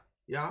sister.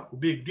 Yeah,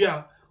 big. Do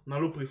ya? Una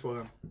lo pray for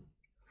them.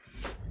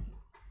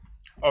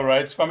 All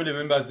right, family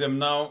members, them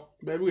now.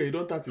 Bible, you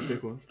don't 30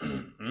 seconds.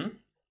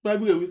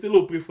 Bible, we say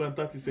lo pray for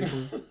 30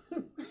 seconds.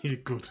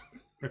 Good.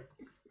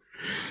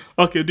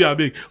 Okay, do ya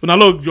big. Una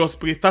lo just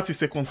pray 30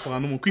 seconds for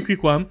an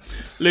quick one.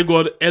 Let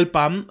God help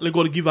him. Let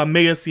God give him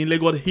medicine. Let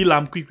God heal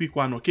him quick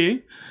one.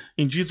 Okay,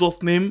 in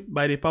Jesus' name,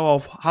 by the power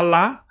of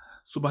Allah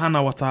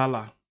Subhanahu wa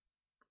Taala.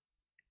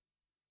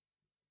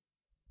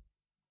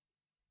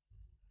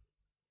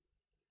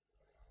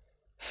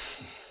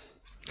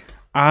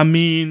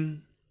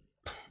 Amen.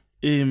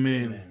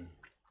 Amen.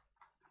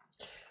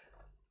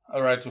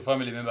 All right, to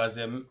family members,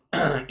 them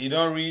you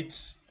don't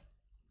reach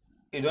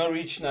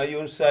now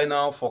your side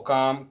now for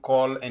come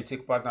call and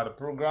take part in the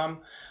program,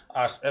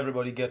 as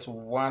everybody gets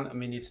 1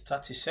 minute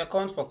 30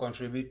 seconds for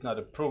contributing to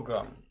the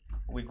program.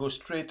 We go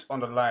straight on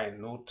the line,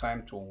 no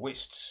time to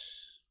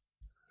waste.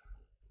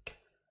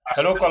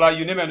 Hello, caller,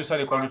 your name and where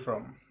you calling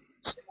from?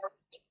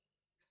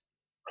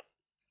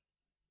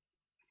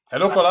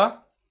 Hello, caller.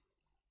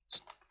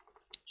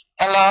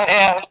 Hello,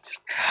 yeah.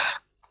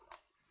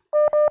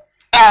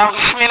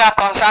 Me na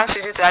concerned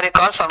citizen, I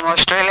come from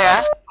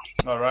Australia.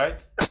 All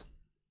right.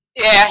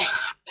 Yeah,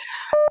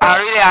 I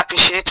really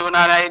appreciate you, and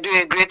I do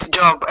a great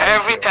job.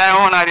 Every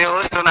time when I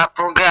host on a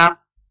program,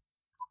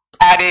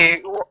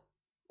 I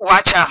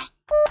watch them.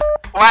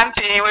 One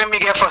thing when me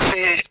get for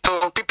say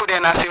to people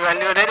then I say, well,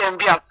 let them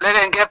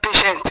get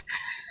patient.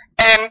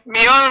 And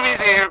me own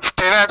reason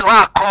to that one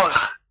I call.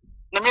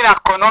 No me na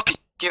konopi.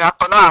 Let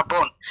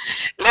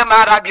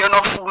my be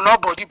no fool,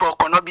 nobody but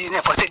no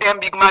business. For say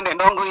them big man, they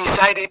don't go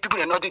inside. People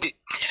they not did it.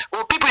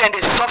 Oh, people and they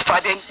suffer,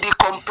 they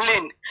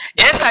complain.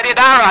 Yes, I did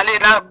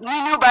that.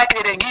 New bike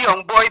they give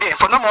young boy there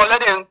for no more.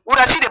 Let them. Would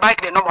I see the bike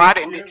they no more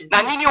than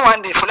now? New one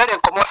day for let them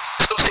come out.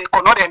 So say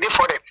not them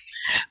for them.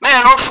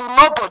 Man, no fool,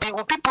 nobody.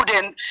 People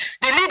then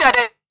the leader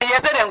they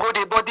yes they go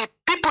there, but the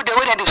people they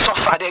when they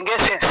suffer, they get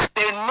sense.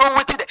 They know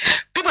what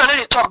people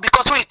already talk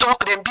because when you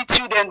talk, they beat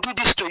you, then do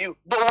this. next to you.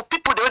 But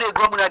people they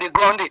go on the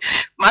ground,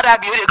 mother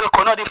be they go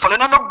cannot they follow.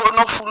 No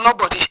fool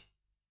nobody.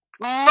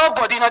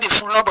 Nobody not the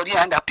fool nobody,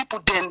 and that people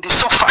then they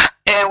suffer.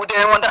 And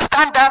they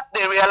understand that,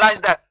 they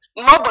realize that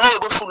nobody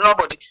go fool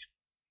nobody.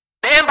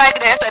 Then back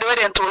there yesterday when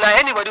they told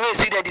anybody will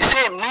see that the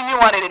same. New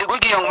one they go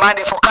get young man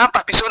they for camp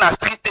episode and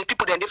street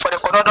people then they for the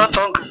corner don't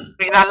tongue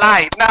in a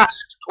lie. Now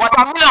what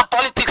I mean on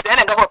politics then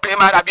they go for play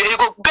man you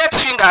go bet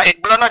finger a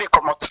blow not they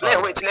come out.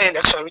 Let wait till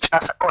election which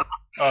has a corner.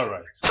 All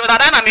right. So that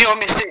I mean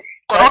me say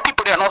corrupt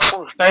people they are not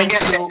fool. Thank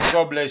you.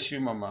 God bless you,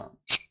 Mama.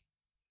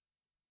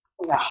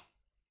 Yeah.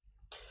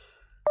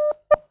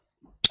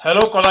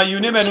 Hello, caller.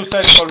 You name and who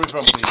side calling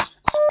from, please?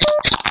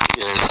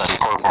 Yes, I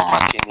call from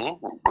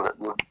Makini.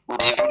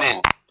 Good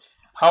evening.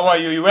 How are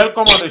you? You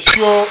welcome on the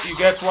show. You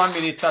get 1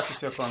 minute 30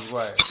 seconds.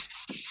 Why?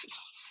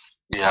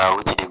 Yeah,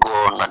 we go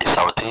on the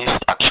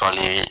southeast.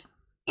 Actually,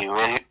 you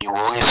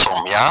always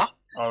from here.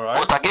 All right.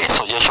 But again,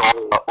 suggestion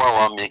what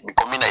I make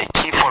becoming a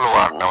key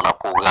follower now on a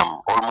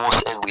program.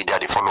 Almost every day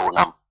they follow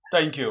them.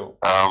 Thank you.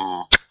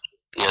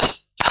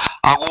 Yes.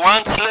 I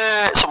want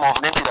some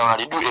of them that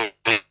already do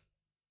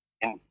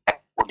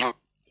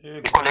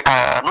because like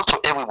not to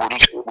everybody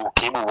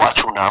will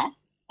watch them,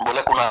 but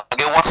like una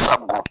get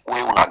WhatsApp group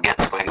where una get,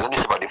 for example,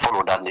 say they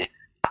follow that day.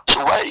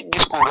 So why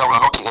this program are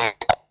not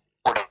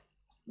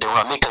they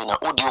will make an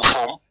audio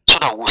form so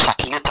that we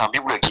circulate and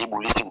people like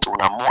able listen to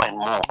una more and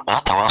more.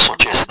 That's what I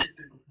suggest.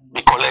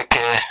 Because like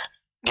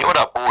the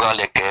other program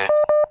like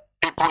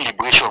People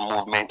Liberation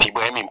Movement,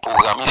 Ibrahim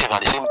program is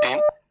the same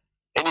thing.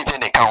 Anything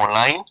they can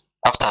online,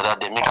 after that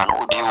they make an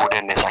audio,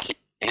 then they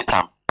circulate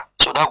them.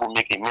 So that will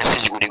make the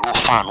message will go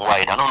far and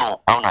wide. I don't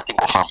know how I think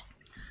of them.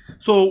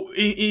 So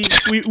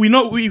if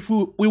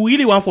we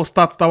really want to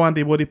start that one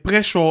day, but the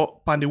pressure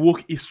and the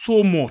work is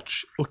so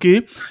much,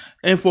 okay?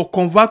 And for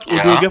convert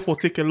audio get for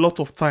take a lot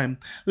of time.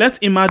 Let's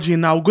imagine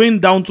now going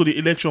down to the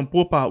election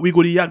proper. We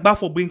go to Yagba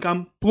for bring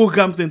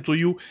programs them to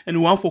you, and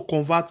we want for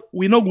convert.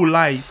 We not go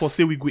lie for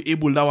say we go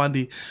able that one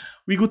day.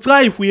 We go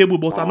try if we able,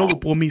 but I not go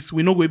promise.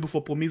 We not go able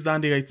for promise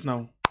that day right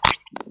now.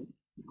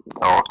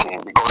 Okay,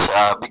 because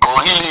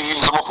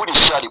really some of you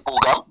share the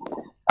program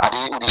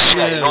and they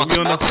share a lot. We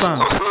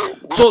understand.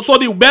 So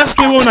the best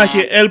way I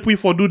can help you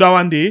for do that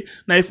one day.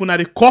 Now if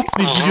they cut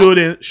the video,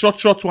 then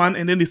short one,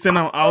 and then they send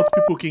them out,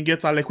 people can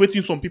get like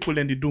waiting some people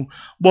then they do.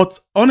 But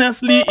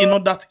honestly, it's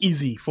not that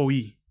easy for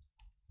we.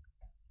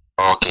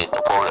 Okay,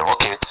 no problem.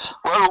 Okay,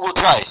 well we will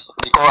try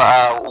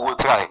because we will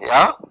try.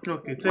 Yeah.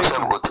 Okay, we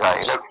will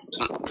try. Let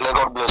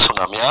God bless you,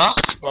 yeah.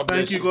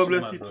 Thank you. God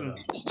bless you too.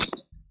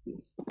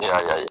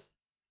 Yeah.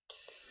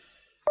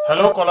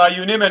 Hello, caller.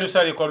 You name and who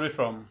side you call me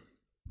from?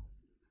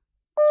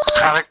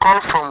 I call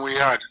from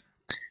Riyadh.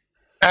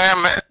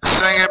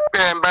 Saying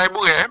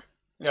Bible,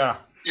 yeah.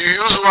 You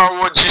use one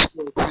word just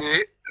to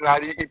say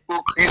that the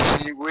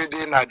hypocrisy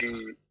within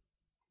the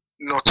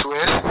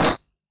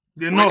northwest.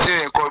 The north.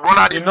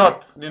 The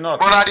north.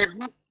 But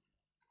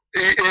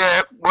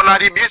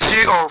the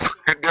beauty of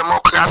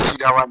democracy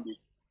that one day.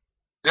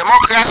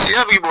 Democracy,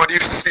 everybody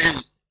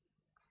free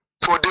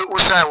for the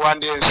Usai one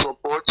day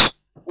support.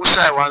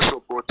 Usai one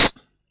support.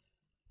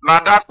 Now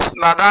that's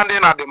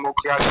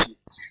democracy.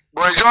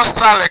 But it just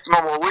sound like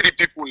normal where the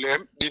people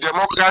learn the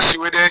democracy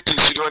where they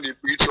consider the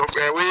preach of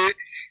where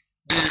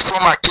the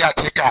former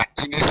caretaker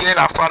in the saying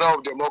a father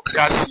of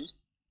democracy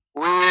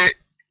where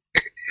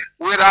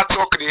that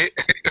talk there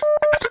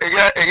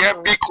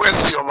again big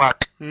question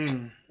mark.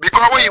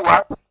 Because when you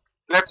want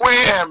like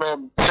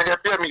when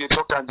Secretary me they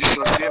talk and this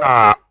was saying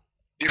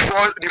the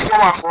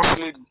former first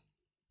lady.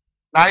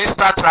 Now he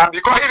starts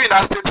because even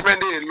that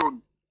statement they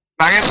alone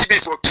now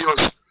NCB for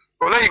chaos.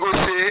 So let you go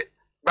say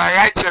by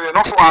right they're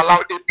not for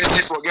allow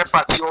APC for get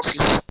party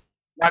office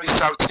now the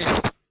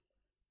southeast.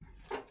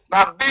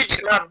 Now big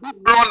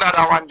blunder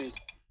that one day.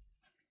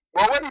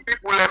 But when the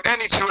people learn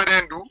any true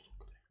then do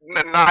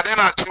now then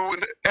are true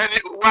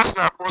any once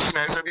na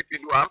person SVP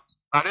do now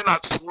then are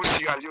true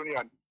Sierra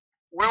Leonean.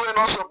 We will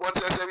not support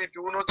SVP,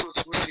 we not to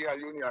true Sierra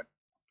Leonean.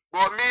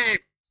 But me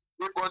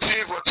we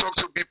continue to talk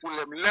to people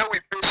let we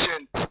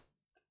patient.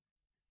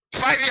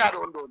 5 years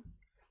done.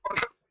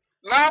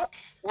 Now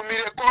we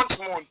made a count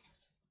month.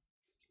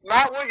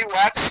 Now when you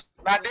watch,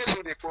 now days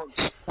will they count.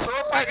 So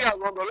 5 years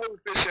ago, let me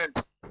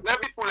patient.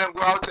 Let people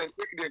go out and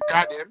take the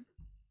card them.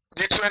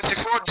 The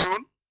 24th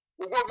June,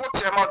 we go vote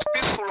them out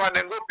peaceful one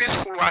and go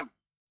peaceful one.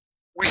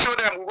 We go show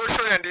them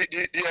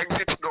the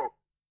exit door.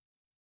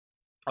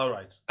 All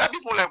right. Let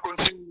people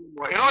continue.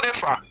 You know they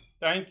far.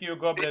 Thank you.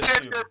 God bless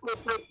you.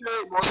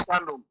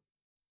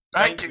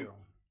 Thank you.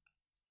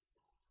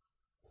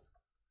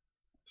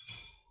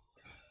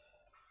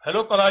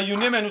 Hello, caller. You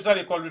name and who side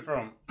you call me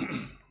from?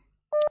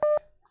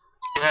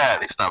 Yeah,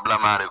 it's not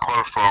Blama. They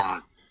call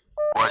from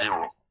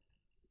Wajibu.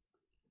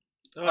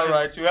 All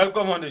right. You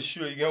welcome on the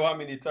show. You get 1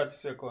 minute 30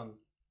 seconds.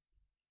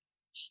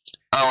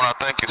 I want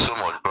to thank you so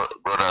much,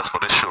 brothers, for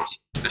the show.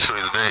 The show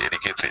is very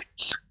educated.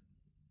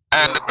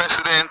 And the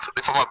president,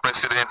 the former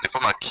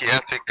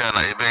caretaker, and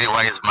a very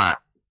wise man.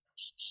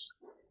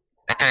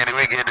 And kind of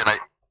way get the ground,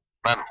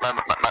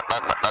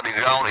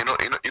 you know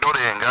they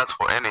ain't got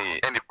for any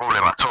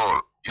problem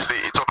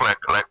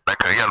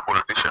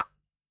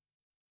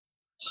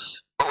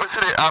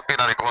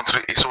in the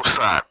country is so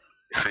sad.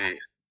 You see,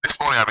 this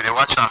morning I've been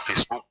watching on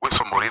Facebook with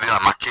somebody there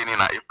McKinney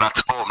a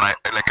platform like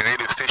a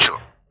radio station.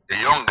 A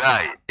young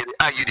guy, he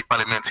argue the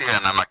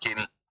parliamentarian and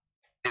McKinney.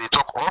 They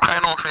talk all kind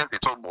of nonsense. They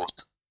talk about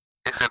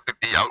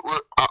SLPP,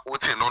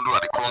 what's in London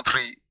at the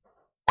country,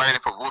 why they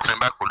for voting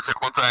back for the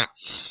second time.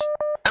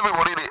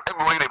 Everybody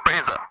they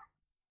praise her,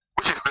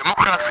 which is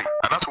democracy,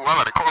 and that's one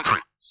of the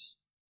country.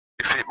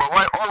 You see, but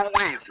why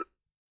always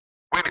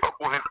when the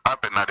opposites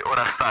happen at the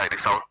other side, the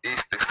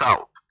southeast, the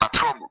south, are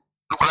trouble.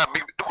 Look at that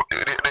big,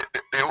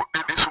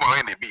 this woman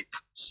in the beat.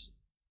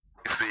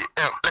 You see,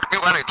 like me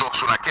when I talk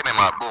to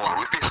Nakenema born,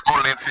 we face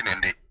all lensing in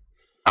the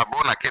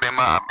born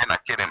Nakenema and men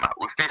Nakenema,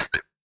 we face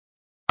them.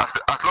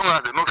 As long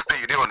as they don't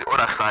stay there on the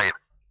other side,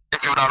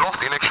 if you would have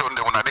lost election,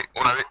 they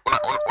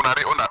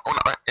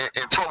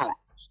in trouble.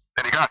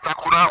 Then they got attack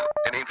them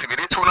and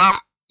intimidate them.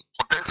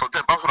 Sometimes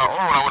all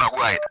wanna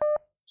go hide.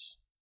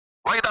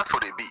 Why that for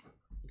the be?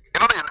 You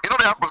know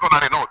they happens on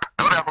the north.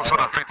 You know they happens on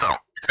the free town.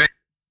 See?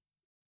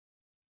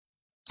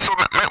 So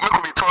we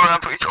could be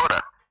tolerant to each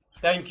other.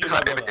 Thank you, my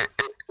brother.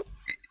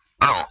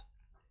 No.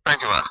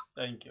 Thank you, man.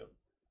 Thank you.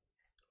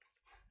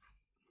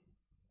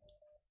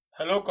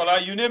 Hello, caller.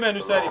 You name and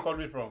you say you call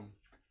me from.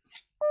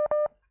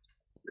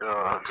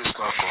 Yeah, this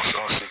man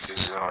concerned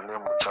citizen. Her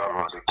name is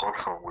Java. They call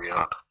from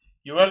Weird.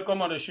 You're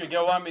welcome on the show.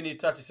 Get 1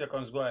 minute, 30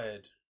 seconds. Go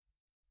ahead.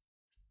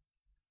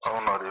 I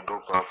don't know they do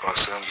Papa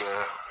send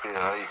there.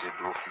 Yeah, he did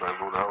do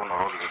Bible. I don't know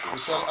how they do. We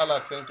tell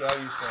Allah, thank you. How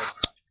you say?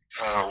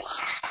 We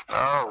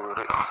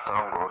really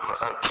thank God.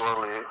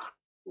 Actually,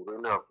 we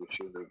really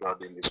appreciate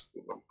regarding this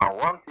program. And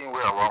one thing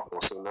where I want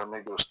for, so let me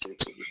go straight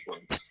to the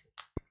point.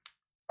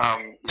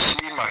 You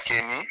see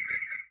McKinney.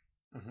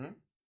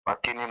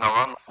 McKinney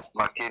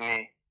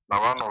now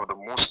one of the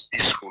most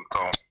peaceful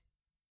town.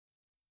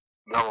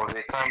 There was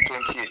a time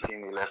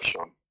 2018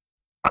 election.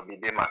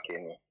 Abide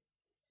McKinney,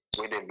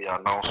 where they be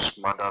announced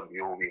Mother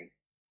Bio win.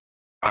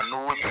 I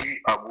know what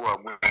Abu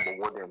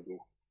what they do.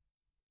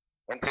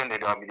 And then they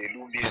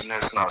do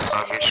business now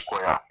Savage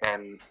Square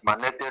and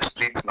Manette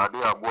Street now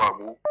they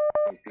Abu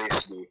in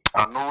place there.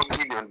 I know what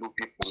they do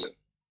people there.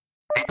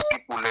 8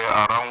 people there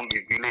around the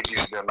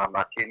villages there na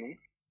McKinney.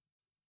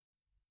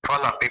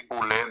 Fala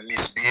people there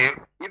misbehave.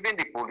 Even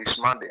the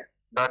policeman there.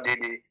 That day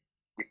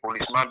the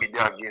policeman be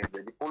there against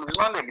them. The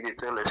policeman they be they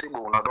tell us, say,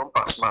 but una don't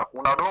pass mark,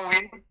 una don't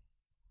win,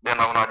 then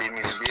una they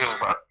misbehave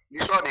back.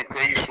 This one they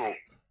tell you so.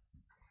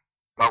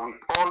 But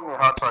with all my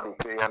heart they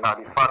tell you now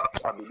the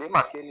fact I be there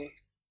McKinney.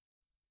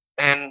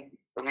 And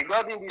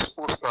regarding this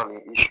postal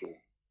issue,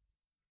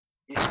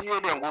 you see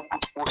them go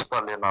put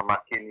postal in a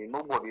McKinney,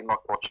 nobody not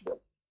touch them.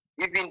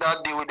 Even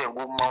that day when they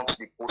go mount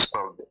the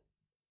postal there.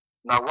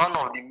 Now one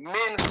of the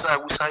main side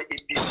we say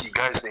APC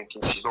guys then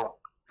can sit down.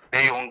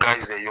 They young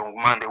guys, the young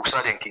man, they will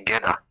start them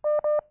together.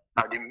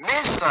 Now the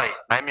main side,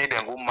 I made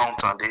them go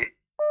mount and they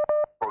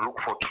or look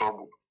for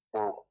trouble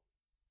or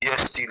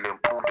yes still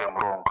and prove them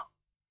wrong.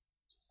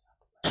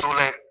 So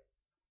like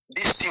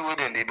this thing where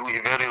then they do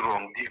it very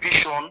wrong.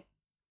 Division,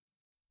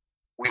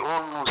 we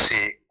all know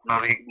say now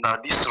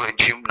this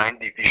regime 9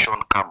 division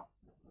come.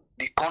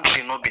 The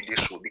country not be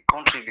this way. The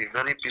country be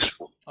very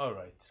peaceful. All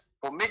right.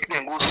 But make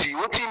them go see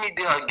what in me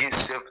they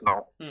against self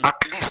now. At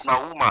least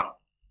now woman.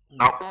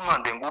 Now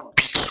woman then go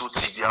beat so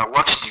they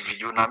watch the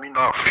video. Now me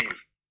now feel.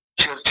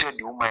 Cheer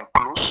the woman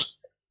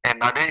close. And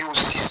now then you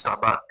sister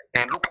back.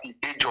 And look the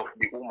age of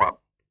the woman.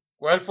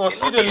 Well, for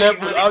see the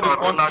level how the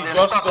country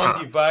just don't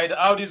divide,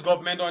 how this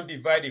government don't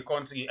divide the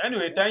country.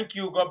 Anyway, thank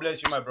you. God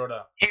bless you, my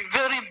brother. It's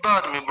very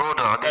bad, my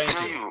brother. I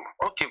tell you.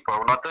 Okay,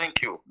 Paula,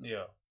 thank you.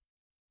 Yeah.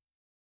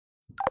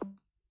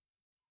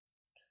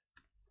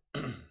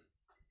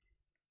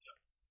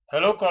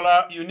 Hello,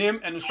 caller. Your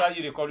name and where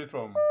you call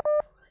from?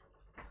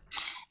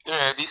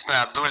 Yeah, this is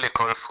Abdul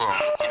call from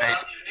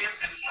United.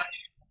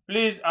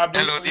 Please,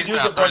 Abdul, hello, this is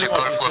reduce the volume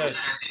of your set.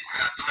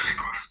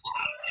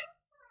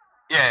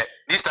 Yeah,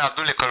 this is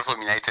Abdul call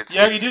from United.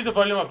 Yeah, reduce the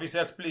volume of your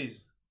set,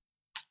 please.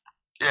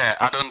 Yeah,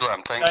 I don't do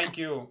them. Thank you. Thank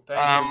you.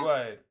 Go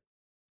ahead.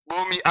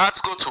 Well, me had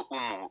to go to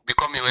Umu,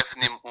 become a wife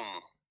named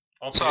Umu.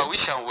 Okay. So I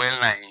wish I'm well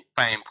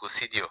by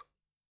procedure.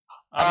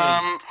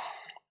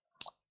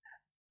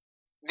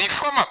 The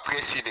former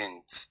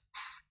president,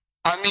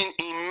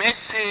 in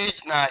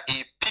message now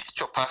a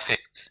picture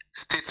perfect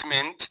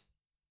statement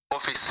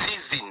of a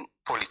seasoned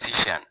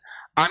politician.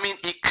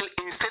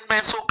 In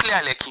statement so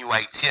clear like in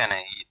white here.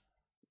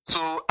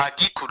 So I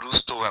give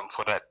kudos to him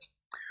for that.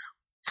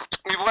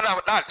 Me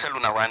I'll tell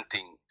you one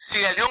thing.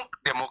 Sierra Leone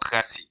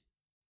democracy,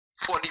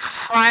 for the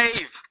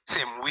 5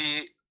 same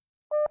way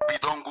we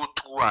don't go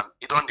through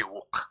it don't they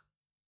work.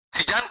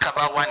 Tijan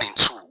Kaba 1 and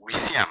 2, we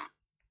see him.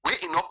 Where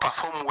he not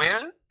perform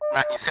well,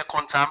 now in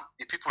second term,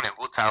 the people and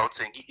vote out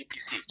and give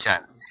EPC a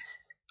chance.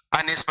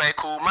 Ernest Bai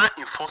Koroma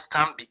in first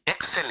term be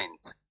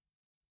excellent.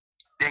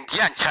 Then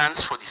give a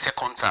chance for the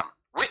second term.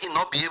 Where he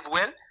not behave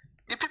well,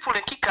 the people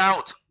then kick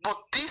out. But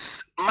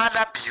this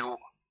Mother Bio,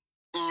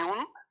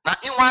 now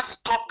he want to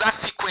stop that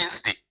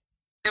sequence day.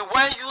 They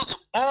want use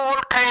all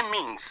kind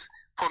means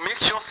for make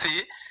sure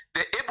say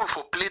they're able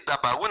to play the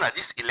barona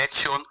this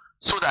election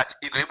so that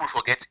he will able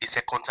to get a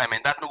second time,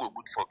 and that no go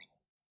good for me.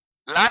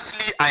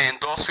 Lastly, I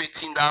endorse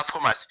waiting down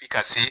from my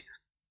speaker say,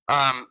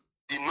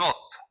 the North,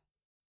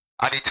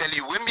 I dey tell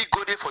you, when we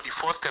go there for the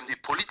first time, the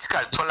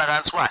political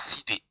tolerance was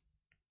see there.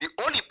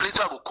 The only place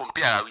I will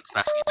compare with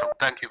na freedom.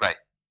 Thank you, bye.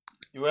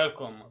 You're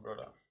welcome, my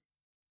brother.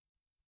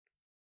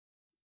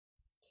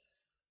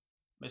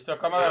 Mr.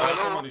 Kamara,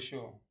 welcome on the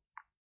show.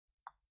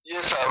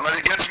 Yes, sir. When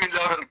it gets me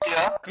loud and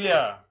clear.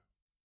 Clear.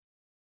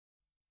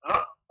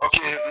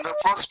 Okay, in the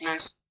first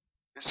place,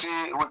 you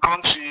see, we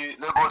country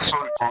Lagos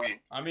sorry for it.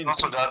 I mean, not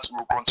so that we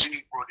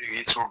continue for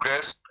its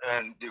progress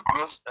and the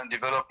growth and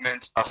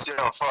development as here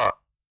and far.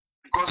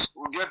 Because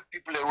we get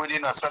people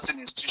within a certain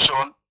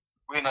institution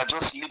when I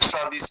just lip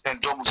service and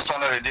double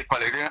standard and they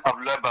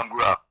Abdullah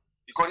Bangura.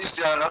 Because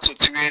they are not to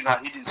train and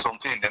hiding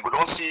something. Then we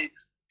don't see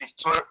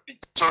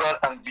pictorial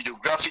and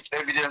videographic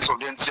evidence of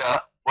them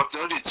here, but they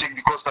only take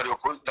because that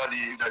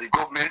the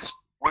government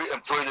will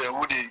employ them,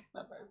 who they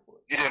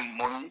give them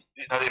money,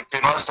 that they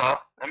pay master,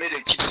 and may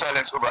they keep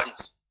silence over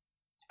it.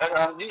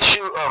 And the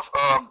issue of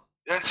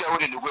them here when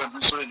they go and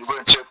do so, they go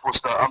and check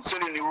poster. I'm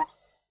telling you,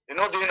 you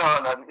know, they're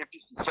on the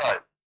APC side.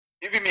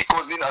 Even me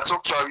cousin, I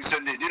talked to her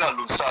recently, they're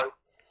on the side.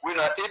 When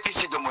an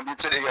APC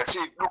dominated, I say,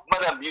 look,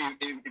 madam,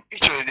 the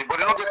picture, but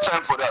they don't get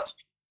time for that.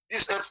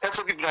 This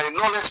SOP is a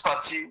lawless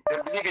party, they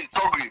believe in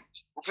Togri.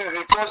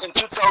 Because in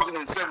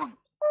 2007,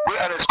 where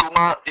Ernest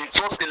Bai in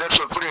first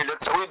election for the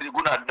election, where they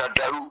go to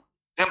Daru,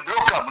 then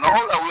broke up, now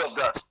all aware of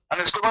that.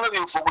 Ernest Bai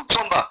will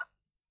turn back.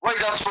 What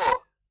is that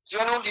for? So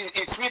you know,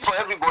 it's free for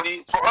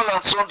everybody, for all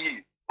and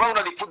sundry. Why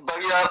would they put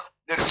barrier?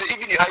 They say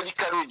even the ID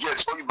card you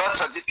get, or your birth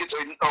certificate,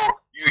 or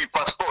your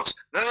passport.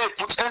 Then they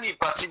put any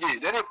party there.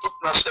 Then they put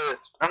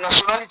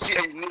nationality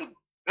and your name.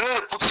 Then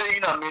they put say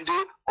in a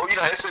Mende or in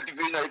a SLP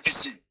in a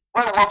APC.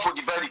 Why we want for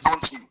divide the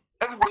country?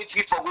 Everybody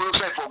free for go,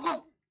 outside for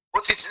go.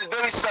 But it's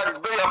very sad, it's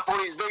very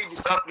appalling, it's very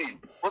disheartening.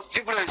 But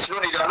people are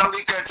slowly, they are not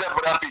really can't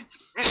for that thing.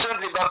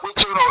 Recently, back when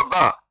you know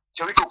about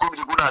Jericho come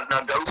to go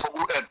and Daru for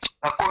go and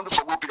come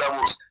for go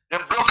Pidavos. Then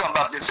block them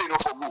back, they say no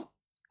for go.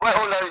 Why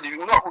all that?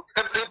 You know,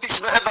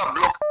 APC not ever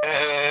block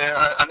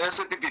an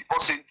SLP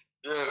person,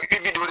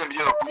 even though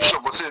they are a position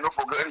for saying no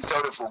for go, any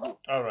side for go.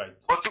 All right.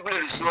 But people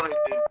are slowly,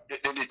 they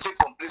take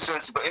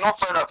complacency, but you're not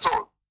fine at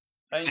all.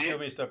 Thank you,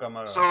 Mr.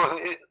 Kamara. So,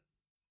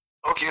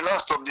 okay,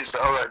 last of this.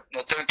 All right.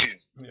 No, thank you.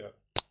 Yeah.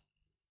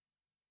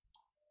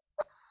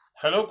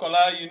 Hello,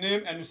 caller. Your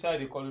name and which side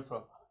you calling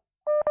from?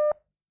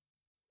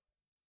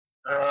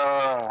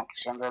 My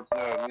name is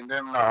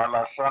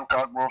Alassane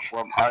Kagbo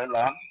from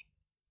Ireland.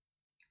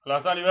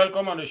 Alassane, you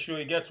welcome on the show.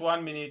 You get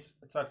 1 minute,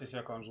 30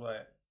 seconds. Why?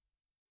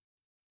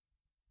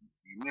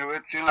 You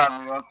waiting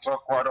and you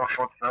talk what of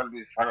tell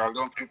this. I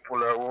don't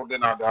people are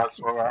holding at the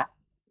diaspora.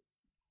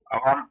 I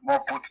want more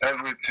put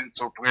everything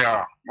to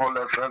prayer, more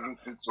left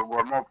everything to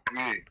God, more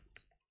pray.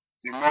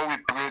 The more we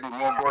pray, the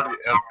more God will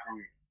help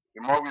we.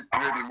 The more we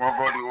pray, the more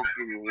God will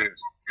open the ways.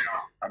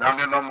 I don't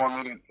need no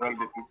more need to tell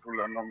the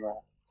people no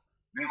more.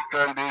 These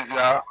 10 days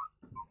here,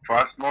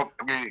 fast more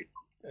pray.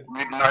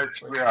 Midnight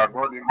prayer, God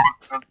will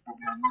help to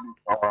be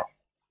power.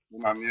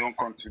 In my own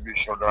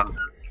contribution done.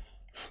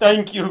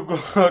 Thank you.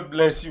 God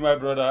bless you, my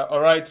brother.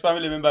 All right,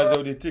 family members, I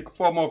will take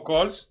 4 more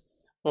calls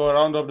for a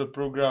round of the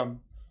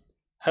program.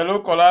 Hello,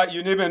 caller.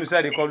 Your name and which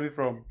side they call me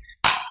from?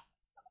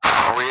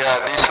 We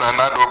are this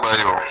Nado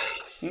Bayo.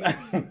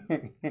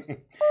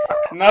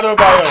 Nado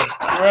Bayo,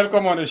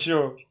 welcome on the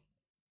show.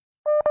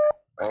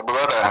 My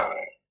brother,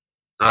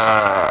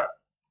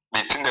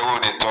 between the way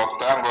they talk,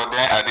 thank God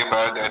then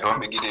Adebayo they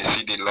don't begin to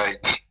see the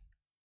light.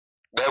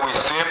 There we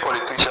say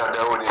politicians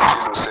that will they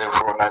kill themselves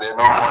from, and they're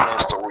not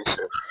honest to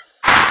themselves.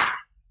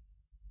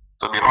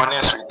 To be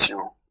honest with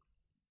you.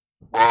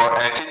 But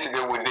I think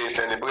today we they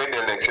celebrate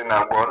the election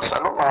and God,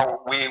 Saloma,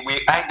 we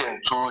eye them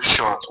too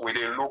short, we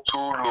they look too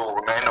low,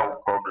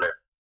 no problem.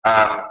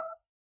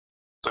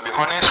 To be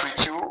honest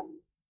with you,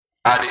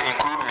 I they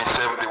include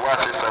myself, the one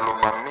say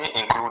Saloma, me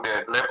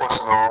included, let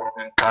us know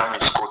in time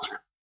is country.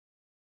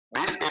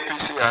 This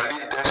APC and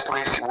this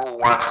desperation we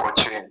want for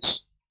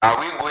change. Are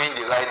we going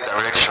the right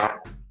direction?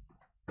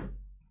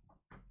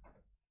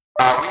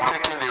 Are we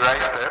taking the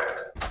right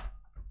step?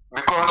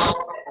 Because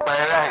by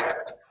right,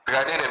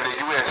 rather than the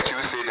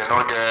USQ say they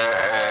not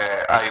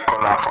get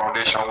Icon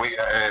Foundation,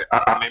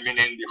 I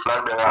meaning the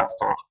flag bearer and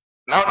stuff.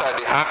 Now that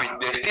they have it,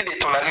 they still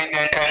tolerate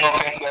any kind of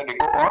things that they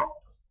go on.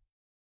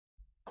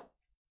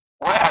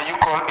 Why are you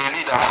called a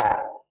leader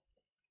for?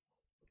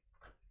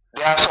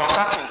 There are some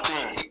certain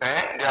things,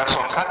 there are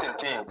some certain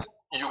things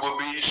you will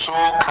be so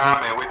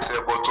calm and wait,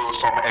 but to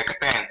some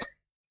extent,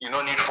 you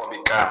don't need for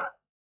be calm.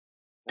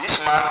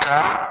 This man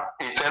calm,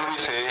 he tell me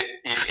say,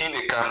 if in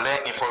the calm,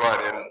 let him follow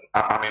them,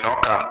 I mean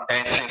not calm.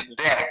 And since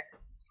then,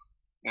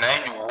 now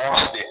you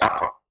watch the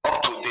happen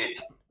up to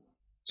date.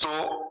 So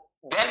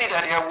then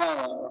that here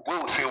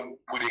will say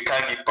with the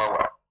kind of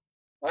power,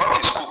 what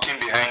is cooking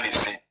behind the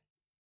scene?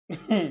 We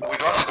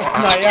don't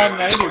answer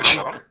this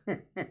question.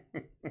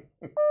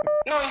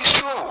 No, it's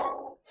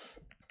true.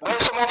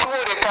 But some of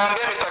you they can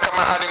get Mr.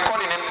 Kama and they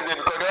calling him today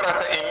because the other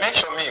time he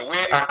mentioned me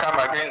where I come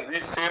against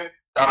this same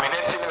I mean,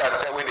 it's similar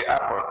to where they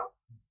happen.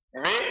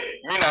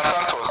 Me na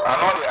Santos, I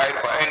know they hide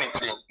for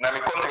anything. Now, my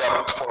country I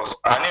put first.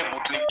 I need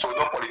to link to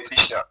no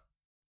politician.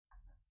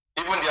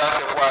 Even the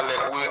answer for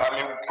like, I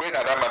mean, when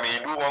I mean,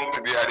 you do wrong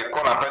today, I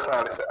call a person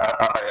and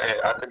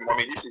I say,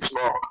 mommy, this is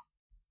wrong.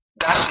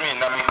 That's me.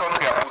 Now, my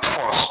country I put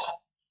first.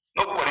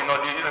 Nobody know,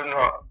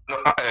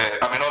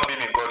 I mean, not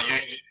being God.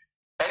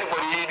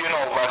 Anybody you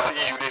know oversee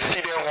you, they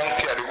see them wrong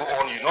thing, they go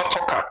on you, not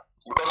talker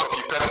because of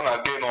your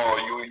personal gain or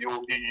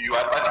you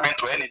attachment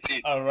to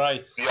anything. All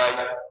right.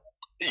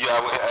 You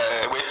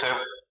are waiting.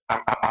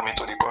 I'm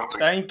into the country.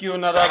 Thank you,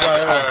 Nada.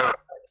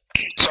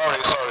 Sorry.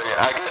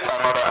 I get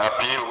another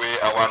appeal where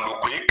I want to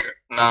quick.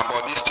 Now,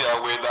 but this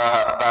year where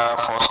that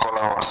first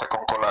caller or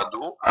second caller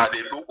do, I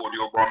they do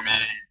audio for me.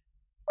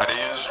 I they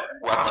use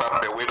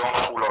WhatsApp. The way don't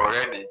full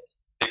already.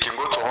 They can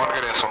go to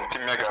 100 and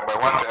something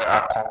megabyte. Once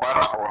I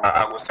convert for,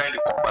 I will send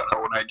the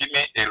converter. When I give me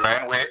a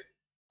line where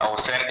I will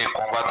send a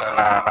converter and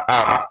an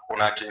app.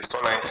 When I can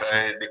install it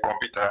inside the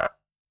computer.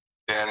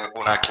 Then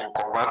when I can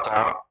convert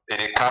them,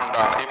 it calm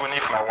down. Even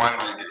if I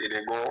 1 gig,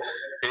 it go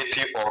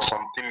 80 or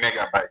something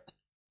megabytes,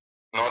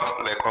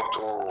 not like up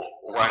to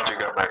 1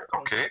 gigabyte.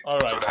 Okay. All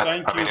right. So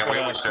Thank you for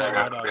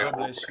that. God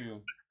bless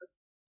you.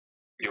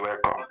 You're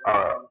welcome. All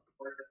right.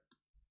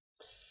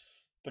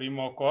 3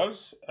 more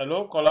calls.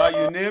 Hello, caller.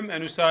 Your name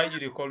and which side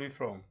you call me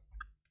from?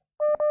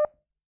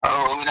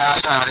 Hello,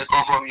 I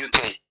call from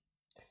UK.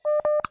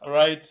 All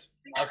right.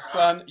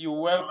 Hassan, you're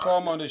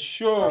welcome on the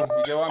show.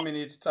 You get 1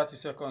 minute, 30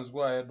 seconds.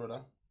 Go ahead,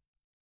 brother.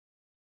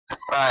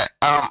 Right.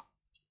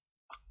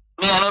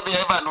 Me, I don't be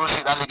ever know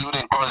see that lady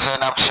wouldn't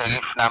concern up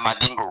Sheriff na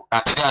Madingo.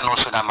 And today I know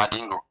so na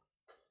Madingo.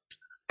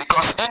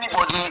 Because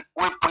anybody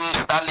will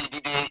praise that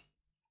lady they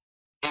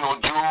in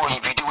audio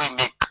in video we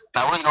make.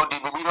 Now we know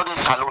the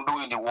salon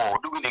doing the war,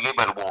 doing the game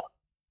war.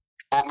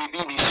 Or maybe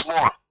be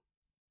small.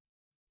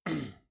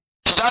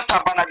 That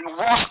Tabana the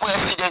worst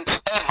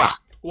president ever.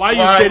 Why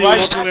you say the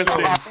worst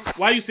president?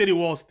 Why you say the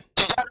worst?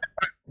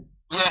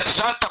 Yes,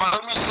 Tijan Kaba,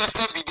 let me say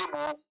video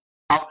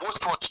and vote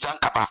for Tijan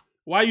Kaba.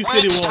 Why you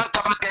say the worst? Tijan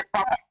Kaba get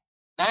power.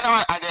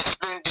 Now I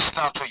explain this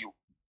now to you.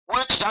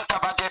 When Tijan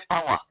Kaba get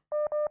power,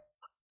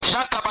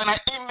 Tijan Kaba na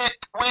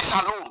make ways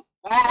alone.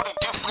 You don't know the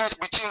difference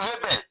between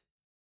rebel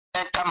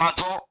and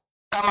Kamato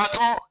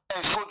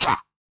and soldier.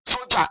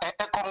 Soldier and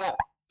Ekomo.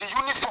 The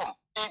uniform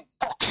in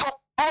box up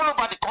all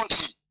over the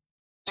country.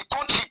 The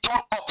country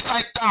turned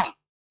upside down.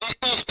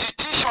 The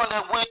institution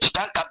that way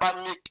Tijan Kaba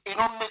make, it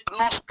don't make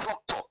no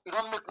structure, it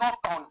don't make no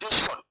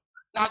foundation.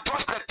 Now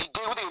just like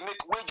today when they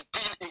make wage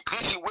bill,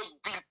 increasing wage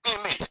bill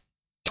payment,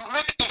 you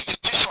make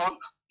institution,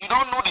 you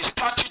don't know the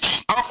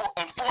strategy, how to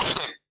enforce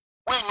them.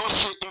 When you know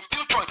say in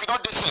future, if you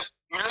don't do say,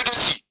 your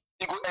legacy,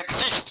 it will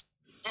exist.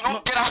 You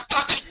don't get a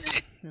strategy.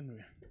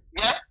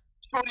 Yeah?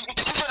 So the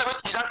institution that way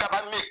Tijan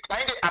Kaba make,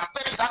 now they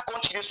affect that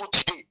country so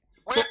today.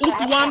 So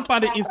who's one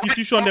part of the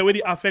institution that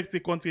really affects the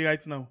country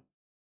right now?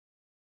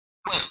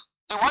 Well,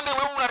 the one day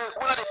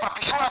when the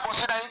partition about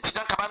said that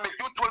Tijan Kaba make,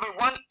 you told me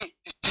one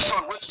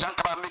institution where Tijan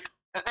Kaba make.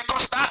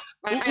 Because that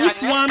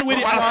which one will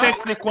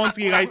affect the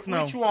country right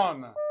now? Which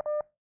one?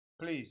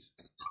 Please.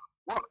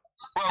 Well,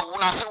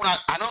 when I say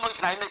I don't know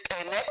if I make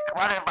a neck,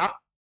 whatever.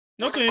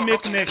 Not to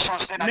make neck.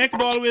 Neck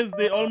always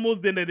they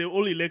almost then the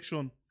whole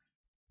election.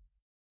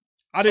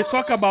 Are they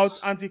talk about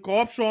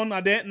anti-corruption?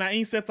 Are they na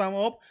inset them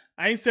up?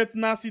 I inset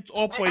na sit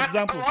up, for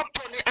example.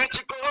 The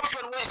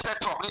anti-corruption we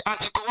set up. The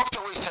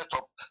anti-corruption we set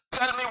up.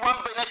 Tell me one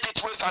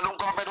benefit where Salon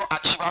government don't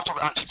achieve out of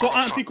anti-corruption. So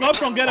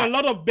anti-corruption get a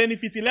lot of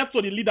benefit. He left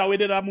to the leader where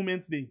that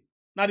moment day.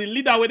 Now the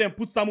leader where them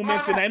put some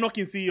moment in, I not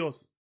can see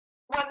yours.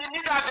 Well, the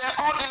leader,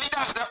 all the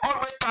leaders, they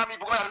always tell me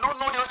because no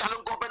the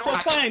Salon government so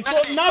fine.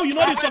 So now you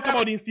know they talk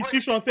about the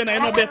institution saying I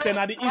not better.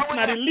 Now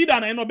the leader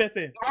I not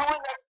better.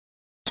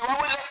 The one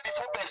we left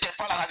before Ben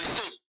Kefala are the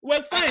same.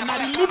 Well, fine. Now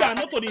the leader,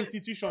 not to the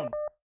institution.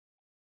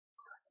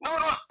 No,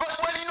 but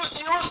when you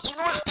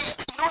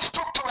know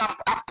structure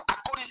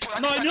according to.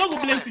 No, you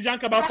don't blame Tijan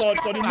Kaba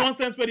for the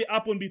nonsense where it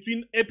happened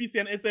between APC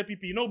and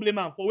SLPP. You don't blame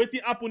him for what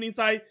happened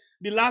inside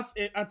the last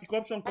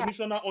anti-corruption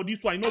commissioner or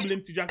this one. You don't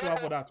blame Tijan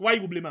Kaba for that. Why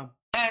you blame him?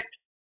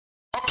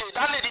 Okay,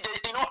 that lady,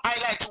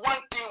 highlight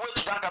one thing what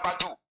Tijan Kaba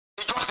do.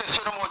 It just the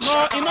ceremony.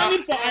 No, it no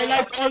need for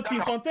highlight all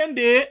things. On 10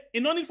 days,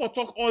 it no need for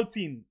talk all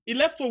things. It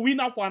left to win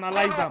out for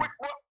analyze them.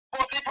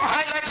 But people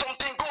highlight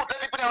something good, let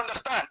everybody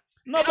understand.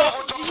 No,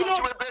 but you know,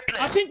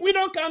 I think we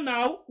don't can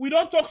now. We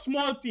don't talk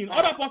small thing.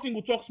 Other person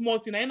will talk small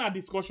thing. In our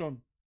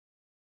discussion.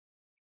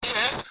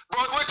 Yes,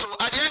 but wait. So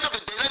at the end of the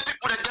day, let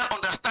people that don't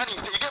understand it.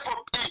 Say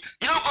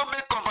you don't go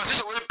make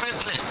conversation with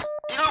baseless.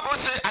 You don't go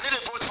say I need to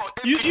vote for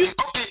APC.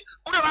 Okay,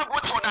 who do I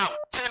vote for now?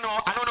 Say no,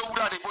 I don't know who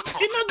they vote for.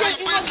 It not get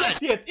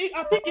yet.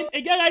 I think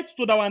it get right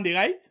to that one day,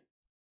 right?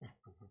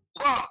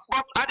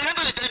 But at the end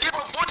of the day, people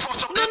vote for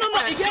something. No.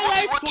 It get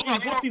right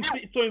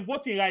to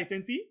voting right,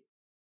 ain't it?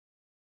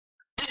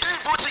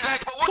 Voting right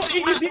for what so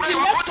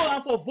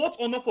it for vote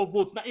or not for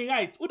vote. Now,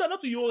 right. Who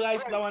not to your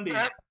right that one day?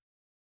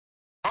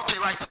 Okay,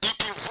 right. You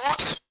can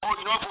vote or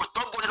you not vote.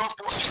 Nobody don't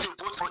force you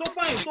to vote for. So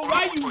fine. So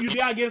why you be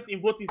against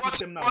in voting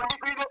system now? But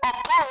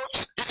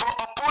if you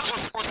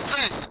oppose with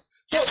sense,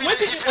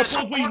 What if he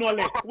oppose where you not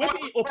like? What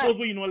if he oppose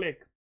where you not like?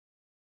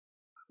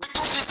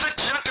 Because he said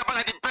Jankaba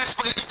is the best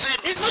player. He said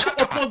it's not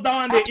to oppose that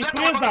one day. He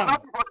praise them.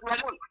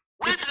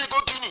 Where did they go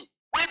Guinea?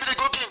 Where did they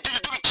go Guinea? Did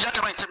you do it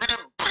Jankaba? They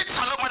beat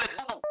Saloma like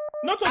boo.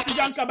 Not to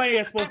Jankaba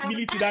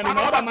responsibility than in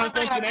other man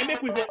country. I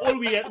make with the all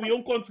we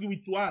own country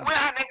with one. Where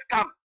Ernest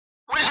come?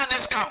 Where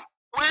Ernest come?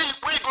 Where you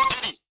go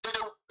Guinea? They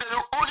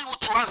only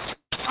with one.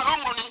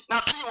 Salomoni now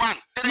 3-1.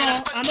 No,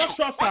 I'm not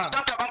sure, sir.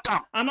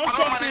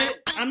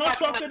 I'm not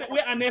sure say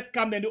where Ernest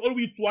come then the all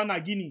we to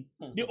one Guinea.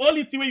 The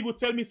only thing where you go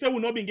tell me say we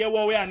not been get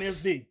war where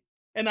Ernest day.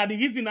 And at the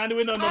reason and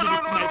we not be to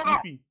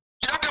TP.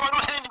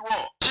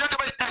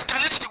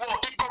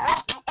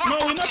 No,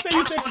 we not say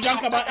you say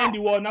Jankaba end the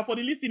war. Now for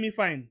the list me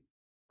fine.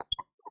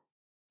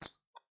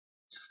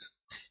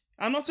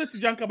 I'm not say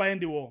Jankaba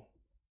end the war.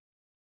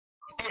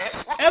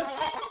 Yes, what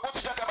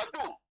Jankaba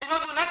do? He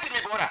don't do nothing,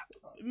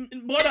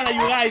 brother,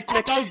 you right.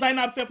 Like how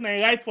Zainab self na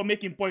right for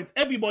making points.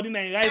 Everybody na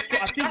right. So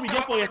I think we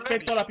just for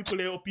respect other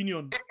people's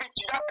opinion. If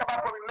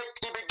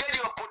we get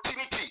the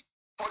opportunity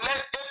for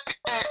let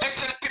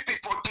SLPP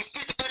for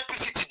defeat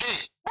APC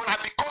today, but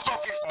because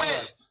of his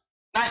faith,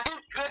 now it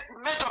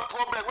major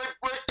problem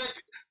where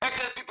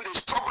SLPP they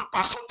struggle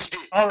past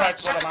today. All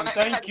right, brother man.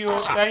 Thank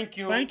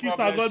you,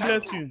 sir. God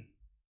bless you.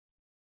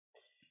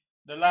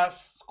 The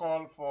last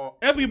call for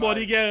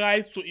everybody get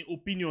right to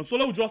opinion. So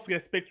let's just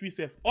respect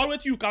yourself.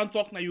 Always you can't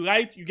talk now. You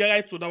right, you get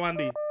right to that one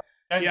day.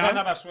 And yeah?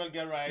 Zainab as well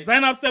get right.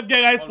 Zainab self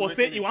get right for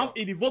say he wants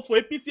the vote for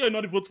APC or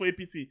not the vote for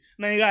APC.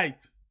 Now he right.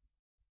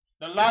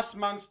 The last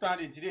man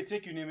standing today.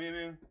 Take you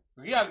name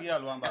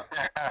real Wamba.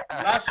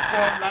 Last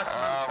call, last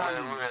man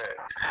standing.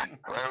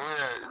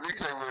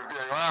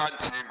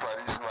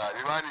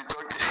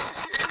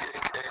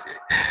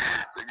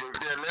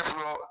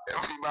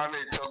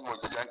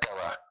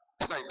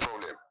 It's not a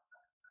problem.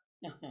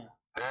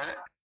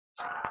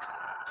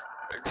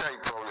 It's not a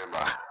problem.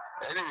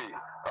 Anyway,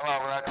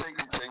 I thank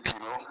you,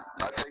 no.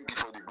 I thank you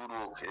for the good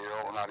work,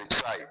 and I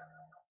try.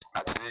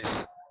 At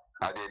least,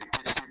 I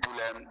educate people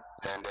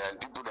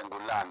and people then go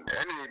learn.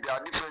 Anyway, there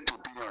are different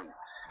opinions.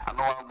 I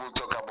know I'm going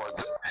to talk about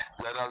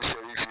Zainab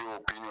Sharif, your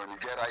opinion. You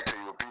get right to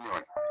your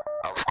opinion.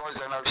 Of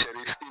course, Zainab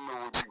Sharif, you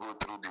know what you go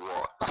through the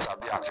war.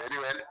 Sabi, I'm very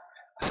well.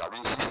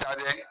 Sabi, sister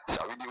there.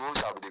 Sabi, the whole,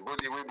 Sabi, they go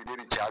the way we did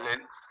the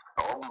challenge.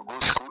 I want to go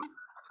to school,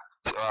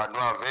 so I know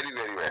her very,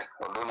 very well,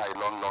 although not a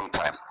long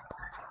time.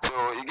 So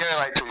you get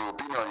right to your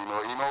opinion, you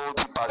know what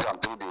to pass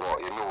and through the war,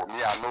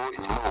 me, I know,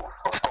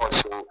 of course.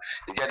 So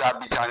you get that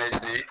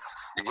bitterness day,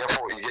 you get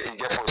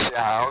for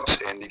say out,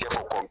 and you get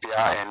for compare,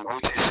 and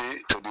what you say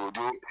to the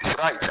audio is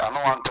right. I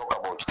don't want to talk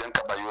about think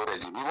about your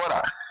regime.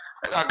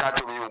 I got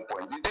to your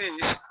point. The thing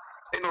is,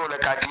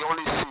 like I can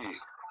only see,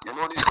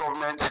 this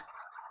government,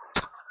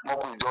 more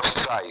could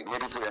just try,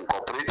 maybe people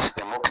incorporate,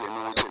 and more can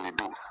know what they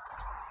do.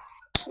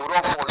 We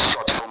don't fall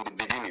short from the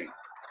beginning.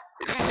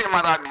 If you say,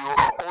 Madam, you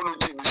all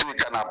things we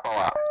can have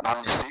power, not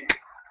mistake.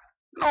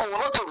 No,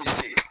 not a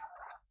mistake.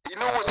 You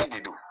know what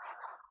he do.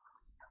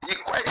 He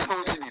quite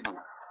know what he do.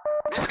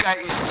 This guy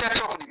is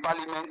set up the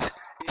parliament,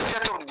 he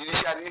set up the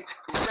judiciary,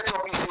 he set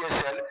up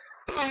ECSL.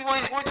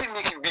 What he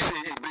make you be say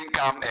he bring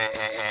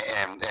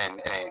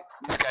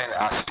this guy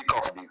as speaker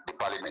of the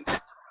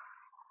parliament.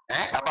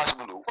 Abbas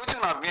Bulu. What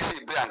you have been say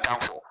bring and come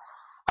for?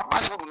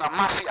 Na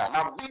mafia,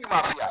 na big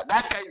mafia.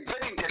 That guy is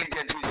very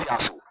intelligent. We see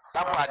also.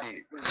 That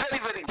body, very,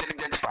 very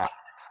intelligent part.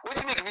 What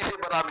you make me say,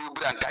 but I'm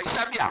Branca, is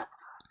Sabia.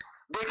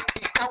 They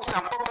count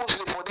and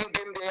purposely for them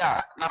game there,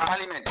 na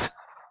parliament.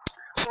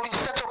 So he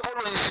set up all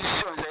the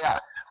institutions there.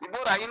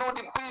 Because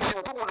the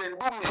prison, people they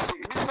do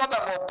mistake. This is not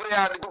about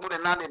prayer, the people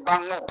they now they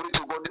bang more pray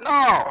to God. No,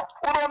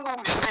 we don't do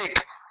mistake.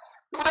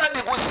 We don't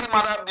go see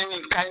Madam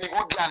doing kind of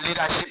go get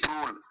leadership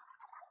role.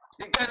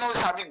 The guy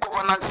knows how the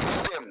governance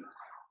system.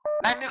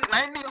 I need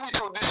we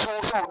to do so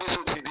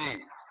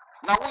today.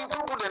 Now we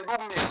people then do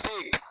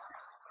mistake.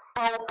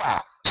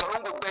 Pauper, so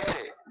long go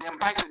better. They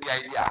bite to the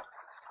idea.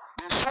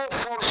 They so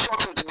fall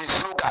short to the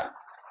slogan.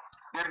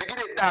 They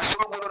begin to dance. So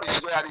long go to the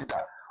slogan is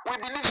that we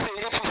believe say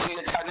APC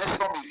and let's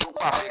not be too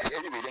perfect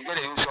anyway. They get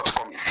a new shot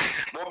for me.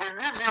 But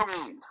believe you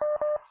me,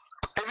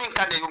 even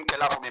can they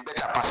kill for me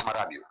better pass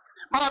Marabio.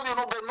 Marabio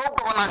no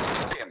governance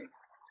system.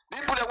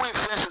 People that went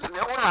fresh with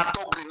their own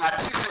talk not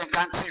thief and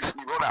can't thief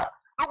me brother.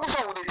 Look what's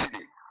with it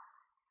today.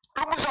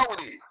 How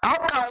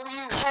can we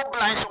so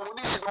blind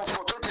somebody sit down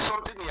for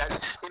 20-something years?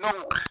 It's not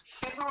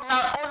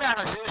only an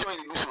association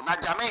in Luso,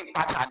 not Jamaican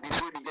parts and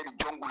this way we get the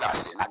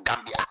junglers in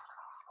Gambia.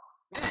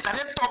 This can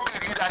they talk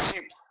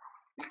leadership.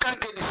 You can't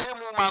get the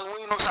same woman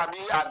who sabi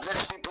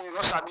address people,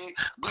 sabi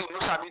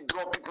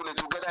draw people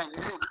together in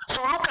this.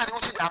 So look at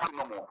what is happening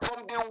no more.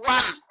 From the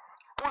one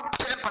put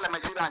 10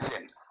 parliamentarians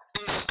in,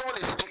 install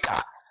a speaker.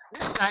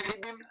 This guy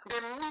they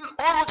mean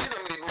all what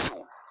them in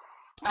Luso.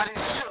 Now they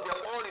show they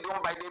all they don't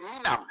buy they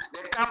mean them.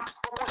 They can't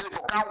purposely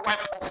for can't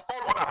wipe off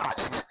all other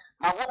parties.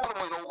 Now what can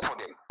we know for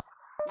them?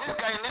 This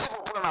guy in this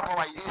for putting a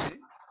power is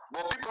easy,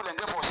 but people then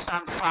therefore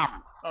stand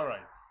firm. All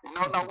right.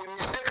 Now we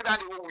mistake that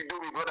the way we do,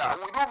 my brother.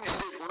 We don't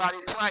mistake. We not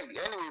try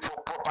anyway for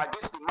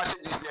propagate the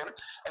messages then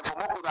and for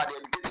more could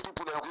educate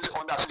people on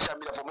the social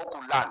media for more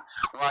could learn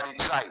while they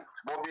try.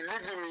 But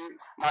believe me,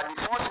 now the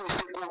first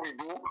mistake we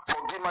do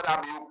for give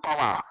Madam you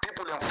power.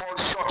 People then fall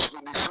short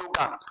to the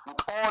slogan with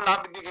all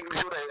that big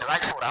English they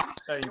write for them.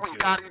 People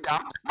carry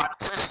them,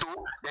 manifesto,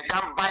 they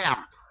can't buy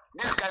them.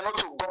 This guy not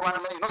to govern,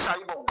 you know,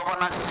 say about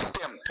governance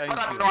system.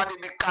 Madam, you know what they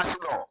be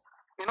councillor.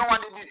 You know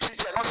what they be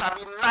teacher, not say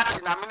nuts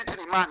in a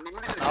military man. The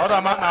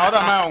military. Now,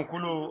 my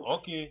uncle.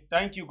 Okay,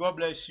 thank you. God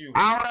bless you.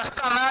 I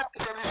understand that.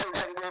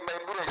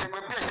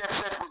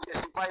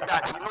 Testify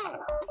that, you know.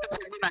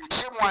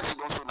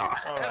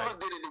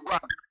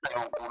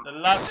 The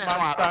last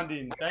man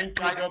standing. Thank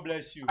you. God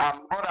bless you.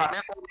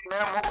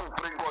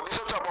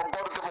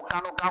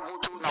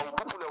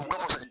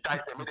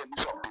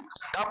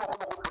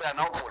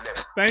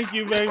 Thank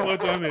you very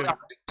much, Ahmed.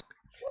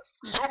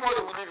 So much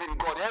we believe in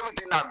God.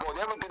 Everything are God.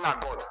 Everything are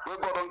God. When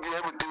God don't give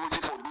everything which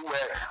is for do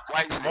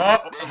wisely.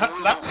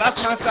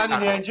 Last man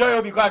standing, you enjoy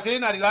it because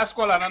saying at the last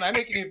call and I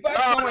make it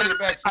back somewhere the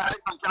best.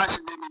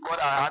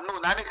 I know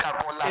Nani can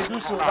call last. Do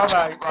so. Bye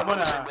bye. Come on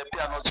now.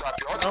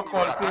 Don't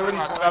call. Say when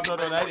you program not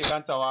done, they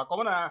can't tell. Come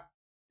on now.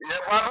 Yeah,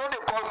 but I know they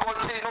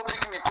call. Say no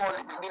pick me call.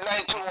 The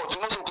line too much.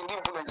 You know, so we can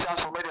give people a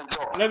chance for me to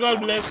talk. Let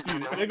God bless you.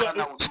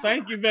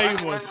 Thank you very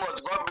much.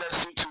 God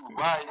bless you too.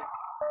 Bye.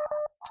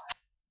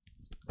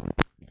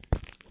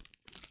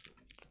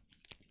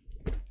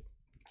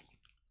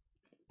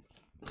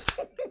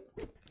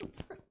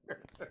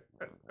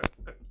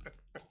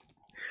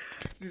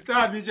 Sister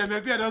Admission,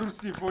 maybe I don't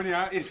sleep on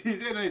here. It's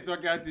no, it's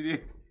okay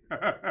today.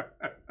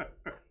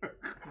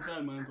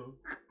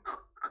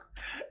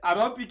 I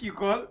don't pick you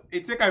call.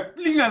 It's like I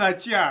fling on a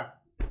chair.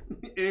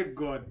 Hey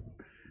God.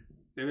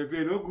 So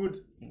maybe no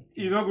good.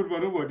 It's not good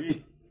for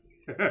nobody.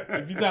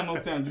 If it's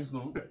not saying this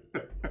no.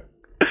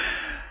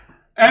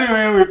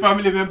 Anyway, with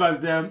family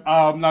members them.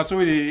 Now so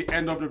we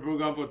end of the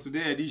program for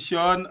today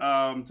edition.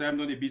 Time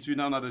done a between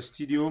now at the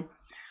studio.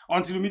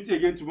 Until we meet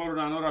again tomorrow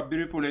on another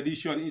beautiful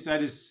edition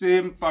inside the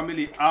same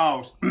family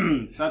house.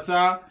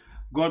 Tata,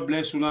 God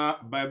bless you now.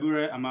 Bye,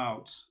 I'm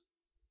out.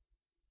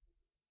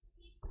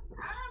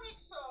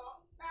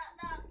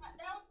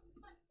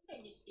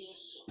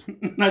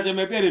 Now, je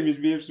me perds de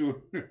misbehave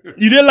so.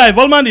 You dey live,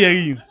 all man dey hear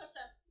you.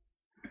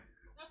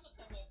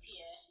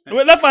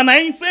 Wait, left hand, I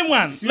ain't same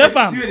one. Left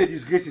hand. See where they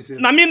disgrace yourself.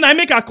 Now I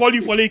make a call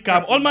you for late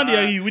cab. All man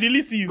dey hear you. We dey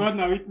listen you. God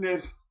na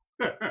witness.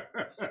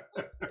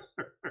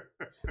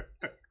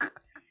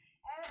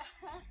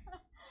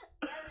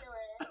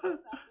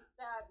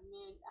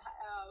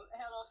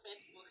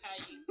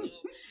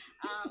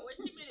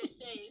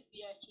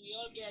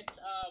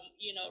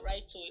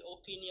 Right to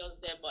opinions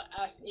there, but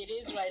as it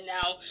is right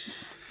now,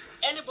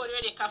 anybody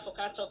they can for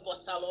can't talk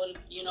about salon,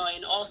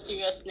 in all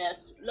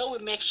seriousness, let we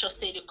make sure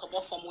say they come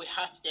up from we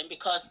hurt them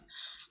because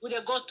we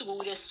they go through,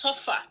 we they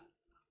suffer.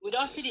 We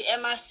don't see the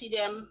MRC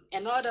them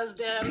and others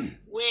them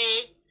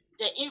where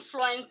they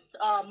influence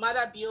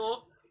Mother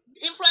Bio,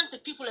 influence the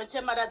people and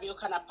tell Mother Bio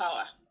kind of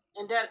power.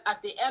 And then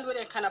at the end with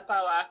that kind of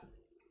power,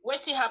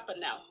 what's it happen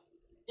now?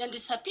 Then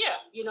disappear,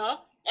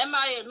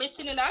 MIA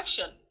missing in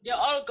action. They're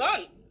all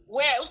gone.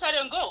 Where else I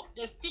don't go?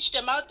 They stitch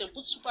them out, they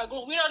put super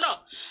glue. We don't know.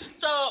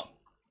 So,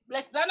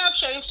 like Zainab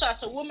Sharif, so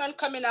as a woman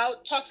coming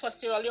out, talk for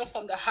Sierra Leone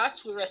from the heart.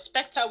 We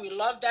respect her, we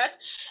love that,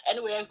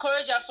 and we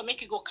encourage her to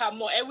make it go come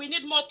more. And we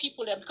need more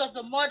people there because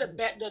the more the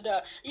better,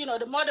 the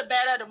more the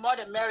better, the more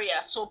the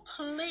merrier. So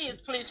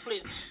please, please,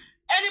 please,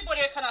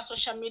 anybody can on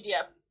social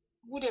media,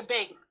 would they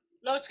beg?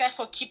 Lord try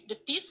for keep the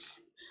peace.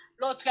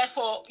 Lord try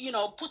for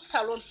put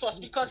salon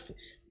first because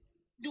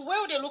the way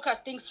they look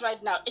at things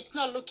right now, it's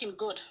not looking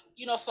good.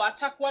 For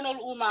attack one old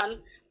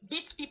woman,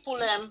 beat people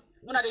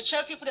when they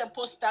share people them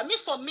poster.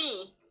 For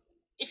me,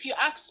 if you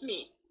ask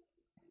me,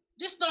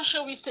 this don't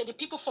show we say the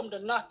people from the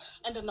north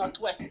and the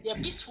northwest, they're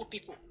peaceful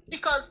people.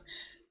 Because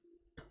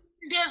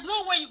there's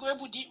no way you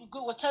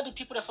go tell the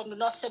people that from the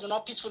north say they're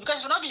not peaceful. Because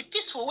if you're not be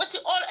peaceful, what's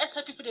all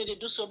extra people that they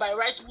do so by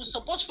right, we're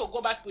supposed to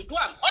go back with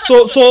one.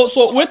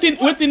 So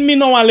waiting me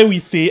no only we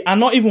say, and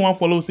not even one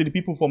follow say the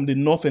people from the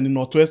north and the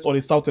northwest or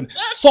the south and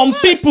some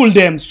people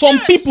them,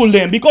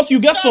 because you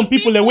get some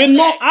people that we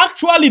not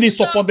actually they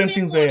support them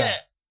things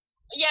there.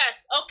 Yes,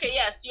 okay,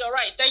 yes, you're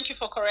right. Thank you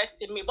for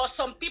correcting me. But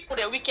some people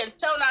that we can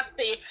tell now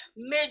say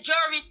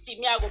majority,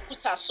 me I go put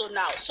her so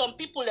now. Some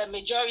people, the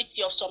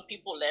majority of some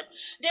people,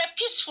 they're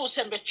peaceful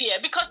and fear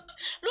because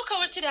look at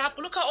what they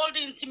happen. Look at all the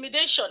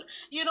intimidation.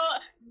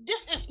 This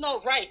is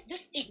not right.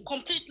 This is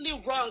completely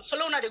wrong.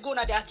 Salona they go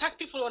now they attack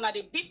people now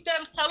they beat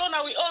them.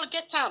 Salona we all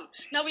get them.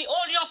 Now we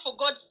all young for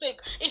God's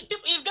sake. If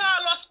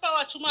God lost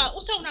power tomorrow,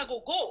 who say una go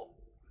go?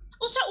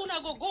 Who say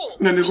una go go?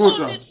 Then they go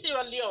to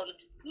Sierra Leone.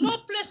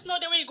 No place,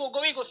 no the way you go,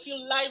 we go feel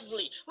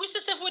lively. We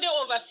say if we're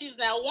overseas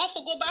now, we want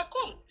to go back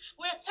home.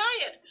 We're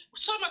tired.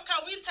 Summer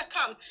come, winter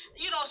come,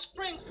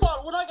 spring,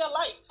 fall, we don't get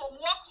life. So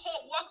walk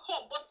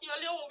home. But when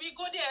we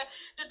go there,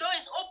 the door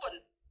is open.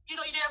 You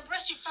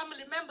embrace your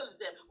family members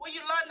there. When you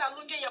learn that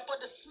longer,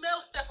 but the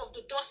smell stuff of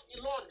the dust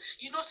alone,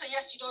 say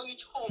yes, you don't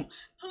reach home.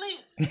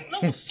 Please,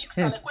 no fix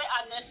that like what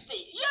Ernest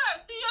say.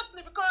 Yeah,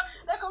 seriously, because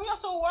like we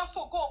also want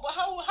to go, but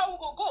how we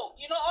go?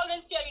 All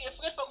in here,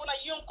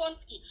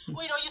 country.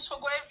 We don't use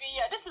for go every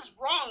year. This is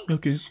wrong.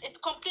 Okay.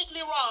 It's completely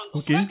wrong.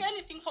 Okay. If you don't get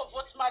anything for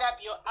vote matter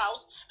be your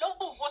house, don't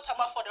vote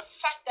about for the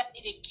fact that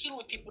it kill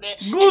with people there.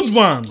 Good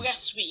one.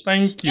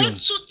 Thank you.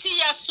 Then 2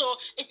 years, so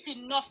it's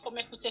enough for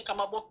me to take them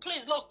about.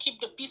 Please, Lord, keep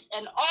the peace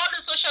and all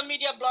the social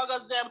media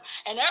bloggers them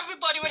and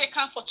everybody where they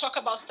come for talk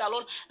about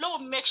salon.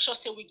 Lord, make sure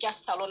say we get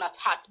salon at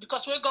heart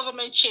because when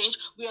government change,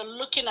 we are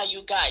looking at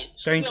you guys.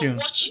 Thank you. We're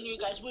watching you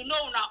guys. We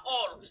know now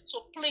all.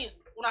 So please,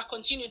 wanna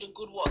continue the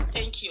good work.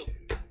 Thank you.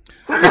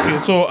 Okay,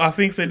 so I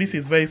think this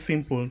is very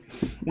simple.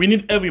 We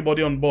need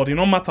everybody on board. It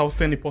no matter how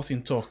the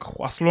person talk.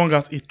 As long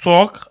as it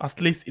talk, at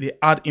least it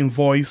add in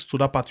voice to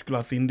that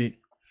particular thing they.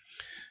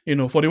 You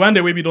know, for the one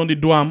that we don't do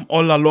them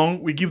all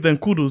along, we give them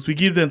kudos, we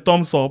give them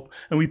thumbs up,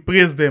 and we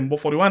praise them. But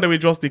for the one that we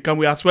just they come,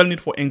 we as well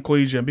need for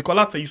encourage them. Because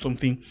I'll tell you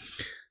something.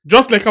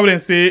 Just like how they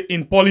say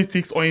in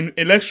politics or in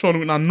election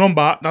with a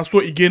number, that's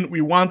what again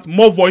we want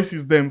more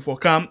voices them for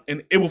come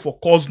and able for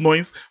cause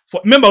noise.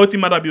 For remember what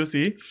Madabio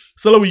say?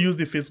 So we use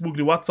the Facebook,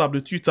 the WhatsApp,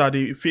 the Twitter,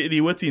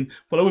 the waiting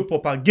for that we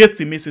propagate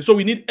the message. So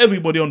we need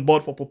everybody on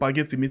board for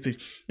propagate the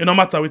message. No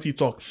matter what you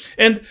talk.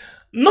 And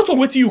not of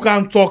what you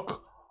can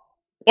talk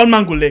on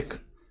Mangolek.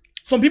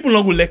 Some people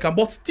not go like her,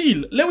 but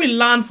still, let we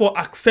learn for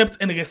accept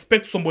and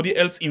respect somebody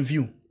else in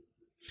view.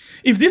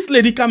 If this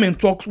lady come and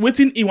talk,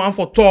 waiting he want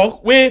for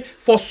talk, where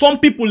for some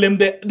people them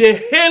they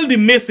hail the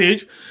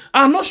message,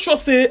 I'm not sure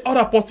say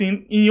other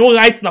person in your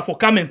rights now for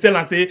come and tell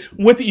and say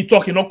waiting he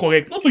talk is not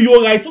correct. Not to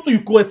your right, not to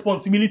your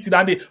responsibility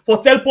that day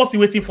for tell person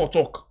waiting for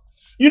talk.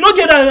 You not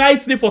get a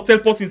right day for tell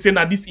person saying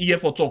that this here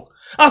for talk.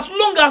 As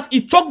long as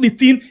he talk the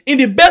thing in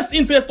the best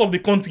interest of the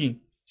country.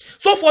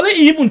 So for let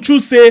he even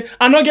choose say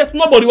I not get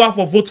nobody want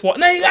for vote for.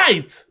 Now he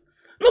right.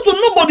 Not to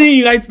nobody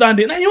he right that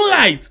day. Now you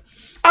right.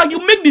 I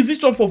you make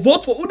decision for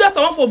vote for who that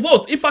I want for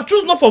vote. If I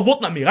choose not for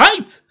vote, now me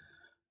right.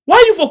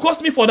 Why you for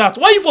cost me for that?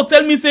 Why you for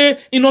tell me say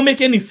it don't make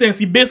any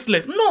sense? It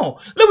baseless. No.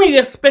 Let me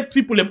respect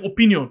people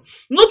opinion.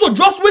 Not to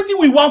just waiting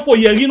we want for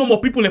hearing no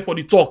more people for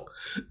the talk.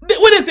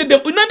 When they say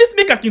them, now this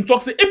make I can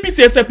talk say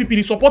APC SLPP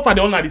the supporter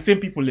they all are the same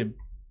people them.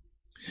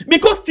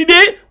 Because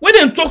today, when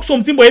they talk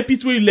something about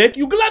APC where you like,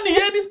 you glad to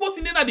hear this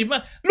person in the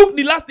man. Look,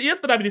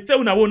 yesterday they tell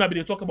when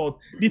they talk about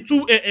the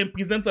two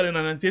presenters in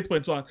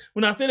 98.1.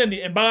 When I say then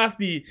they embarrass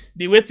the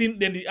waiting,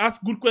 then they ask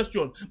good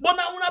question. But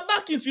now when I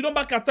back in, you don't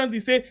back at times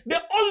they say they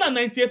all na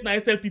 98 na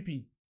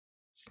SLPP.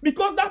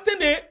 Because that thing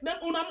they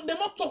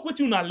not talk with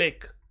you na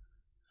like.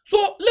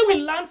 So let we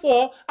learn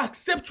for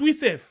accept we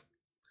self.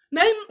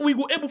 Then we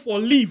go able for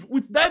live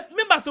with that.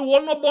 Remember say we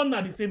all not born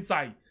at the same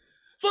side.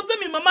 So tell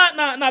me,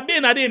 mama, na be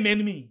na dey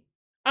men me.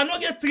 I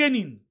not get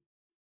training.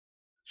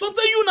 So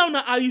tell you now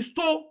na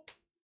Aristo,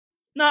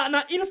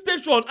 na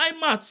in-station,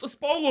 IMAT,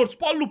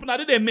 sport loop, na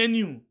dey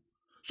menu.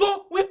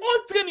 So we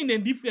all training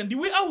them different. The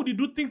way how we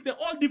do things, they're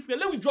all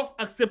different. Let we just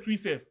accept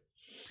ourselves.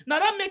 Now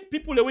that make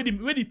people the way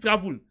they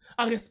travel,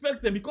 I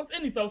respect them because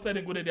any outside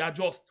they go there, they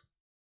adjust.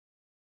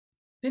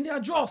 Then they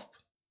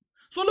adjust.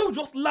 So let we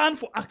just learn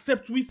for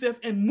accept ourselves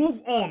and move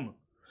on.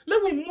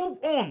 Let we move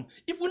on.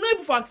 If we're not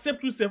able to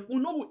accept ourselves,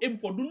 we're not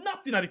able to do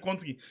nothing in the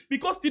country.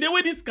 Because today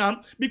with this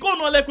camp, because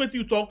not like what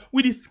you talk,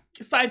 with this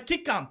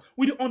sidekick camp,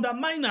 with the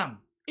undermine them,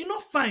 it's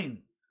not fine.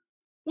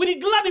 With the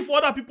glad for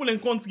other people in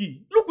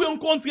country. Look, we're in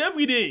country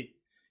every day.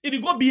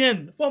 It go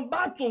behind, from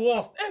bad to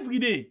worst, every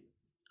day.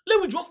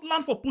 Let we just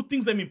learn for put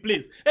things them in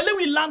place. And let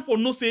we learn for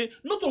not to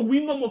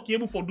win no more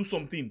able for do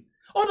something.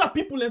 Other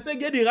people and say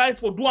get the right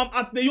for do them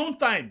at their own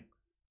time.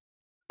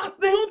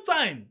 At their own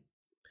time.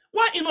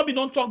 Why it not be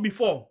done talk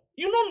before?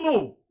 You don't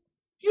know.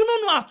 You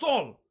don't know at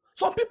all.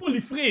 Some people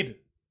afraid.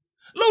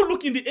 Now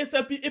look in the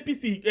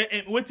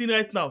APC waiting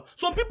right now.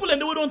 Some people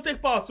and they don't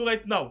take power so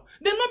right now.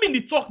 They not been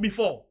the talk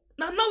before.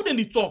 Now they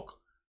the talk.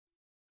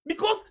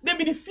 Because they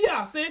be the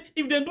fear say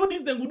if they do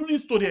this, they will do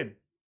this to them.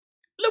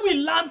 Let we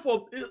learn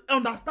for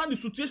understand the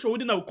situation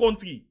within our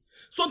country.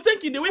 So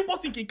thinking the way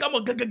person can come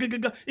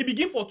and he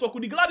begin for talk,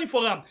 we glad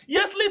for them.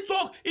 Yes, let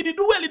talk. He did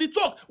do well, he did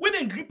talk. When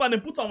they grip and they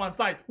put on one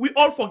side, we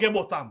all forget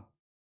about them.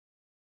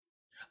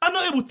 I'm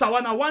not able to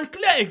Tawana, one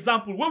clear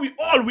example where we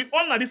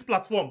all on this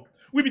platform.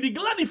 We be the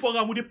glad for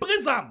them, we the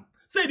praise them.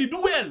 Say they do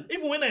well,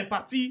 even when they're in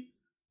party.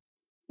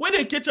 When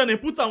they catch and they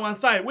put on one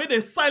side, when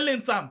they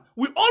silence them,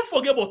 we all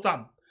forget about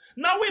them.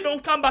 Now we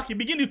don't come back, he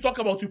begin to talk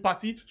about your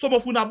party. Some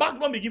of you now back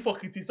don't begin for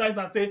criticize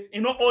and say,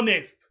 you're not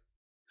honest.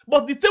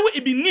 But the same way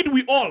it be need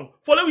we all,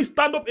 for let we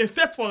stand up and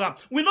fight for them.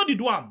 We know the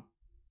do them.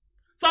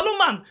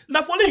 Salomon,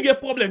 now for you get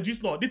problem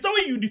just now. The time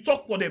when you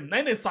talk for them,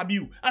 now they sabi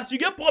you. As you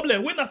get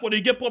problem, when for they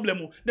get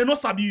problem, they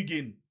not sabi you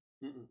again.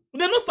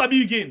 They not sabi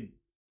you again.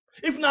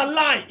 If not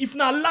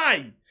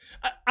lie,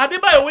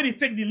 Adebayo when they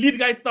take the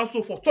lead right now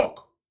so for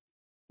talk.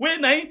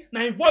 When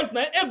na voice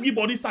now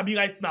everybody sabi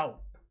right now.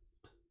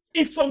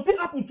 If something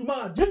happen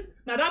tomorrow,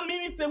 now that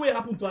minute say what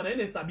happen to her,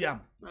 then sabi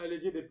am.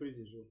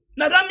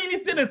 Now that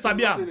minute say then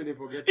sabi am.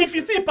 If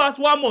you see past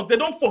 1 month, they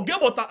don't forget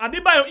about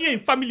Adebayo here in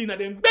family now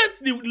them bet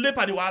the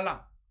leper the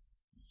wahala.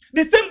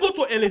 The same go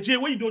to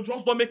LJ where you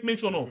don't make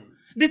mention of.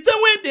 The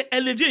time when the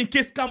LJ in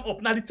case come up,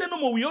 now the time no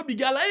more we all be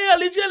like, hey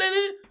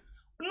LJ,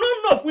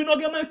 None of we not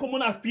get my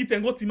common as street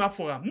and go team up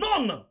for him.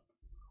 None.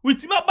 We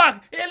team up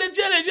back. Hey,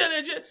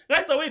 legit.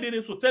 Right away,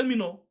 they so tell me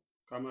no.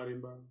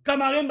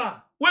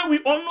 Kamarimba. When we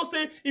all know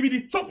say, if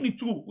they talk the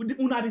truth,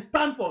 una dey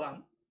stand for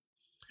him.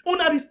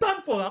 Una dey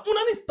stand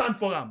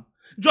for him.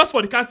 Just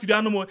for the can't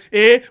studio no more.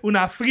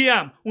 Una free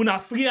him.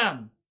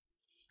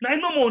 Now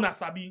no more una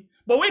sabi.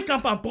 But when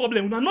camp and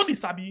problem, una not the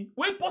sabi.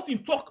 When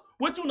person talk,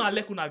 what una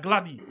like una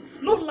gladdy.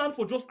 No land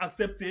for just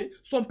accept it.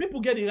 Some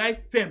people get the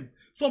right term.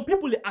 Some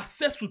people they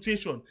assess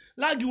situation.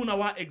 Like give una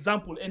one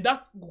example, and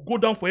that go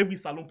down for every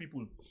salon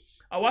people.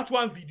 I watch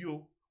one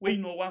video where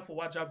you know one for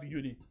watch that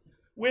video there.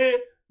 Where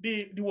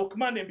the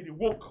workman they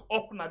walk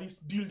up na this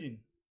building.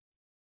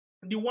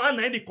 The one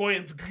na the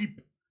current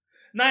grip.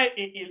 Now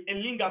a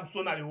lingam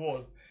so na the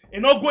wall.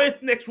 And not go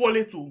it next wall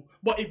too.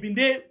 But it been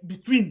there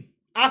between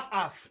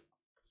half.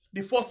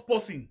 The first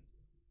person.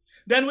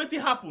 Then what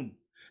happen?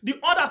 The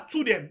other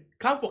two them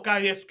come for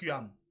carry rescue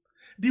am.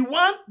 The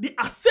one they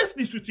assess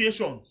the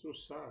situation. So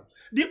sad.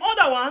 The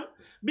other one,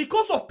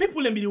 because of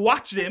people and me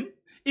watch them,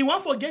 he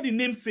want forget the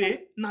name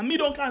say, na me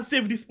don't can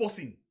save this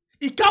person.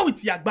 He can't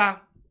with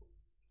Yagba.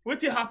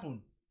 What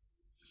happen?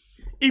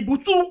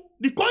 Ibutu,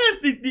 the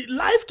current, the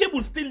live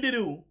cable still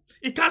there.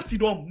 He can't sit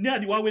down near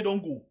the one way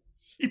don't go.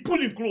 He pull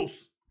him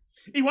close.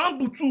 He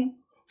want Butu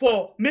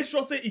for make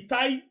sure say he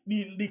tie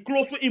the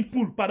close way in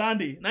pull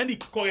padande. Now the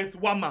current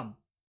one man.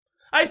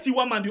 I see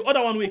one man, the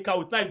other one way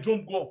can tie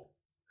jump go up.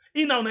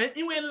 In now,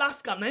 in way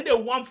last cam, now they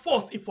one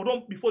force if for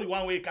them before the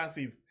one way can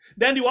save.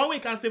 Then the one way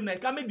can save now,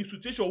 it can make the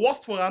situation worse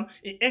for them.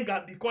 It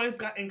anger, the current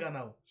can anger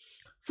now.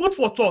 Food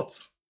for thought.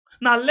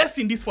 Now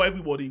lesson this for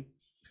everybody.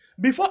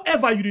 Before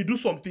ever you do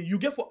something, you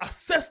get for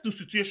assess the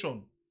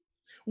situation.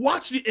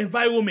 Watch the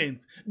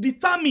environment,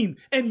 determine,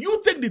 and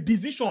you take the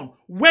decision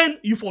when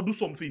you for do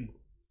something.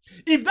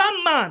 If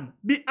that man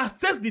be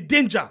assess the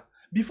danger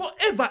before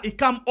ever it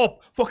come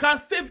up for can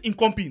save in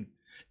company,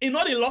 in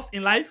not a loss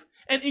in life,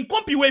 and in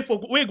company way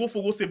go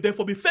save them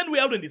for be fend way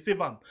out and they save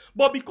them.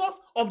 But because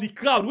of the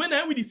crowd, when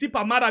I see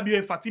Pamada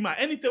and Fatima,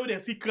 anytime they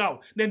see crowd,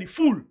 then the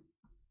fool.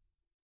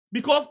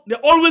 Because they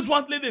always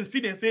want let them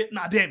see them say,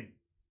 nah them.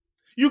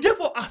 You get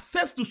for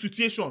assess the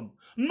situation.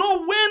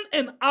 Know when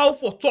and how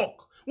for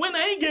talk. When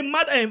I ain't get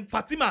mad at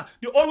Fatima,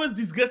 they always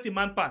disgrace a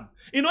man pan.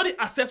 You know they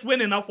assess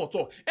when and how for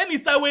talk. Any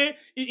way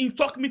in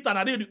talk meet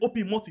and they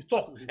open mouth to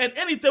talk. And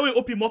any time we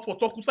open mouth for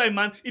talk,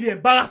 man, it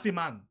embarrass a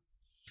man.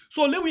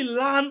 So let we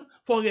learn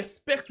for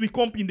respect we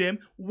come in them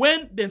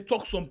when they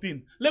talk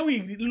something. Let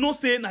we not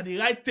say na the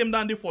right time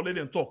down there for let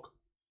them talk.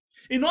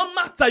 It don't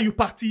matter you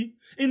party.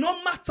 It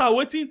don't matter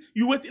waiting.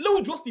 Let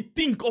we just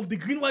think of the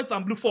green, white,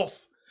 and blue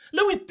force.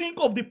 Let we think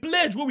of the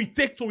pledge where we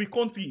take to we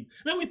country.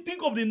 Let we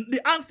think of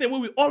the anthem where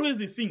we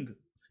always sing.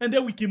 And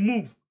then we can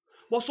move.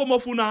 But some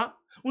of una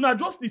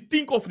just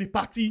think of the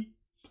party.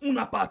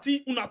 Una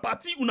party.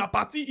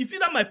 You see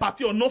that my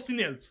party or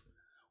nothing else.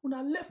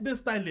 Una left them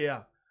style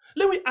there.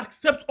 Let we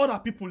accept other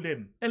people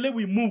them and let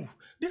we move.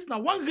 This is now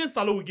one great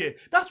salon we get.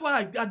 That's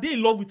why I dey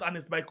in love with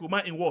Ernest Bai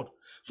Koroma in word.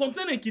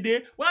 Something like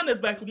today, when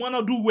Ernest Bai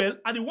Koroma do well,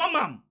 and the one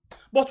man.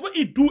 But when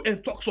he do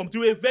and talk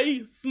something, we're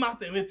very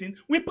smart and everything.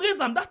 We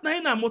praise him. That's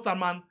not motor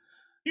man.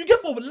 You get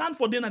for land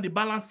for them on the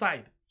balance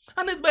side.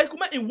 Ernest Bai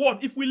Koroma in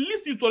word. If we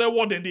listen to the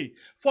word and day,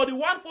 for the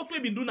one first we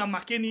been doing a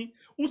Makeni,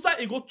 Usa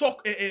he go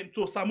talk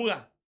to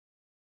Samura.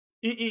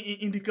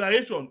 In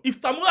declaration,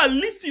 if Samura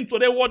listen to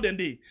their word and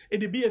day,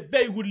 it'll be a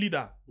very good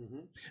leader.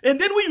 And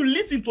then when you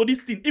listen to this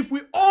thing, if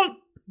we all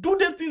do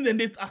them things and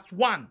it as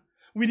one,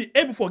 we be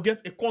able to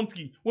get a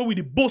country where we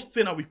the boast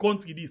saying that we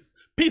country this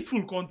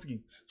peaceful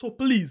country. So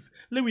please,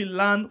 let we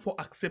learn for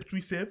accept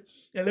ourselves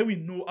and let we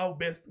know how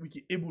best we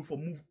can able for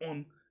move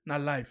on in our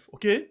life.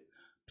 Okay?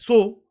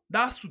 So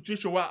that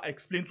situation where I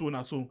explained to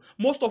una. So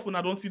most of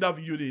una don't see that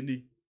video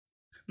day.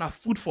 Now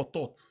food for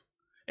thought.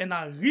 And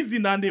a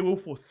reason that they will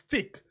for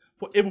stake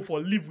for able for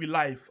live with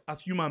life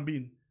as human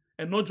being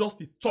and not just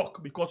the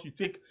talk because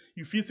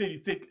you feel say you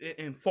take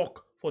and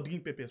fork for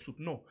drink pepper soup.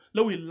 No,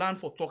 let we learn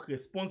for talk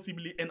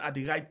responsibly and at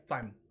the right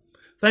time.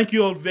 Thank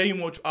you all very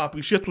much. I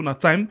appreciate your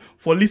time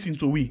for listening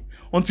to we.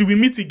 Until we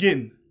meet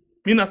again,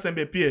 Mina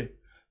Sembe Pierre,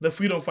 the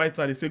freedom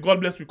fighter. They say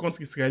God bless we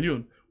country Sierra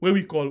Leone, where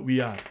we call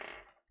we are.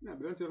 Yeah,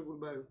 don't tell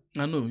goodbye.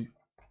 I know.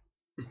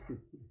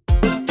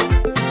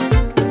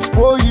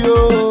 Oh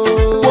yo,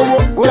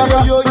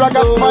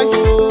 Raga Spice.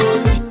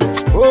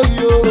 Oh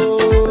yo,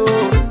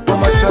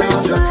 Mama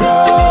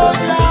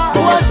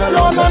what's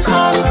on an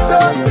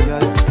answer?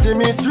 See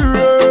me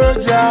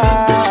through,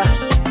 yeah.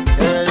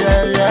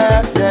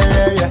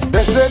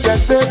 They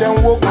say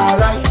them walk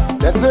alright.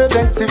 They say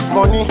them thief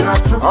money.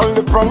 All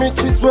the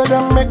promises where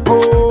them make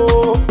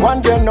go,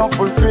 one day not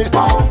fulfill.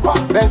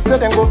 They say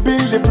them go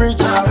build the bridge.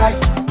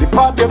 The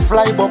part they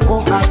fly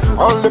boku.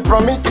 All the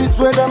promises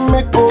where them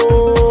make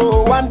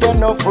go, one day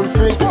not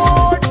fulfill.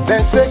 They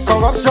say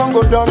corruption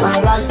go down.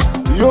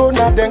 You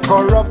not then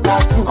corrupt.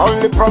 All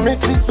the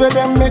promises where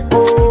them make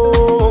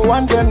go,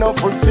 one day no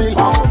fulfill.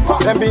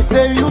 Them be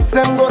say youth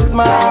them go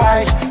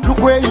smile. Look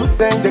where youth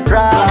them they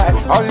cry.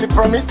 All the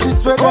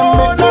promises where them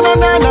make.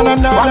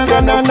 No. One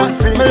day no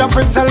fulfill. Me have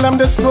to tell them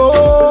the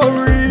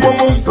story.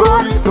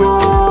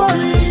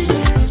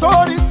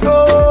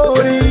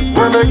 Story.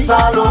 We make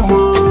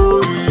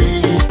Salomon.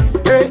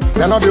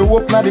 They know they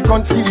work now the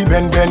country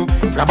ben.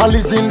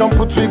 Tribalism don't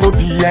put we go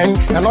behind.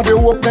 They know they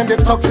work then they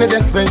talk say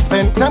they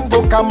spend. Them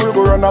go come we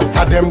go run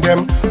after them.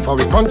 For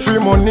we country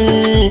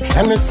money.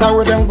 And it's how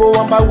we them go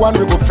one by one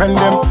we go friend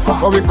them.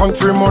 For we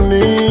country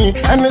money.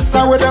 And it's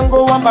how we them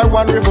go one by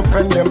one we go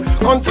friend them.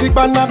 Country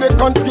banana the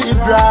country it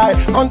dry.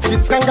 Country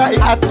tanga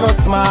it at your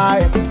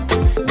smile.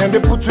 Then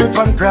they put we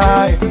pan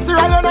cry.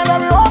 Sierra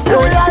Leone we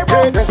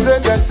hope they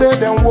say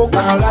them walk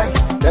alive.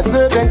 They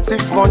say them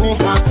thief money.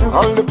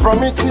 All the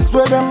promises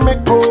where them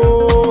make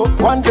go,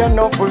 one day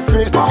no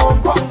fulfill.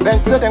 They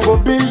say them go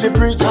build the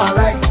bridge.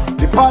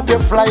 The part they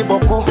fly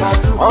boku.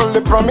 All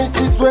the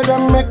promises where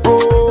them make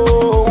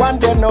go, one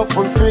day no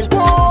fulfill.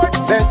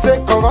 They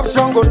say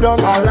corruption go down.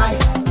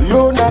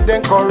 You not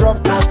then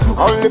corrupt.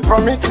 All the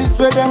promises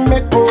where them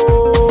make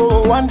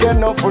go, one day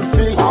no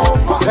fulfill.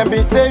 Them be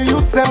say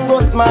youth them go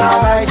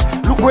smile.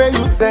 Look where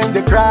youth them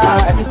they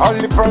cry. All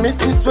the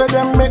promises where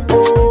them make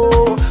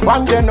go,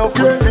 one day no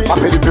fulfill. I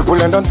pay the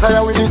people and don't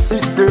tire with the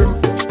system.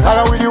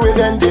 Tire with the way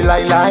then they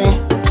lie.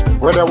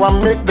 Where they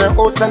want make them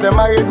host and them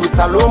married with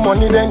Salome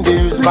money then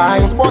they use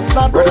buy.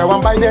 Where they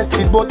want buy them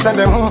speedboats and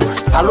them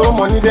Salome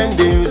money then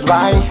they use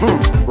buy.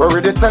 Where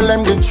they tell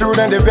them the truth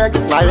and they vex.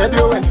 Now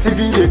radio and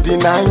TV they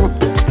deny.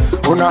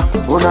 Una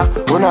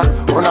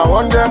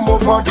want them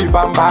move for the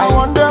bambai.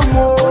 Want them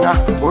move.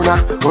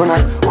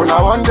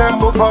 Una want them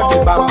move for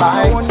the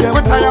bambai.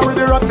 We tired with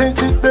the rotten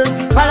system.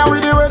 Tired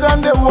with the way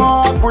then they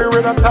walk. We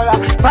don't tire.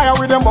 Tired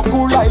with them but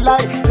cool like.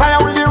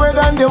 Tired with the way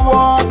then they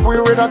walk. We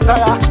don't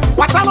tire.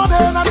 What another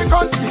day in the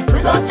country?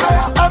 We don't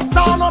tire. Heads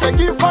down on the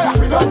give fire.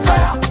 We don't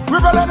tire. We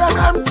belly them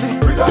empty.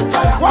 We don't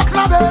tire. What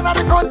another day in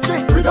the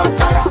country? We don't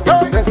tire.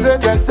 Hey.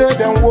 They say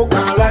them walk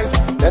alive.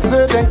 They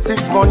say them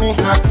thief money.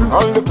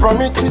 All the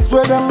promises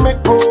where them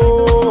make go,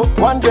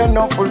 one day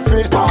no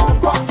fulfill.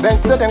 They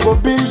say them go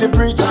build the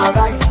bridge.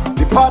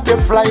 The part they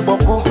fly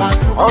boku.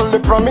 All the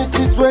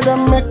promises where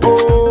them make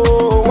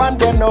go, one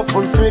day no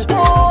fulfill.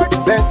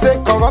 They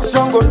say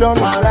corruption go down.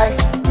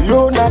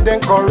 You not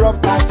then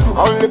corrupt.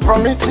 All the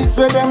promises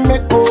where them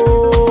make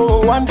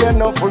go, one day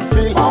no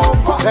fulfill.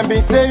 Them be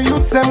say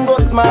youth them go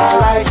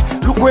smile.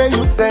 Look where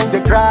youth them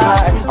they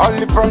cry. All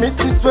the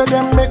promises where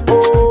them make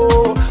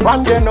go,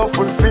 one day no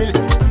fulfill.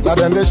 Now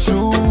then they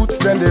shoot,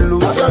 then they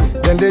loot,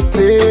 then they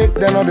take,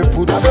 then all they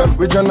put.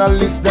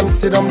 Regionalists, them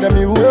sit on them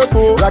youth.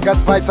 Like a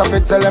spice of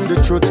it, tell them the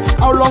truth.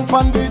 How long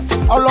pan this?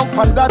 How long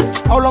pan that?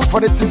 How long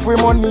for the thief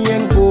with money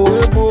and go?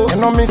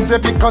 And no me say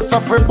because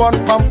of we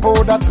born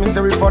pampo, that's me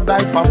say we for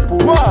die pampo.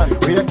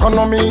 We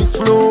economy is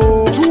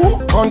slow,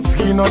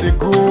 country not they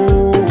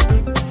grow.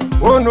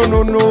 Oh no,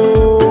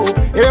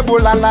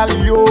 Ebola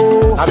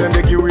lalio. And then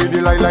they give we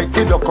the like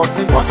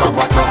Tidokoti. Butter.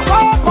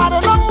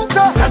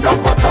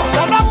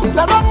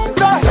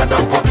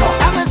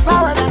 And it's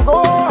how they go.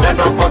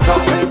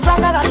 We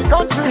stronger than the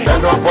country.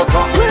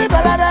 We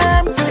better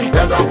than empty.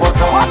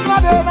 What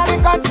not in the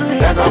country?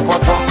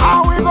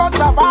 How we go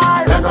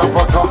survive?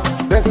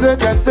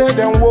 They say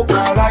them walk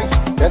alive.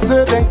 They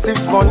say them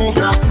thief money.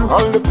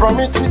 All the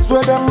promises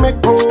where them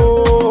make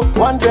go,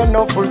 one day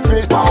no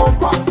fulfill.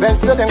 They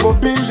say them go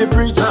build the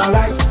bridge.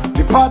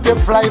 The part they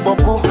fly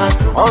boku.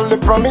 All the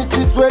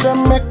promises where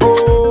them make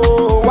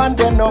go, one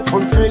day no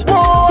fulfill.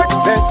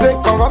 They say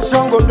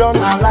corruption go down.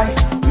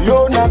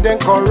 You not then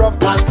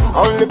corrupt.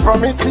 All the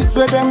promises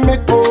where them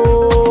make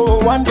go,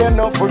 one day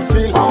no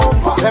fulfill.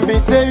 Them be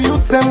say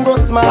youth them go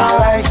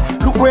smile.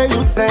 Look where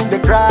youth them they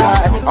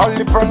cry. All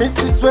the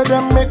promises where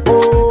them make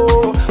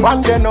go,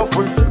 one day no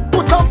fulfill.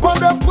 Put on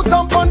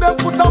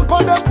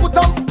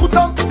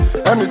them.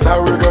 And it's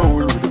how we go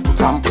with the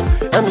put on.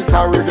 And it's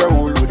how we go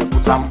with the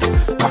put on.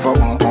 Now for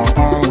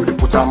with the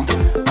put on.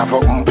 Now for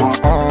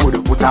with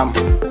the put on.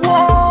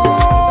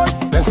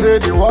 They say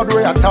the word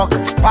way I talk,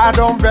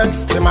 pardon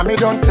vex, the mommy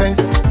don't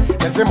tense.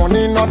 They say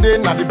money not there,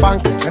 not the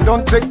bank, and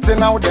don't take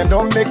thing out, then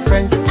don't make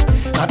friends.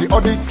 Now the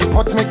audit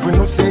report make we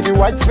no say the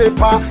white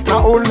paper,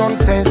 now all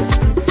nonsense.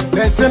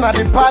 Then say na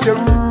the part the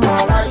rule,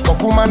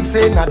 Kokuman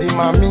say na the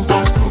mommy.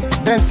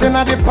 Then say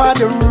na the part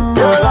the rule,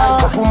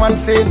 Kokuman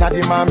say na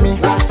the mommy.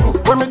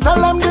 When me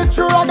tell them the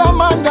true raga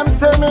man, them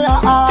say me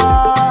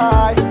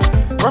I.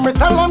 When me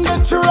tell them the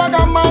true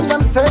raga man,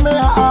 them say me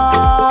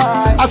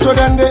I. So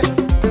then they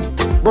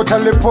go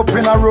tell the pop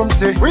in a room,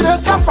 say we dey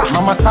suffer.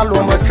 Mama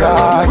Salome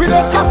cry. We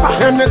dey suffer.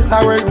 Then they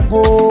say where you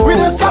go. We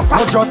dey suffer.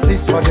 No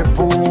justice for the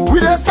poor. We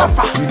dey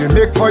suffer. We dey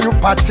make for you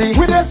party.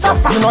 We dey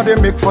suffer. You know they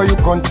make for you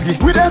country.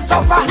 We dey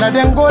suffer. Let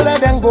them go.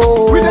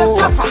 We dey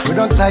suffer. We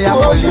don't tire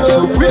for you,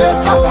 so we dey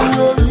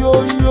suffer.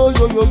 Yo.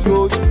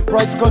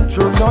 Price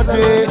control not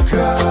there.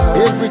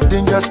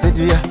 Everything just stay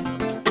there.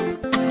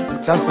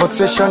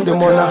 Transportation the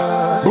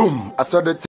money. Boom. I saw the